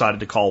they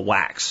decided to call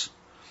WAX.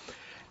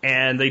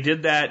 And they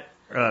did that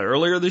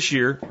earlier this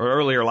year, or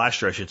earlier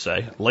last year, I should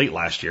say, late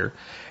last year.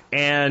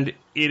 And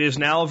it is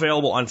now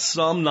available on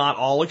some, not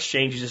all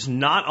exchanges. It's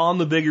not on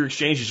the bigger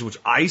exchanges, which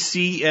I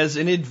see as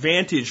an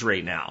advantage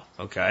right now,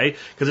 okay?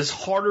 Because it's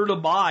harder to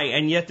buy,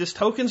 and yet this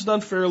token's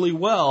done fairly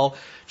well,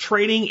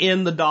 trading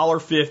in the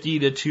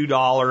 $1.50 to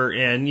 $2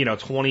 and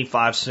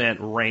 25-cent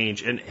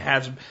range, and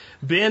has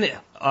been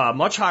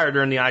much higher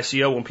during the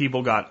ICO when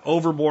people got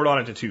overboard on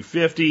it to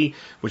 $2.50,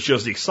 which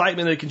shows the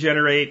excitement that it can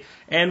generate,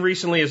 and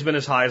recently has been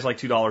as high as like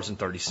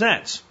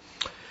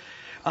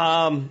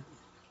 $2.30.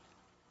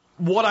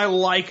 What I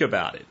like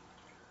about it,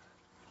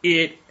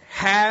 it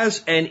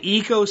has an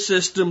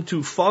ecosystem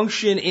to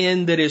function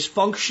in that is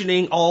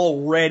functioning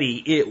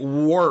already. It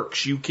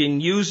works. You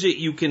can use it.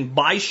 You can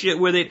buy shit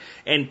with it,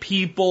 and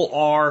people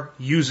are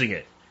using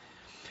it.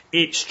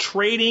 It's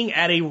trading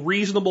at a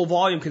reasonable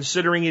volume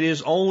considering it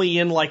is only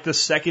in like the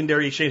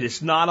secondary exchange.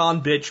 It's not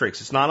on Bittrex.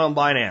 It's not on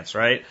Binance,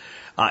 right?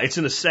 It's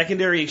in the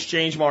secondary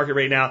exchange market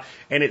right now,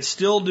 and it's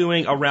still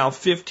doing around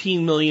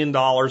 $15 million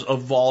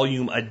of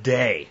volume a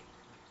day.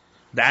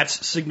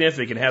 That's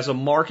significant. It has a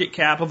market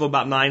cap of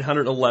about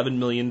 $911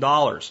 million.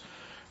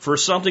 For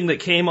something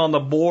that came on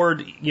the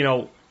board,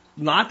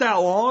 not that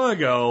long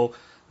ago,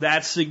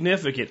 that's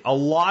significant. A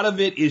lot of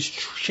it is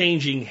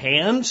changing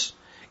hands.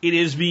 It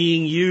is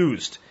being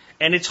used.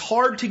 And it's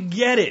hard to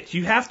get it.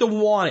 You have to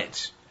want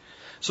it.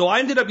 So I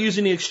ended up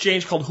using the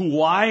exchange called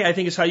Huawei, I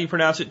think is how you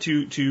pronounce it,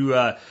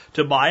 to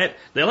buy it.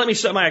 They let me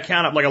set my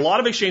account up. Like a lot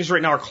of exchanges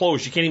right now are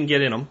closed. You can't even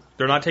get in them.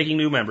 They're not taking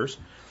new members.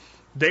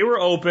 They were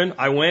open.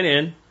 I went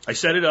in. I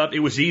set it up. It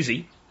was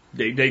easy.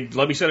 They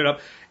let me set it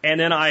up. And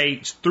then I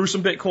threw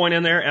some Bitcoin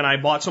in there and I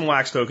bought some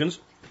wax tokens.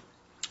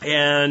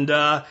 And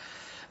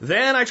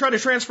then I tried to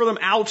transfer them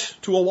out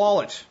to a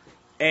wallet.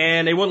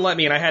 And they wouldn't let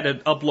me. And I had to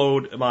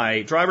upload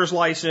my driver's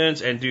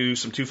license and do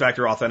some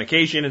two-factor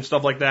authentication and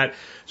stuff like that.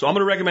 So I'm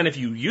going to recommend if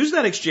you use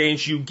that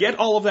exchange, you get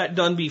all of that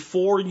done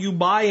before you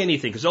buy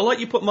anything. Because they'll let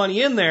you put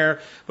money in there,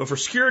 but for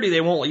security,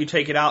 they won't let you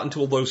take it out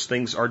until those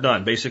things are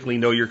done. Basically,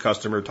 know your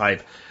customer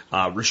type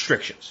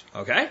restrictions.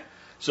 Okay?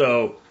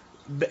 So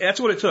that's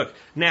what it took.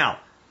 Now,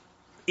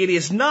 it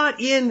is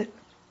not in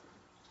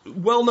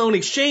well-known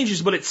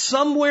exchanges, but it's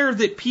somewhere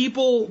that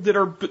people that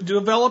are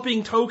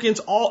developing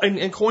tokens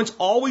and coins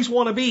always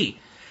want to be.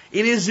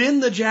 It is in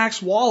the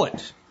Jax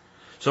wallet.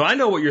 So I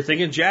know what you're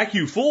thinking. Jack,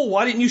 you fool,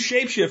 why didn't you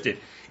shapeshift it?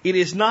 It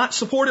is not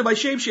supported by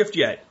Shapeshift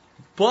yet.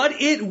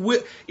 But it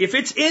will. If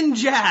it's in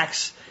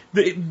Jax,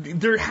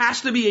 there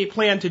has to be a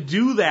plan to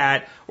do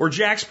that, or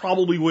Jax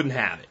probably wouldn't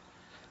have it.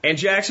 And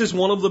Jax is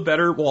one of the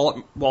better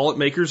wallet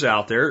makers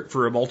out there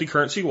for a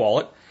multi-currency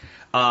wallet.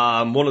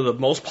 One of the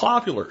most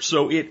popular.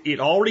 So it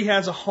already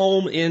has a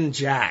home in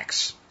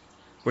Jax,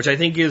 which I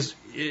think is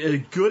a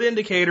good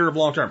indicator of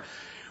long term.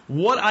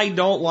 What I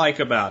don't like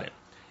about it,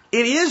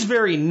 it is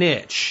very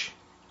niche.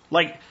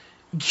 Like,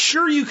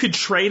 sure, you could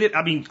trade it.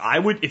 I mean, I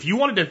would, if you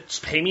wanted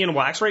to pay me in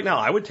wax right now,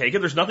 I would take it.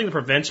 There's nothing that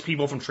prevents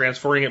people from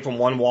transferring it from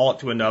one wallet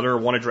to another or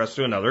one address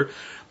to another.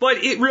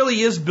 But it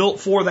really is built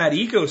for that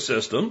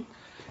ecosystem.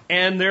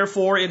 And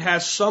therefore, it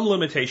has some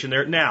limitation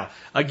there. Now,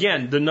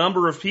 again, the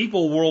number of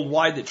people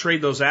worldwide that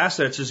trade those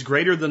assets is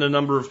greater than the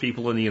number of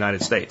people in the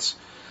United States.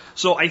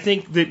 So I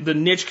think that the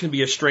niche can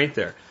be a strength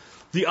there.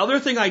 The other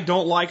thing I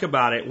don't like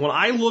about it, when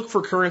I look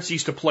for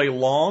currencies to play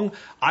long,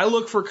 I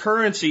look for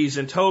currencies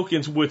and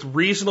tokens with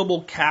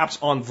reasonable caps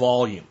on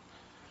volume.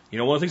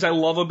 One of the things I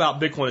love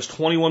about Bitcoin is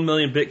 21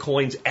 million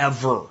Bitcoins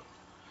ever.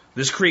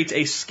 This creates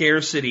a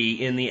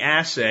scarcity in the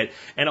asset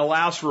and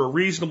allows for a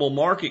reasonable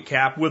market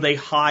cap with a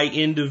high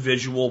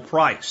individual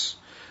price.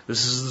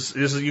 This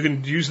is you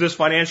can use this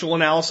financial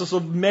analysis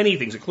of many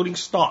things, including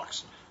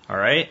stocks. All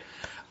right,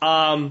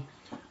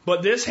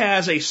 but this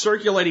has a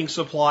circulating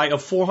supply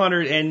of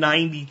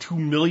 492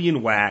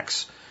 million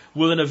wax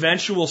with an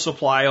eventual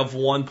supply of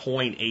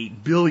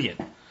 1.8 billion.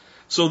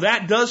 So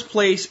that does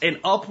place an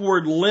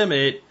upward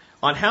limit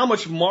on how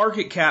much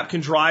market cap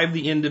can drive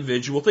the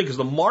individual thing, because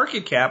the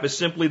market cap is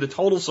simply the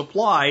total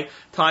supply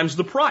times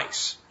the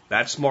price.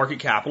 That's market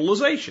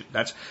capitalization.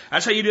 That's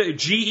how you do it.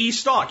 GE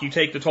stock. You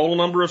take the total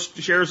number of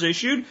shares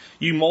issued,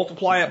 you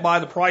multiply it by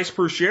the price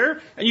per share,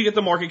 and you get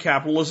the market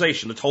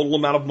capitalization, the total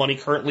amount of money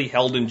currently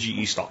held in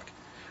GE stock.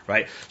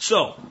 Right?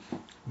 So,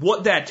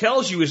 what that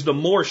tells you is the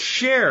more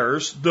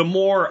shares, the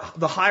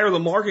higher the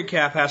market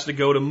cap has to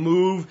go to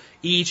move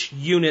each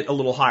unit a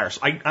little higher.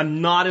 So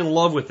I'm not in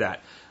love with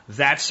that.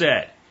 That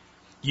said,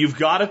 you've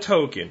got a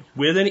token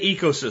with an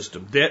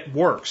ecosystem that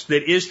works,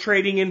 that is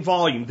trading in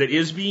volume, that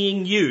is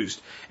being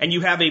used, and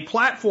you have a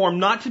platform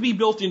not to be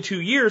built in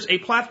 2 years, a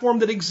platform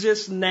that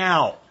exists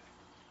now.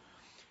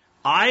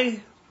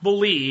 I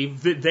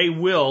believe that they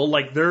will,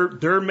 like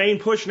their main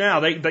push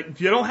now, they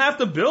don't have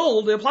to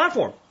build a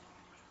platform.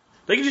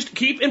 They can just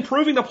keep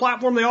improving the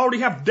platform they already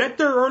have that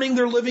they're earning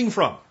their living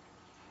from.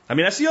 I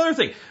mean, that's the other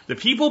thing. The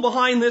people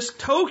behind this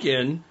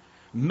token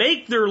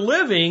make their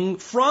living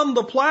from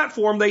the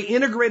platform they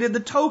integrated the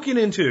token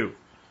into.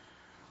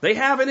 They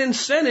have an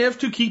incentive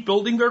to keep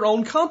building their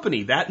own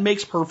company. That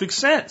makes perfect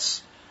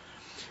sense.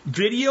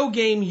 Video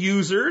game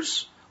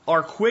users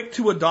are quick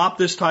to adopt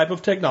this type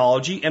of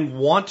technology and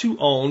want to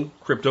own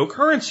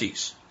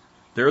cryptocurrencies.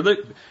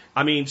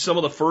 Some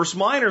of the first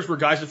miners were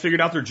guys that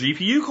figured out their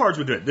GPU cards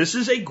would do it. This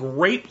is a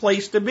great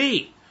place to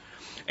be.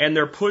 And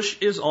their push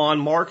is on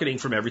marketing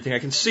from everything I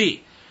can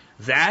see.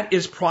 That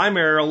is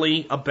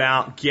primarily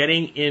about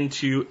getting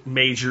into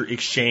major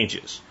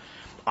exchanges.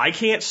 I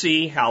can't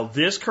see how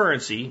this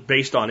currency,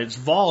 based on its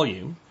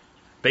volume,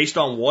 based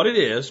on what it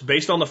is,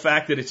 based on the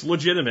fact that it's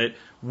legitimate,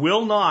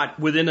 will not,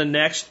 within the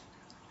next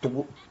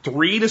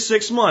 3 to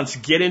 6 months,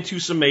 get into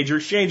some major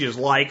exchanges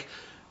like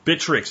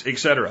Bittrex,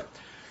 etc.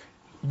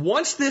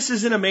 Once this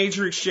is in a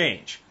major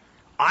exchange,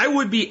 I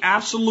would be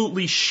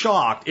absolutely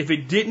shocked if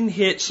it didn't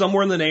hit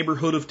somewhere in the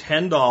neighborhood of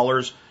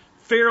 $10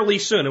 fairly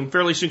soon. And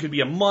fairly soon could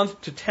be a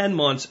month to 10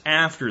 months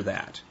after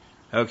that.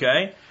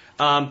 Okay?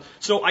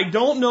 So I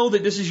don't know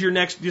that this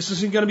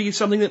isn't going to be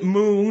something that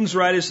moons,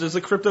 right? As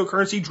the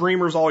cryptocurrency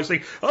dreamers always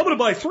think, I'm going to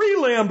buy 3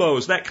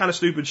 Lambos, that kind of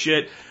stupid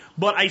shit.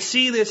 But I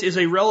see this as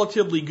a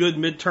relatively good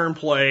midterm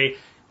play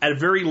at a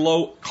very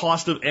low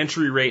cost of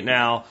entry right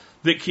now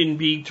that can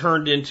be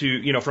turned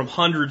into, from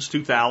hundreds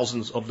to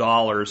thousands of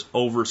dollars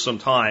over some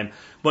time.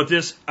 But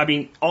this,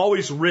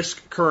 always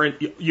risk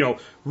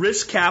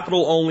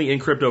capital only in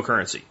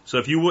cryptocurrency. So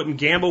if you wouldn't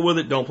gamble with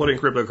it, don't put it in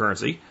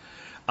cryptocurrency.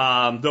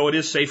 Though it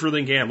is safer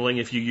than gambling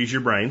if you use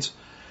your brains.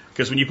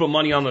 Because when you put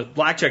money on the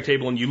blackjack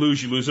table and you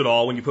lose it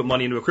all. When you put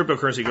money into a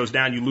cryptocurrency, it goes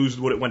down, you lose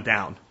what it went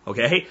down.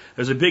 Okay?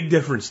 There's a big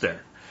difference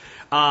there.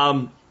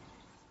 But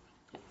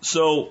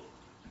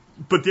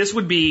this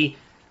would be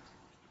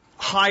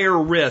higher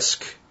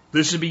risk.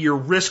 This would be your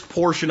risk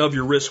portion of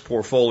your risk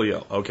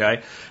portfolio.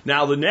 Okay?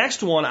 Now, the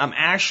next one I'm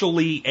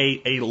actually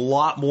a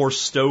lot more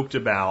stoked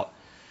about.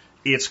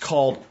 It's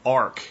called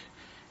ARK.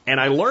 And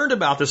I learned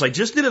about this. I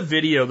just did a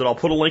video that I'll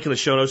put a link in the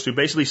show notes to,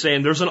 basically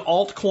saying there's an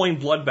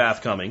altcoin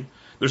bloodbath coming.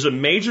 There's a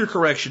major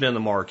correction in the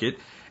market.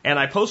 And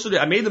I posted it.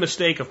 I made the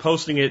mistake of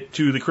posting it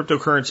to the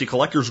cryptocurrency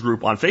collectors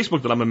group on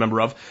Facebook that I'm a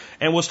member of,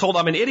 and was told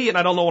I'm an idiot and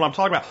I don't know what I'm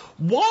talking about.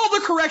 While the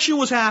correction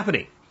was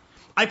happening,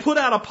 I put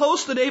out a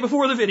post the day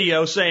before the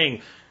video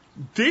saying,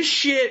 this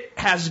shit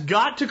has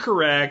got to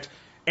correct,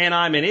 and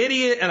I'm an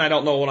idiot and I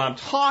don't know what I'm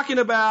talking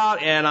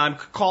about, and I'm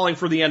calling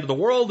for the end of the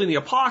world and the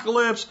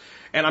apocalypse.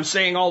 And I'm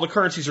saying all the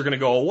currencies are going to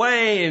go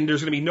away and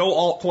there's going to be no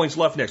altcoins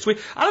left next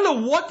week. I don't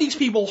know what these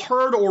people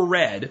heard or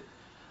read,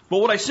 but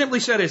what I simply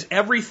said is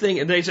everything,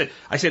 and I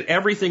said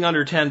everything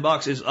under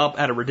 $10 is up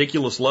at a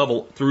ridiculous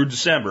level through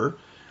December.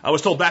 I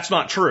was told that's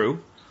not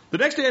true. The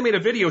next day I made a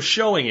video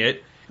showing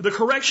it. The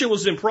correction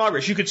was in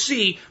progress. You could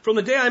see from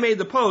the day I made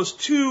the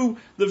post to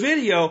the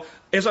video,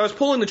 as I was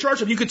pulling the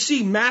charts up, you could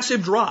see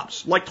massive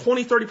drops, like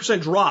 20,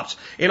 30% drops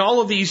in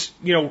all of these,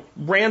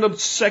 random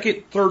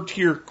second, third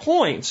tier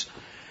coins.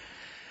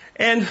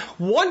 And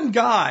one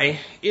guy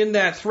in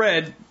that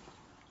thread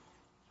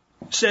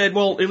said,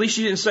 well, at least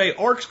you didn't say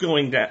ARK's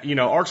going down,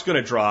 ARK's going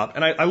to drop.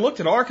 And I looked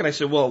at ARK and I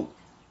said, well,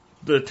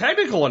 the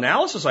technical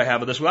analysis I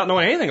have of this without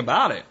knowing anything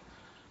about it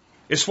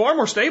is far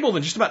more stable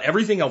than just about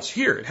everything else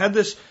here. It had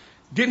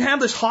didn't have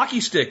this hockey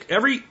stick.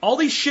 All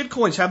these shit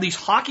coins have these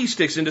hockey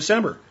sticks in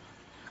December.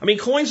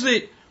 Coins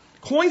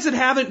that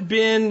haven't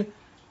been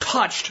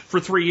touched for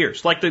 3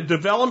 years. Like the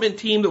development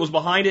team that was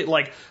behind it,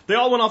 they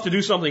all went off to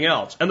do something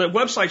else. And the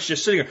website's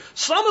just sitting there.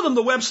 Some of them,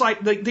 the website,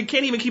 they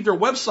can't even keep their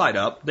website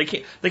up. They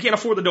can't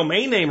afford the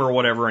domain name or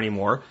whatever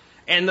anymore.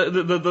 And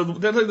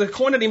the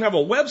coin doesn't even have a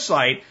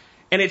website,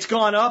 and it's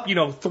gone up,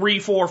 3,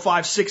 4,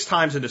 5, 6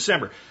 times in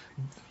December.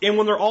 And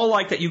when they're all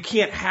like that, you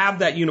can't have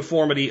that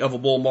uniformity of a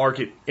bull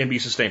market and be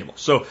sustainable.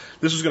 So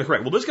this was going to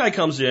correct. Well, this guy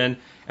comes in,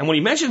 and when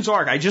he mentions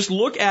ARK, I just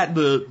look at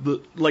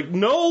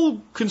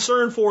no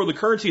concern for the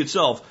currency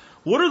itself.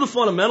 What are the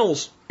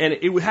fundamentals? And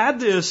it had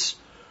this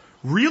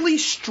really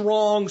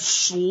strong,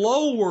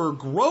 slower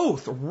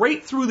growth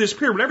right through this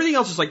period. But everything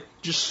else is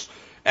just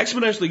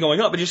exponentially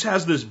going up. It just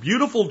has this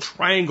beautiful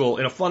triangle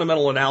in a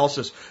fundamental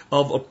analysis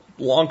of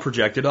a long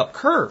projected up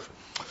curve.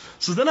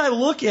 So then I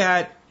look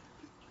at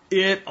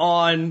it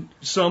on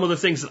some of the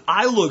things that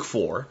I look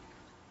for,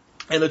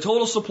 and the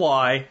total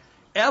supply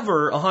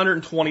ever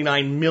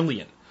 129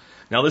 million.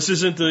 Now this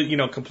isn't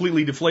the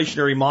completely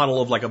deflationary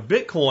model of like a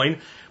Bitcoin,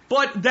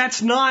 but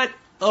that's not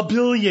a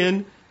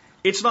billion.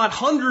 It's not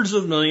hundreds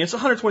of millions. It's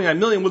 129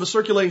 million with a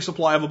circulating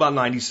supply of about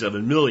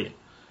 97 million.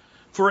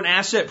 For an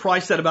asset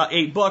priced at about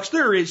 $8,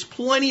 there is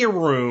plenty of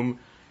room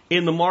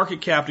in the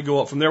market cap to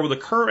go up from there, with a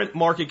current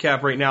market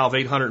cap right now of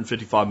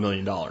 $855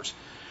 million.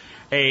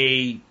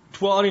 A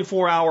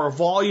 24-hour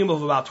volume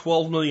of about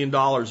 $12 million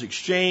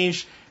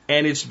exchanged,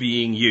 and it's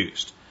being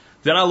used.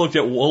 Then I looked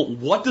at, well,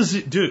 what does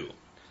it do?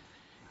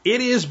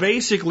 It is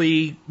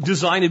basically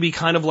designed to be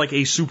kind of like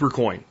a super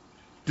coin,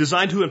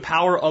 designed to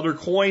empower other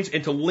coins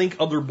and to link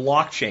other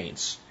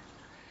blockchains.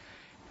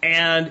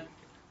 And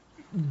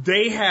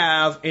they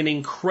have an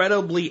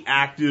incredibly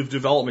active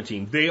development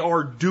team. They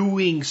are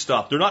doing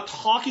stuff. They're not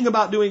talking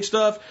about doing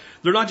stuff.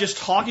 They're not just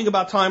talking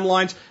about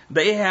timelines.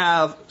 They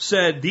have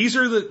said these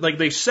are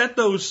they set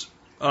those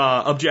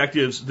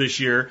objectives this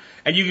year,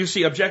 and you can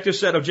see objective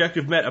set,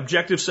 objective met,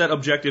 objective set,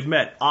 objective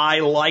met. I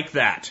like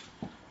that.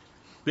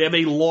 They have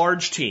a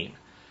large team.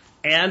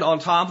 And on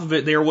top of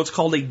it, they are what's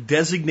called a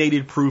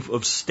designated proof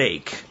of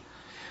stake.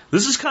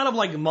 This is kind of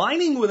like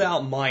mining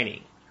without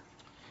mining.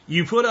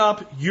 You put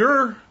up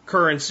your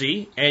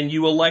currency and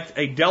you elect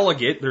a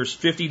delegate. There's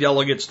 50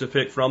 delegates to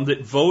pick from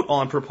that vote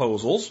on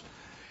proposals.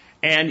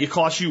 And it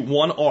costs you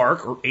 1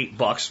 ARC, or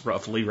 $8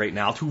 roughly right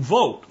now, to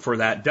vote for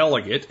that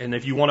delegate. And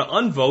if you want to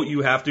unvote,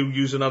 you have to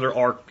use another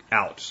ARC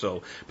out.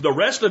 So the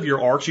rest of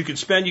your ARCs you can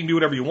spend, you can do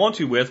whatever you want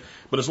to with.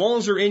 But as long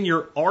as they're in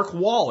your ARC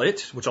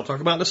wallet, which I'll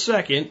talk about in a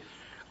second,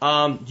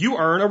 you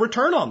earn a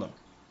return on them.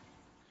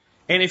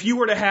 And if you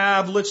were to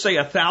have, let's say,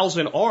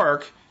 1,000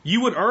 ARC,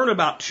 you would earn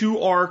about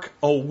 2 ARC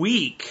a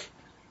week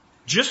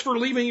just for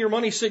leaving your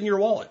money sit in your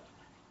wallet.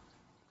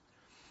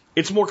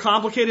 It's more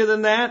complicated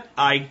than that.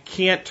 I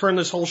can't turn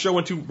this whole show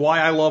into why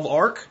I love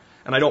ARC,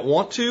 and I don't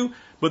want to,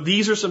 but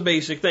these are some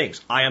basic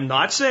things. I am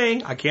not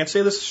saying, I can't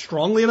say this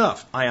strongly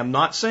enough, I am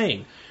not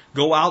saying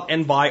go out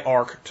and buy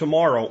ARC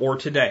tomorrow or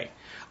today.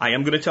 I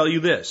am going to tell you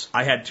this.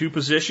 I had 2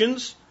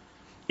 positions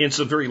in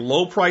some very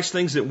low price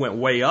things that went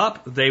way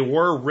up. They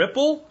were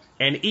Ripple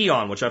and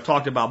Eon, which I've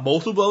talked about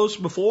both of those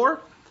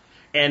before.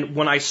 And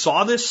when I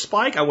saw this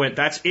spike, I went,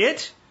 that's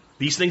it.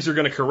 These things are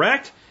going to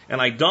correct.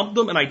 And I dumped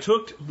them and I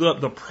took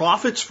the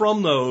profits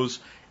from those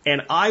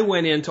and I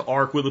went into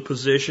ARC with a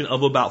position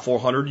of about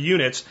 400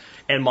 units.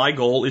 And my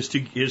goal is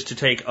to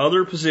take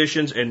other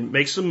positions and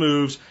make some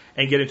moves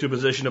and get into a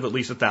position of at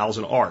least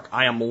 1,000 ARC.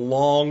 I am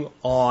long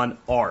on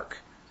ARC.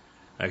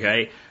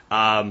 Okay.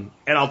 And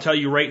I'll tell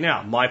you right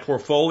now, my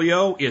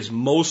portfolio is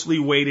mostly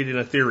weighted in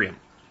Ethereum.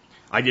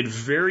 I did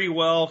very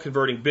well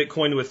converting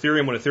Bitcoin to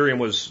Ethereum when Ethereum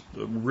was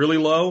really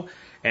low.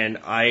 And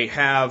I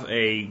have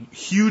a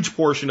huge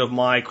portion of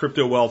my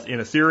crypto wealth in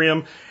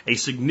Ethereum, a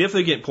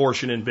significant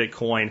portion in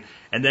Bitcoin,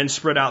 and then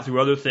spread out through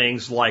other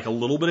things like a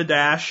little bit of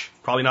Dash,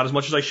 probably not as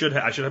much as I should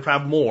have. I should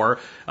have more,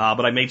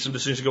 but I made some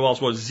decisions to go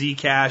elsewhere.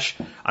 Zcash.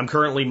 I'm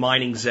currently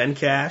mining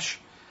Zencash.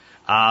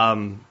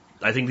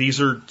 I think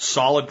these are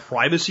solid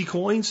privacy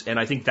coins, and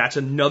I think that's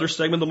another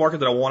segment of the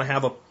market that I want to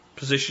have a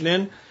position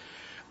in.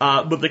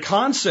 But the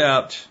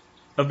concept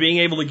of being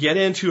able to get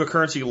into a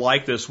currency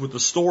like this with the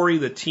story,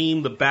 the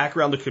team, the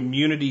background, the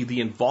community, the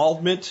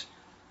involvement,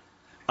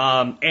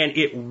 and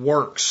it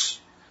works.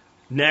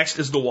 Next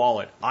is the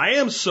wallet. I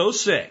am so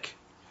sick.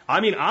 I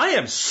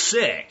am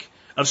sick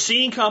of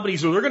seeing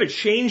companies where they're going to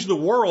change the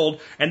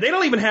world and they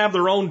don't even have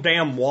their own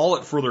damn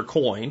wallet for their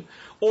coin.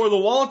 Or the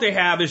wallet they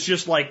have is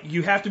just like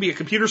you have to be a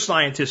computer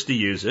scientist to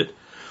use it.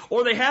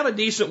 Or they have a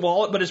decent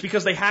wallet, but it's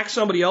because they hacked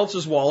somebody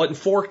else's wallet and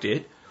forked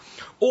it.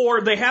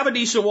 Or they have a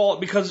decent wallet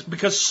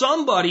because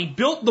somebody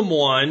built them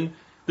one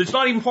that's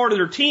not even part of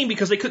their team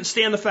because they couldn't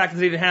stand the fact that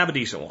they didn't have a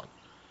decent one.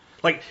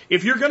 Like,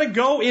 if you're going to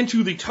go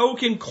into the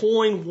token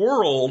coin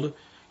world,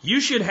 you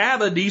should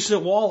have a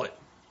decent wallet.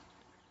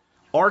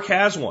 ARC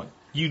has one.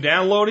 You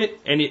download it,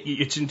 and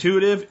it's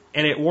intuitive,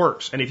 and it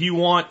works. And if you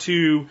want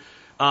to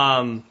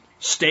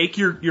stake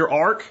your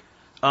ARC,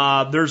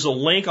 there's a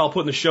link I'll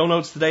put in the show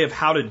notes today of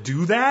how to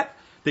do that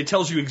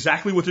tells you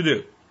exactly what to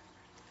do.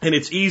 And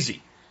it's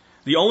easy.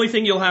 The only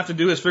thing you'll have to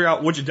do is figure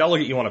out which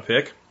delegate you want to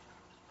pick.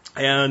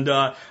 And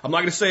I'm not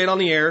going to say it on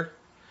the air,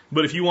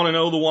 but if you want to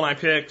know the one I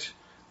picked,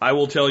 I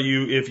will tell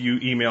you if you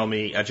email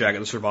me at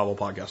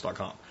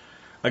jack@thesurvivalpodcast.com.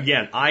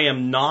 Again, I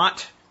am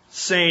not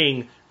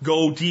saying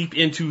go deep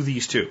into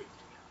these 2.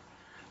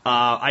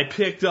 I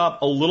picked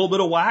up a little bit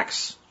of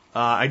wax.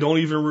 I don't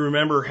even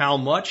remember how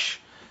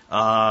much.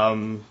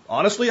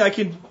 Honestly,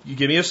 you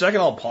give me a second,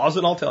 I'll pause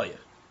it and I'll tell you.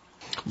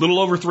 A little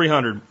over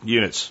 300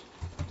 units.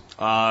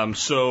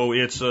 So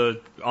it's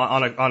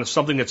on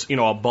something that's,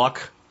 a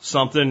buck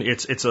something.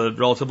 It's a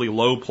relatively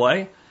low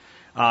play.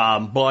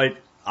 But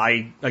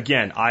I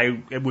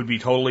would be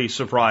totally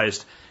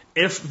surprised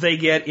if they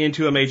get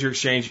into a major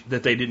exchange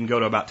that they didn't go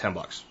to about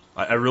 $10.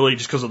 I really,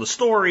 just because of the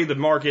story, the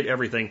market,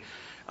 everything.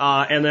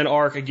 And then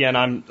ARC, again,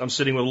 I'm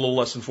sitting with a little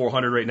less than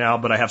 400 right now,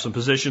 but I have some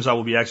positions. I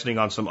will be exiting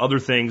on some other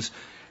things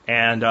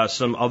and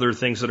some other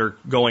things that are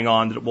going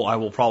on that I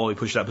will probably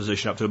push that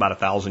position up to about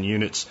 1,000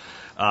 units.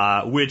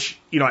 Which,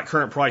 at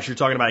current price, you're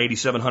talking about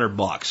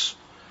 $8,700.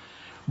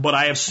 But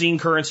I have seen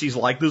currencies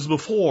like this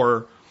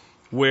before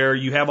where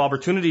you have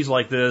opportunities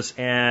like this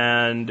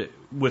and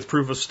with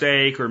proof of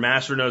stake or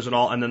masternodes and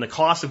all, and then the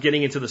cost of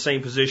getting into the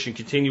same position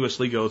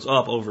continuously goes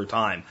up over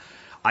time.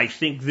 I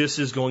think this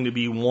is going to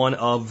be one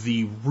of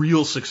the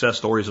real success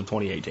stories of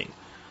 2018.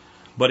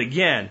 But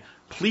again,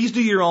 please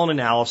do your own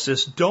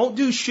analysis. Don't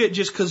do shit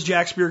just because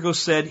Jack Spirko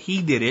said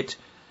he did it.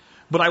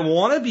 But I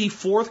want to be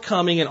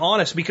forthcoming and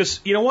honest because,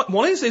 you know what?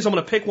 One of these days I'm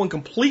going to pick one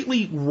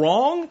completely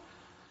wrong.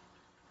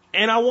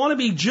 And I want to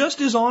be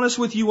just as honest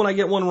with you when I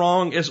get one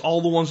wrong as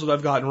all the ones that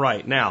I've gotten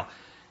right. Now,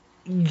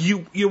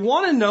 you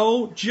want to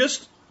know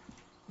just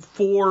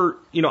for,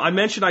 I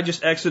mentioned I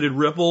just exited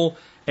Ripple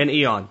and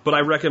Eon, but I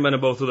recommended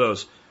both of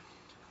those.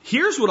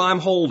 Here's what I'm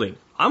holding.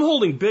 I'm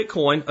holding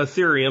Bitcoin,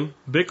 Ethereum,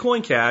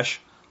 Bitcoin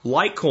Cash,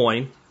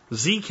 Litecoin,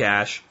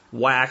 Zcash,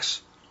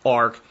 Wax,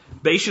 ARC,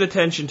 Bayesian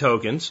Attention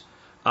Tokens,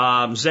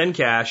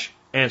 Zencash,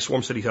 and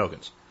Swarm City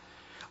tokens.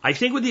 I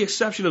think with the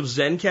exception of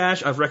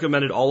Zencash, I've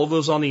recommended all of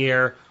those on the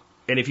air.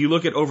 And if you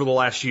look at over the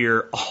last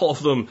year, all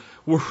of them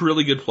were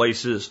really good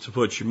places to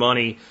put your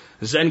money.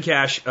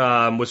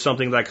 Zencash was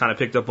something that I kind of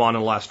picked up on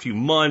in the last few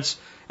months,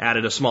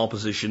 added a small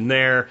position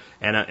there.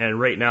 And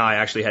right now I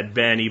actually had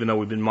Ben, even though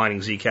we've been mining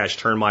Zcash,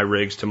 turn my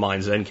rigs to mine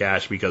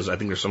Zencash because I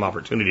think there's some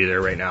opportunity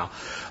there right now.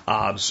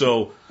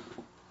 So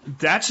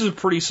that's a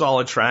pretty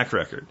solid track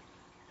record.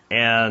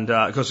 And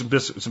because some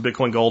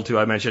Bitcoin Gold too,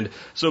 I mentioned.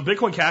 So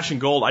Bitcoin Cash and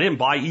Gold, I didn't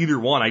buy either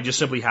one. I just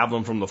simply have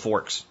them from the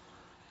forks.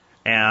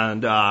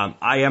 And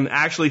I am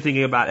actually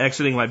thinking about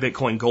exiting my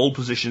Bitcoin Gold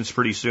positions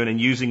pretty soon and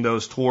using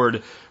those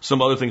toward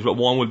some other things. But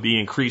one would be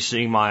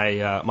increasing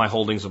my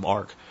holdings of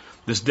ARK.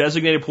 This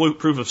designated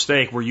proof of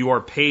stake where you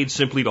are paid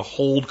simply to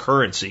hold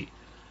currency.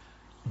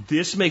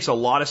 This makes a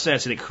lot of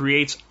sense, and it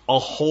creates a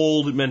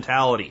hold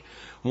mentality.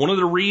 One of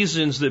the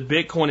reasons that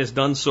Bitcoin has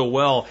done so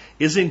well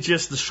isn't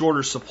just the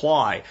shorter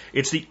supply.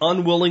 It's the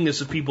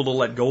unwillingness of people to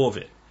let go of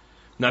it.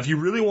 Now, if you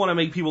really want to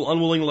make people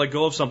unwilling to let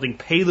go of something,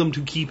 pay them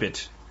to keep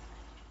it.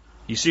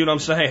 You see what I'm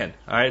saying?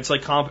 All right, it's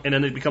like and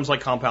then it becomes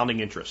like compounding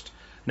interest.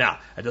 Now,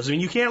 that doesn't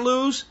mean you can't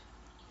lose.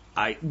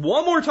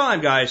 One more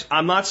time, guys,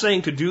 I'm not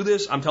saying to do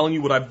this. I'm telling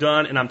you what I've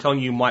done, and I'm telling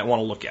you might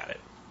want to look at it.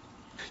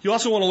 You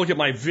also want to look at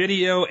my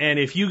video, and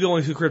if you go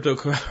into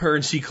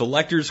Cryptocurrency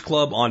Collectors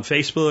Club on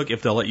Facebook,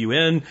 if they'll let you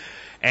in,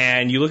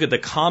 and you look at the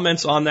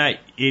comments on that,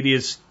 it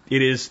is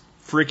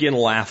freaking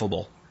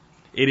laughable.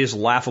 It is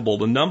laughable.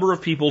 The number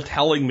of people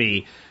telling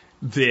me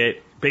that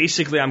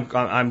basically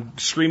I'm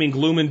screaming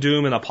gloom and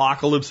doom and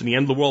apocalypse and the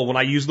end of the world when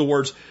I use the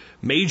words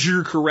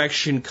major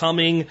correction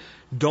coming,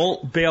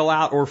 don't bail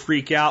out or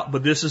freak out,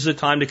 but this is a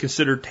time to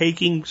consider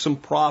taking some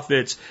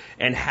profits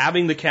and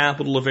having the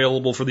capital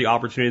available for the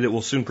opportunity that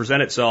will soon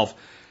present itself.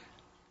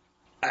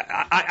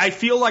 I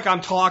feel like I'm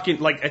talking,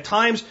 like at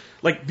times,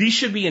 like these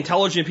should be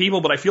intelligent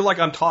people, but I feel like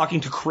I'm talking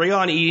to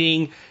crayon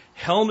eating,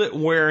 helmet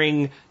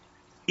wearing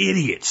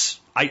idiots.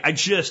 I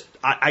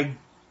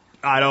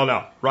don't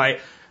know,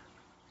 right?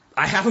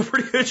 I have a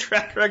pretty good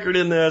track record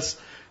in this,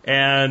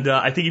 and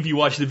I think if you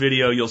watch the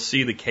video, you'll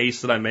see the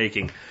case that I'm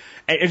making.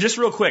 And just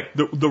real quick,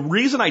 the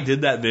reason I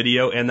did that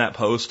video and that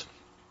post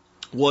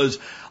was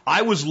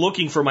I was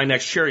looking for my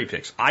next cherry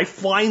picks. I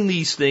find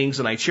these things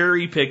and I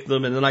cherry pick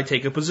them and then I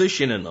take a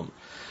position in them.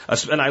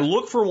 And I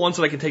look for ones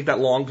that I can take that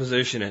long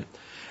position in.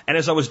 And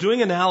as I was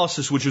doing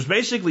analysis, which was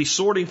basically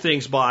sorting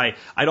things by,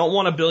 I don't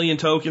want a billion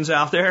tokens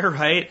out there,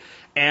 right?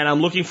 And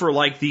I'm looking for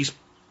like these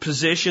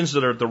positions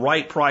that are at the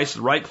right price,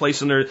 the right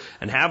place in there,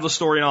 and have the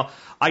story and all.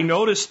 I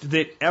noticed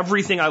that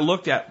everything I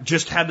looked at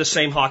just had the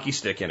same hockey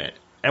stick in it.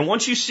 And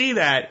once you see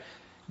that,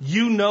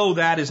 you know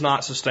that is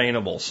not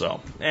sustainable.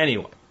 So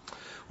anyway,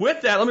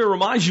 with that, let me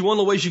remind you one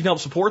of the ways you can help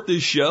support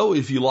this show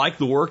if you like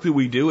the work that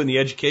we do and the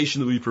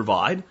education that we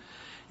provide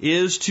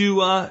is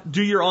to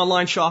do your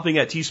online shopping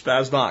at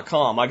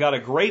tspaz.com. I got a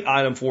great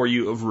item for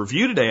you of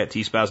review today at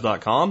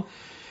tspaz.com.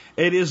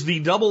 It is the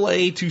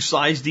AA to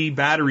size D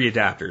battery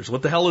adapters.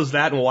 What the hell is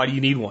that and why do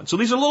you need one? So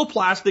these are little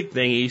plastic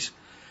thingies.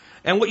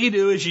 And what you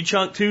do is you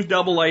chunk two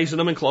AA's in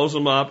them and close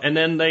them up, and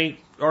then they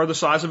are the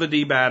size of a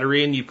D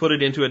battery, and you put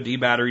it into a D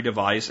battery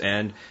device,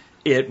 and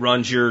it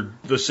runs your,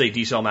 let's say,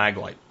 D-cell mag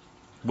light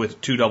with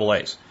two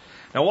AA's.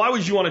 Now, why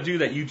would you want to do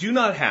that? You do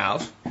not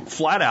have,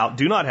 flat out,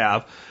 do not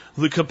have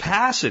the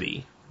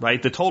capacity,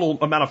 right, the total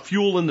amount of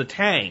fuel in the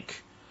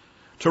tank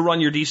to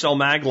run your D-cell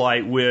mag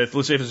light with,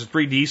 let's say if it's a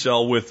 3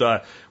 D-cell, with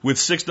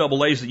 6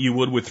 AA's that you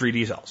would with 3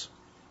 D-cells.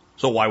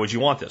 So why would you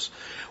want this?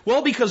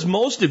 Well, because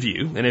most of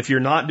you, and if you're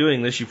not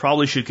doing this, you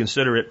probably should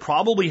consider it,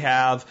 probably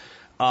have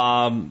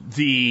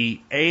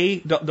the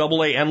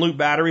AA N-loop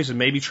batteries and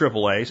maybe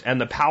AAAs and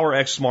the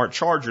PowerX Smart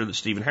Charger that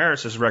Stephen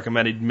Harris has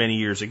recommended many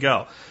years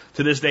ago.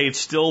 To this day, it's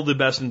still the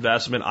best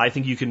investment I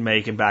think you can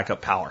make in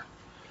backup power.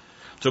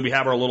 So we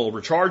have our little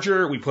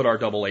recharger, we put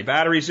our AA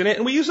batteries in it,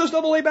 and we use those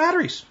AA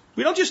batteries.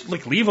 We don't just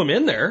like leave them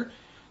in there.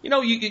 You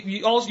know,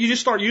 you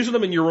just start using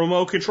them in your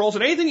remote controls,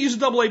 and anything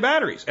uses AA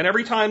batteries. And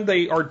every time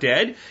they are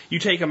dead, you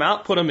take them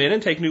out, put them in,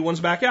 and take new ones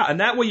back out. And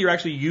that way you're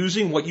actually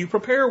using what you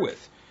prepare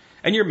with.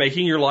 And you're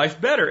making your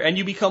life better. And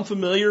you become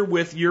familiar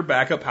with your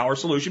backup power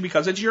solution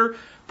because it's your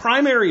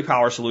primary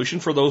power solution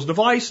for those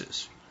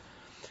devices.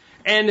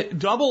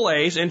 And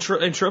AA's and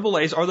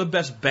AAA's are the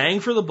best bang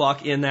for the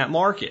buck in that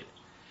market.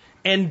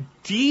 And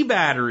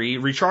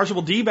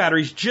rechargeable D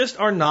batteries just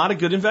are not a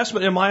good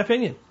investment in my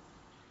opinion.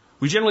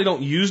 We generally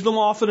don't use them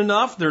often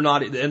enough. They're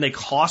not, and they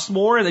cost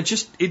more, and it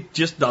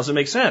just doesn't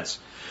make sense.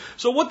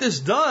 So what this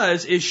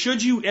does is,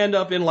 should you end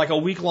up in like a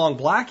week-long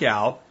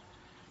blackout,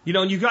 you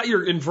know, and you've got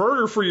your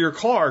inverter for your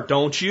car,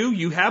 don't you?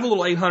 You have a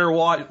little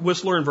 800-watt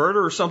Whistler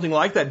inverter or something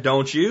like that,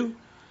 don't you?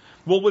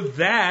 Well, with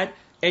that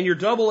and your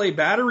AA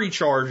battery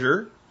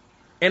charger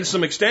and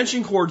some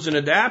extension cords and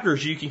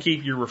adapters, you can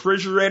keep your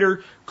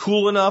refrigerator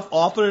cool enough,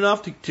 often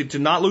enough to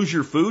not lose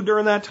your food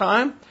during that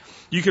time.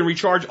 You can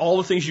recharge all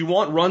the things you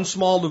want, run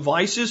small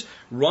devices,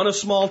 run a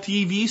small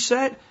TV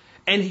set,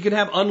 and you can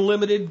have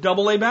unlimited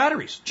AA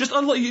batteries.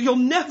 You'll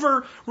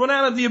never run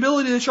out of the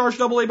ability to charge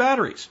AA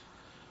batteries.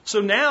 So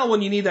now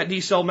when you need that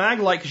D-cell mag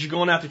light because you're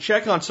going out to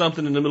check on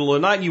something in the middle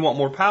of the night and you want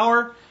more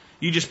power,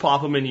 You just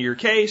pop them into your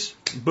case,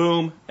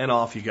 boom, and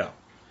off you go.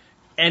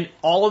 And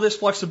all of this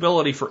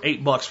flexibility for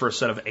 $8 for a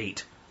set of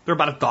 8. They're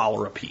about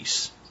 $1 a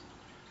piece.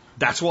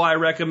 That's why I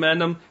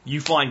recommend them.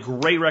 You find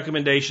great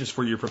recommendations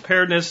for your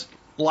preparedness,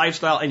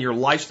 lifestyle, and your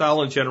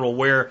lifestyle in general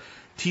wear.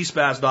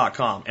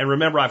 tspaz.com. And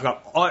remember, I've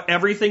got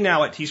everything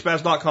now at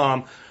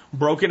tspaz.com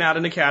broken out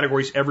into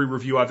categories. Every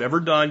review I've ever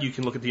done, you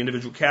can look at the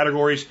individual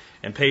categories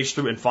and page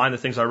through and find the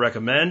things I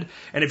recommend.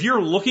 And if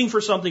you're looking for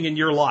something in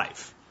your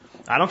life,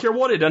 I don't care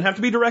what, it doesn't have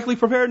to be directly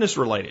preparedness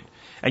related,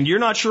 and you're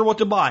not sure what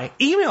to buy,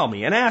 email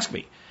me and ask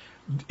me.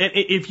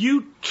 If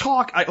you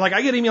talk,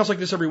 I get emails like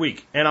this every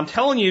week, and I'm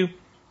telling you,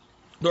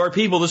 there are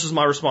people, this is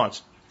my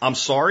response. I'm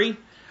sorry,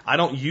 I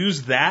don't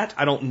use that,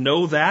 I don't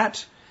know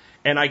that,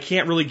 and I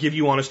can't really give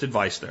you honest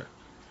advice there.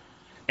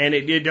 And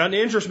it doesn't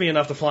interest me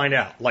enough to find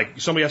out. Like,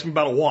 somebody asked me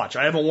about a watch.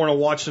 I haven't worn a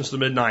watch since the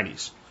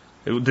mid-90s.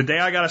 The day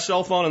I got a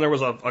cell phone and there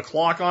was a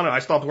clock on it, I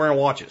stopped wearing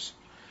watches.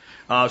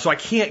 So I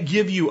can't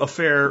give you a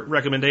fair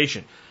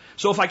recommendation.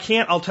 So if I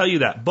can't, I'll tell you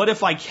that. But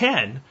if I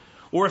can,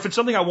 or if it's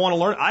something I want to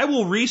learn, I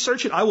will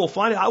research it, I will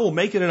find it, I will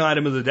make it an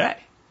item of the day.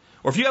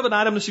 Or if you have an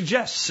item to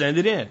suggest, send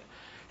it in.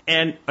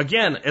 And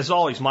again, as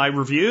always, my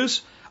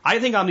reviews, I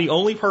think I'm the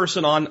only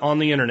person on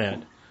the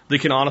internet that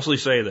can honestly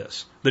say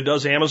this, that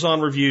does Amazon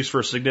reviews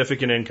for a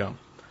significant income.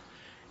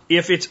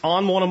 If it's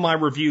on one of my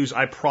reviews,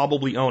 I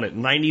probably own it.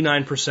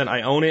 99%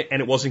 I own it,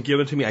 and it wasn't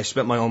given to me. I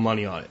spent my own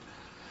money on it.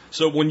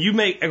 So when you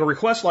make a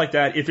request like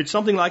that, if it's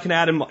something that I can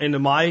add into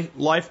my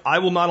life, I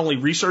will not only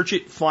research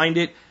it, find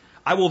it,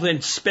 I will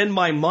then spend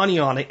my money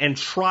on it and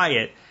try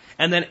it.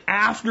 And then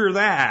after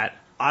that,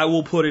 I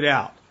will put it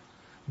out.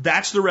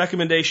 That's the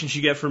recommendations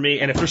you get from me.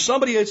 And if there's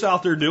somebody that's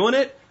out there doing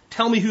it,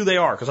 tell me who they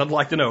are, because I'd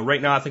like to know.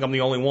 Right now, I think I'm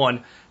the only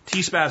one.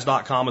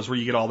 tspaz.com is where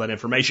you get all that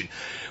information.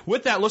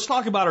 With that, let's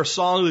talk about our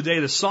song of the day.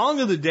 The song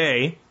of the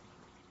day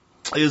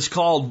is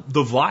called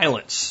The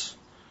Violence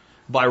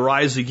by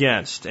Rise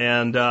Against.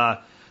 And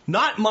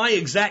not my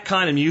exact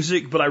kind of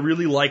music, but I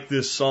really like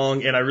this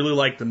song, and I really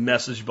like the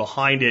message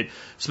behind it,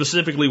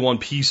 specifically one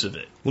piece of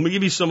it. Let me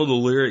give you some of the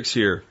lyrics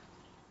here.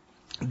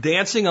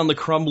 Dancing on the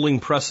crumbling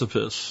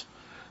precipice.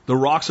 The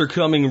rocks are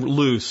coming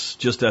loose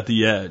just at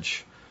the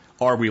edge.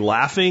 Are we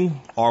laughing?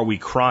 Are we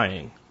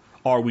crying?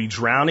 Are we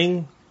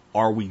drowning?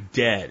 Are we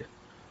dead?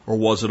 Or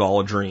was it all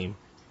a dream?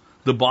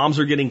 The bombs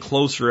are getting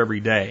closer every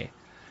day.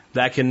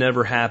 That can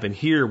never happen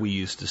here, we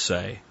used to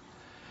say.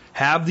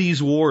 Have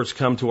these wars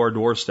come to our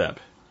doorstep?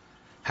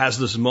 Has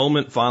this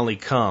moment finally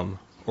come?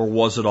 Or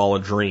was it all a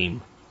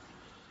dream?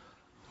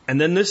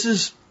 And then this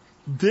is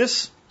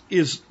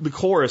the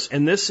chorus,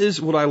 and this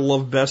is what I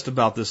love best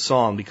about this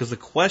song, because the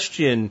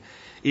question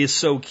is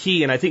so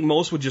key, and I think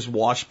most would just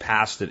wash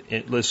past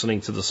it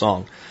listening to the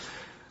song.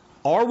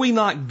 Are we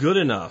not good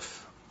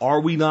enough?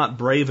 Are we not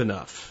brave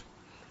enough?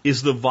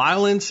 Is the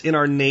violence in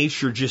our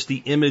nature just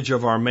the image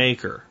of our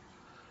maker?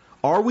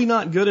 Are we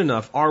not good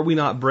enough? Are we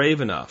not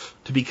brave enough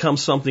to become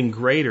something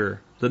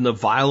greater than the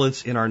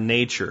violence in our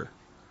nature?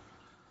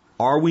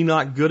 Are we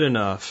not good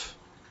enough?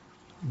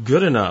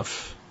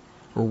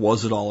 Or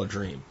was it all a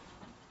dream?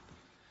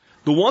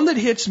 The one that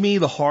hits me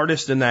the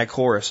hardest in that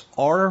chorus,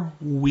 are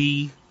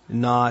we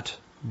not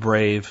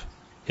brave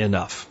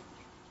enough?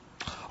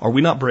 Are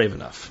we not brave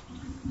enough?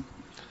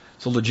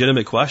 It's a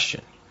legitimate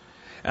question.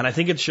 And I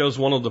think it shows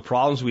one of the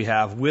problems we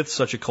have with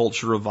such a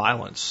culture of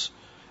violence,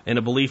 and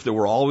a belief that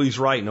we're always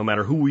right no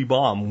matter who we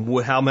bomb,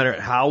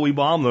 how we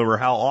bomb them, or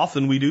how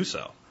often we do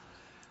so.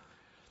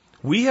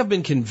 We have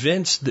been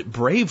convinced that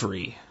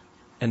bravery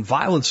and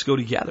violence go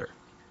together.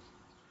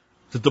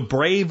 That the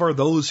brave are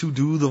those who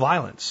do the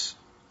violence.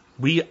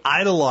 We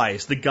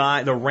idolize the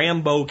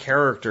Rambo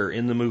character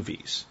in the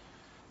movies.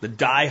 The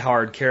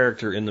die-hard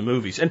character in the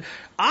movies. And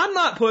I'm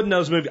not putting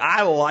those movies,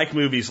 I like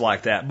movies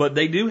like that, but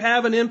they do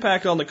have an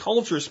impact on the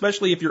culture,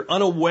 especially if you're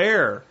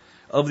unaware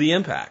of the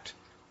impact.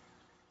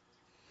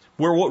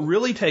 Where what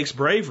really takes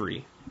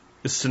bravery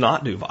is to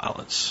not do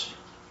violence.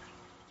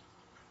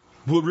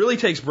 What really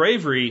takes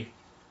bravery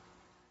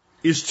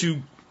is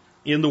to,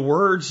 in the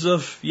words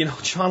of,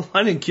 John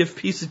Lennon, give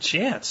peace a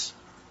chance.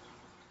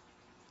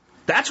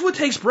 That's what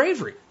takes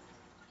bravery.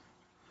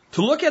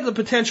 To look at the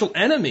potential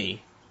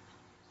enemy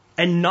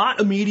and not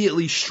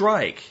immediately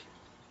strike,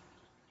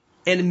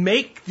 and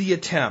make the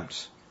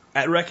attempt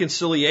at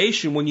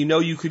reconciliation when you know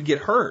you could get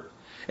hurt.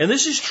 And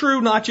this is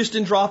true not just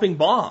in dropping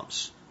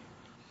bombs.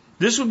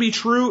 This would be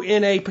true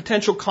in a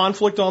potential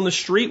conflict on the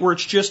street where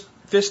it's just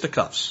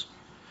fisticuffs.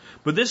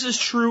 But this is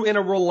true in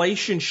a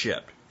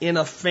relationship, in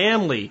a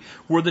family,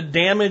 where the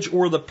damage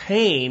or the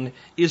pain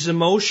is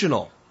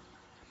emotional.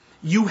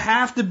 You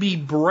have to be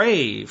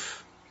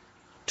brave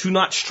to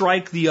not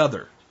strike the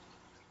other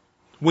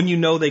when you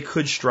know they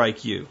could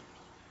strike you.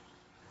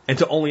 And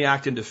to only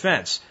act in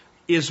defense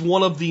is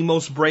one of the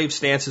most brave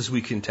stances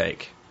we can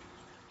take.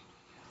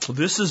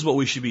 This is what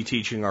we should be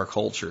teaching our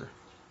culture.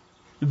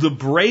 The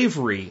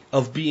bravery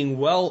of being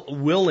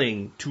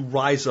willing to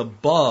rise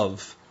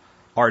above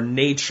our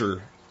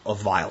nature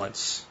of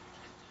violence.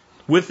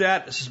 With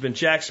that, this has been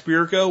Jack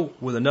Spirko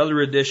with another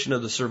edition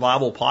of the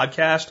Survival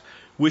Podcast,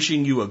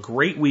 wishing you a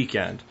great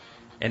weekend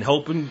and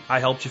hoping I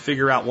helped you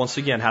figure out once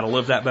again how to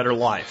live that better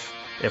life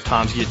if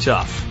times get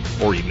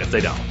tough, or even if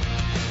they don't.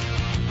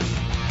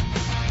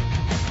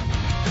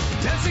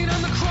 Dancing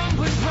on the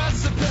crumbling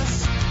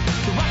precipice.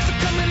 The rocks are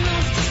coming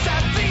loose just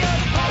at the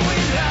end. Are we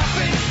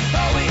laughing?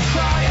 Are we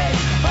crying?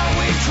 Are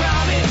we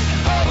drowning?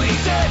 Are we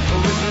dead?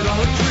 Or is it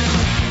all a dream?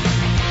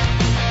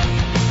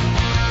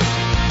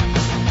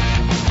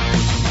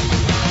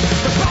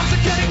 The bombs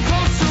are getting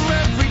closer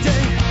every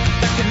day.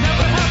 That can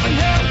never happen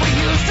here. We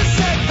used to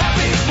say, have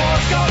these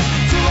wars gone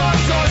to our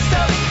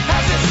doorstep?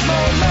 Has this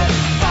moment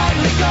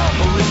finally come?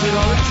 Or is it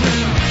all a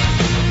dream?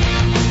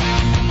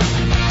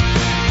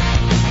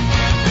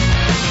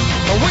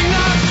 Are we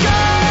not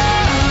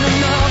good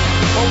enough?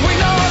 Are we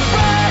not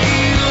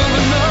brave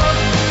enough?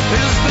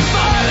 Is the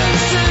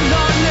violence in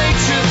our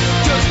nature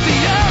just the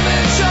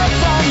image of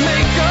our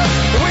maker?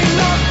 Are we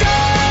not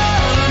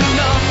good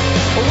enough?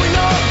 Are we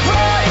not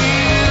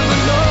brave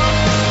enough?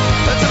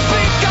 Let's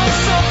think of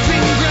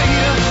something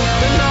greater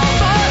than our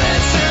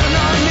violence in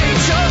our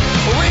nature.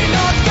 Are we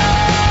not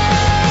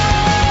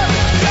good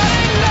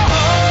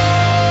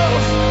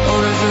enough?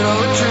 Or is it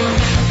all a dream?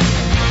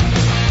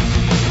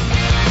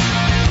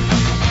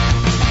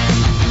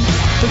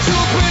 To a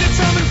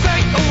predetermined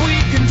fate, are we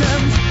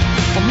condemned?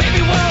 Or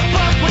maybe we're a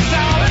book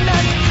without an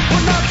end.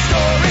 We're not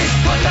stories,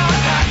 we're not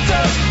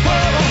actors.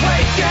 We're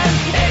awake and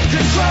in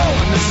control,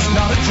 and this is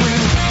not a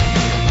dream.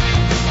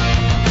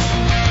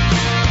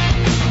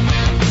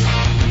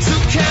 So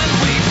can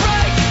we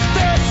break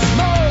this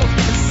mold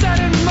and set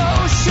in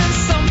motion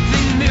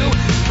something new?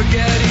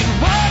 Forgetting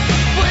what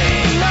we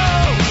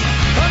know,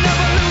 an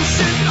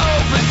evolution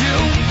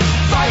overdue.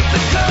 Fight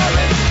the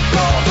current,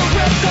 roll the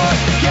ripcord,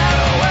 get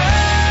away.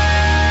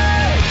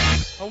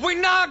 Are we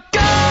not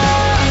good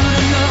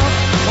enough?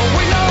 Are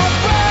we not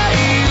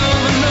brave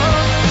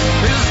enough?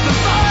 Is the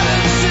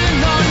violence in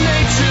our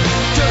nature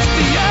just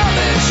the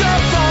image of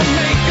our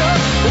maker?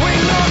 Are we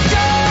not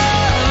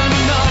good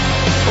enough?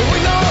 Are we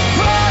not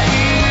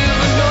brave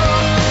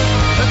enough?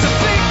 Let's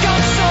think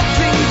of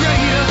something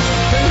greater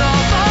than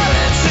our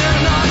violence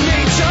in our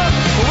nature.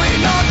 Are we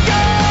not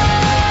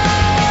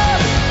good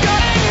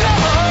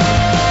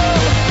enough?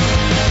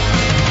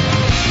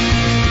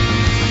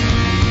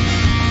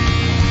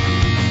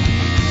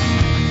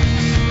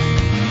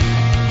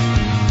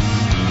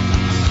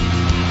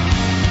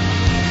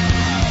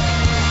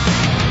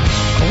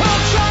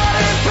 We'll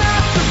try and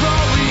pass the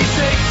road we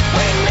take.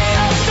 We need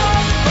our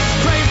stars. Let's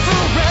pray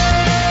for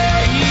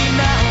rain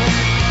now.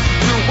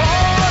 The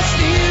war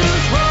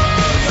steals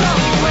roads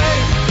away.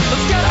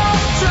 Let's get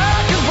off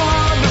track and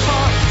wander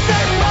far.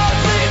 Same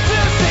roads lead to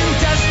same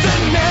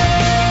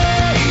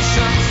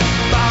destinations.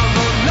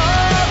 Follow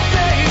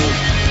nothing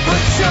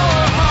but your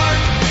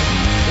heart.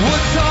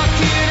 We're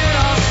talking in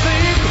our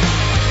sleep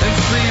and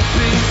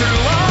sleeping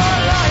through our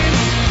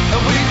lives.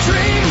 And we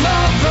dream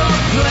of the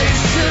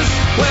places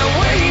where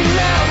we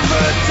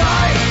never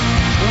die.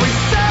 We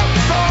step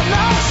from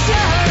our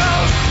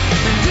shadows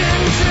and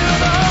into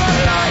the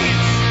light.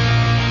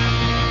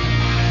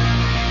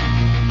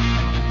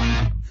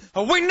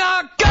 Are we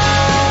not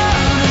good